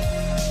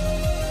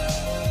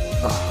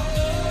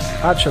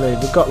 Actually,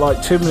 we've got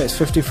like 2 minutes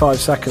 55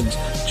 seconds.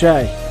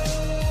 Jay,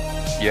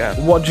 yeah.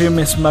 What do you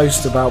miss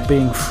most about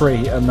being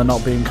free and there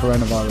not being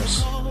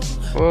coronavirus?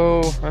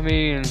 Well, I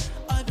mean,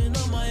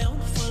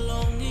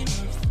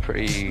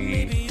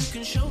 pretty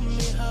social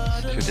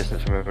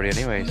distance from everybody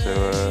anyway,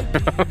 so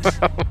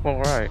I'm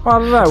alright. I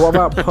don't know. What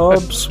about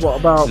pubs? What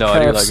about no,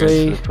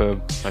 KFC?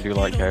 I do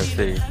like going to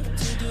the pub. I do like KFC,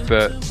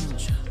 but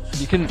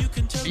you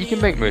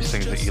can make most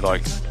things that you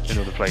like in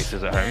other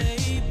places at home.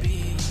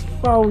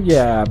 Well,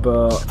 yeah,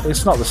 but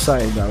it's not the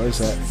same though, is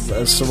it?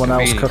 As someone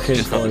else cooking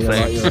for you,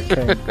 like you're a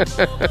king.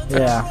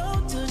 Yeah.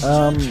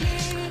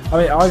 I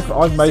mean,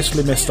 I've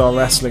mostly missed our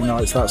wrestling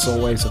nights. That's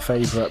always a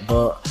favourite,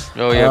 but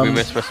oh yeah, we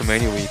missed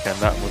WrestleMania weekend.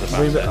 That would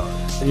have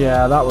been.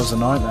 Yeah, that was a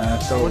nightmare.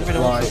 That would have been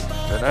awesome.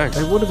 I know.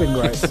 It would have been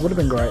great. It would have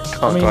been great.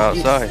 Can't go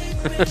outside.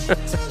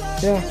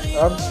 Yeah.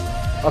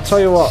 I'll tell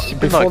you what.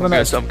 Before the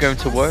next, I'm going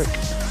to work.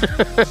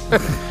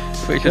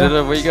 We should have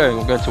done. Where are you going?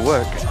 I'm going to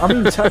work. I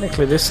mean,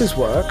 technically, this is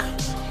work.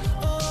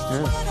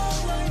 Yeah.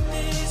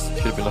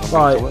 Should have been like, I'm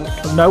Like, going to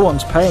work. no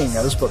one's paying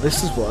us, but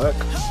this is work.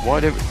 Why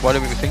don't we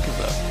even think of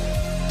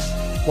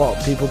that?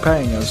 What, people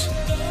paying us?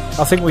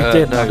 I think we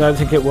did, and no. I don't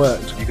think it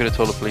worked. You could have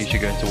told the police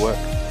you're going to work.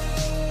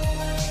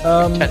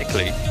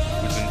 Technically, it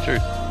would have been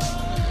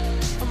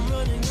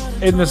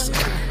true. In this,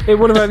 it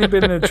would have only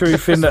been the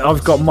truth in that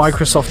I've got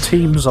Microsoft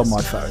Teams on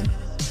my phone.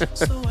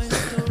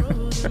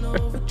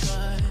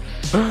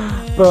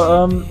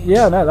 But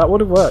yeah, no, that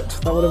would have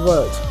worked. That would have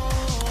worked.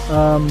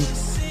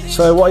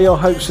 So, what are your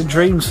hopes and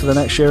dreams for the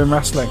next year in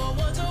wrestling,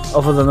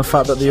 other than the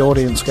fact that the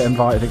audience get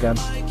invited again?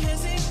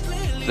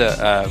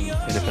 That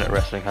independent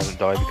wrestling hasn't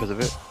died because of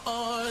it.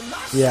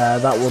 Yeah,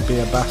 that would be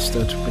a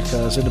bastard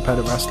because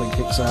independent wrestling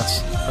kicks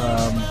ass.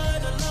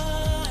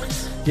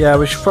 Yeah,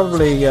 we should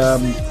probably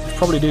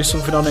do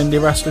something on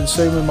indie wrestling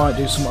soon. We might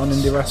do something on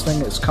indie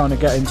wrestling. It's kind of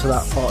getting to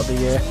that part of the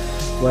year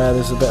where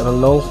there's a bit of a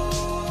lull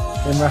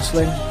in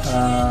wrestling.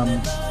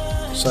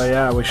 So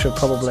yeah, we should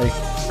probably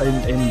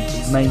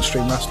in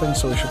mainstream wrestling.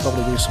 So we should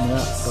probably do some of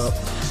that.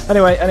 But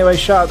anyway,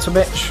 shout out to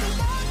Mitch.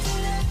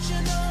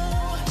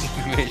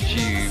 Mitch,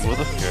 you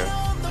motherfucker.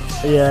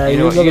 Yeah, you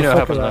know what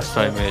happened that. last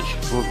time, Mitch.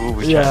 We'll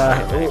be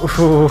Yeah,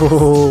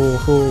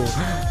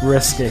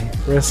 risky.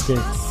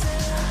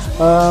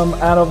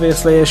 And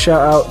obviously a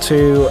shout out to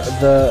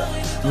the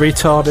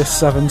Retardist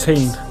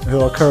 17 who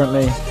are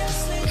currently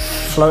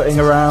floating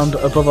around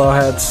above our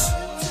heads,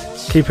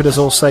 keeping us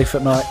all safe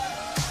at night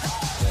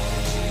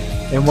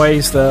in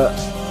ways that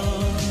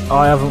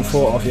I haven't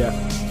thought of yet.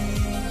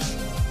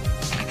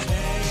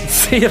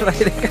 See you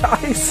later,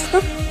 guys.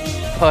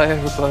 Bye,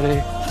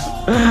 everybody.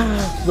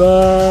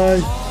 Bye.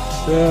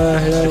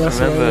 Yeah.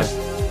 Remember,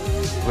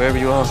 wherever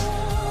you are,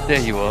 there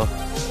you are.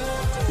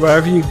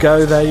 Wherever you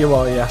go, there you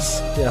are. Yes,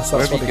 that's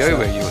wherever what you he go,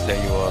 said.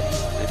 there you are.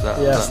 Is that,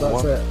 Yes, is that that's the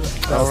one? it.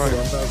 That's All right.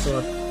 the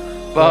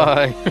one.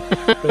 Bye.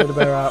 Bear the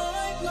bear out.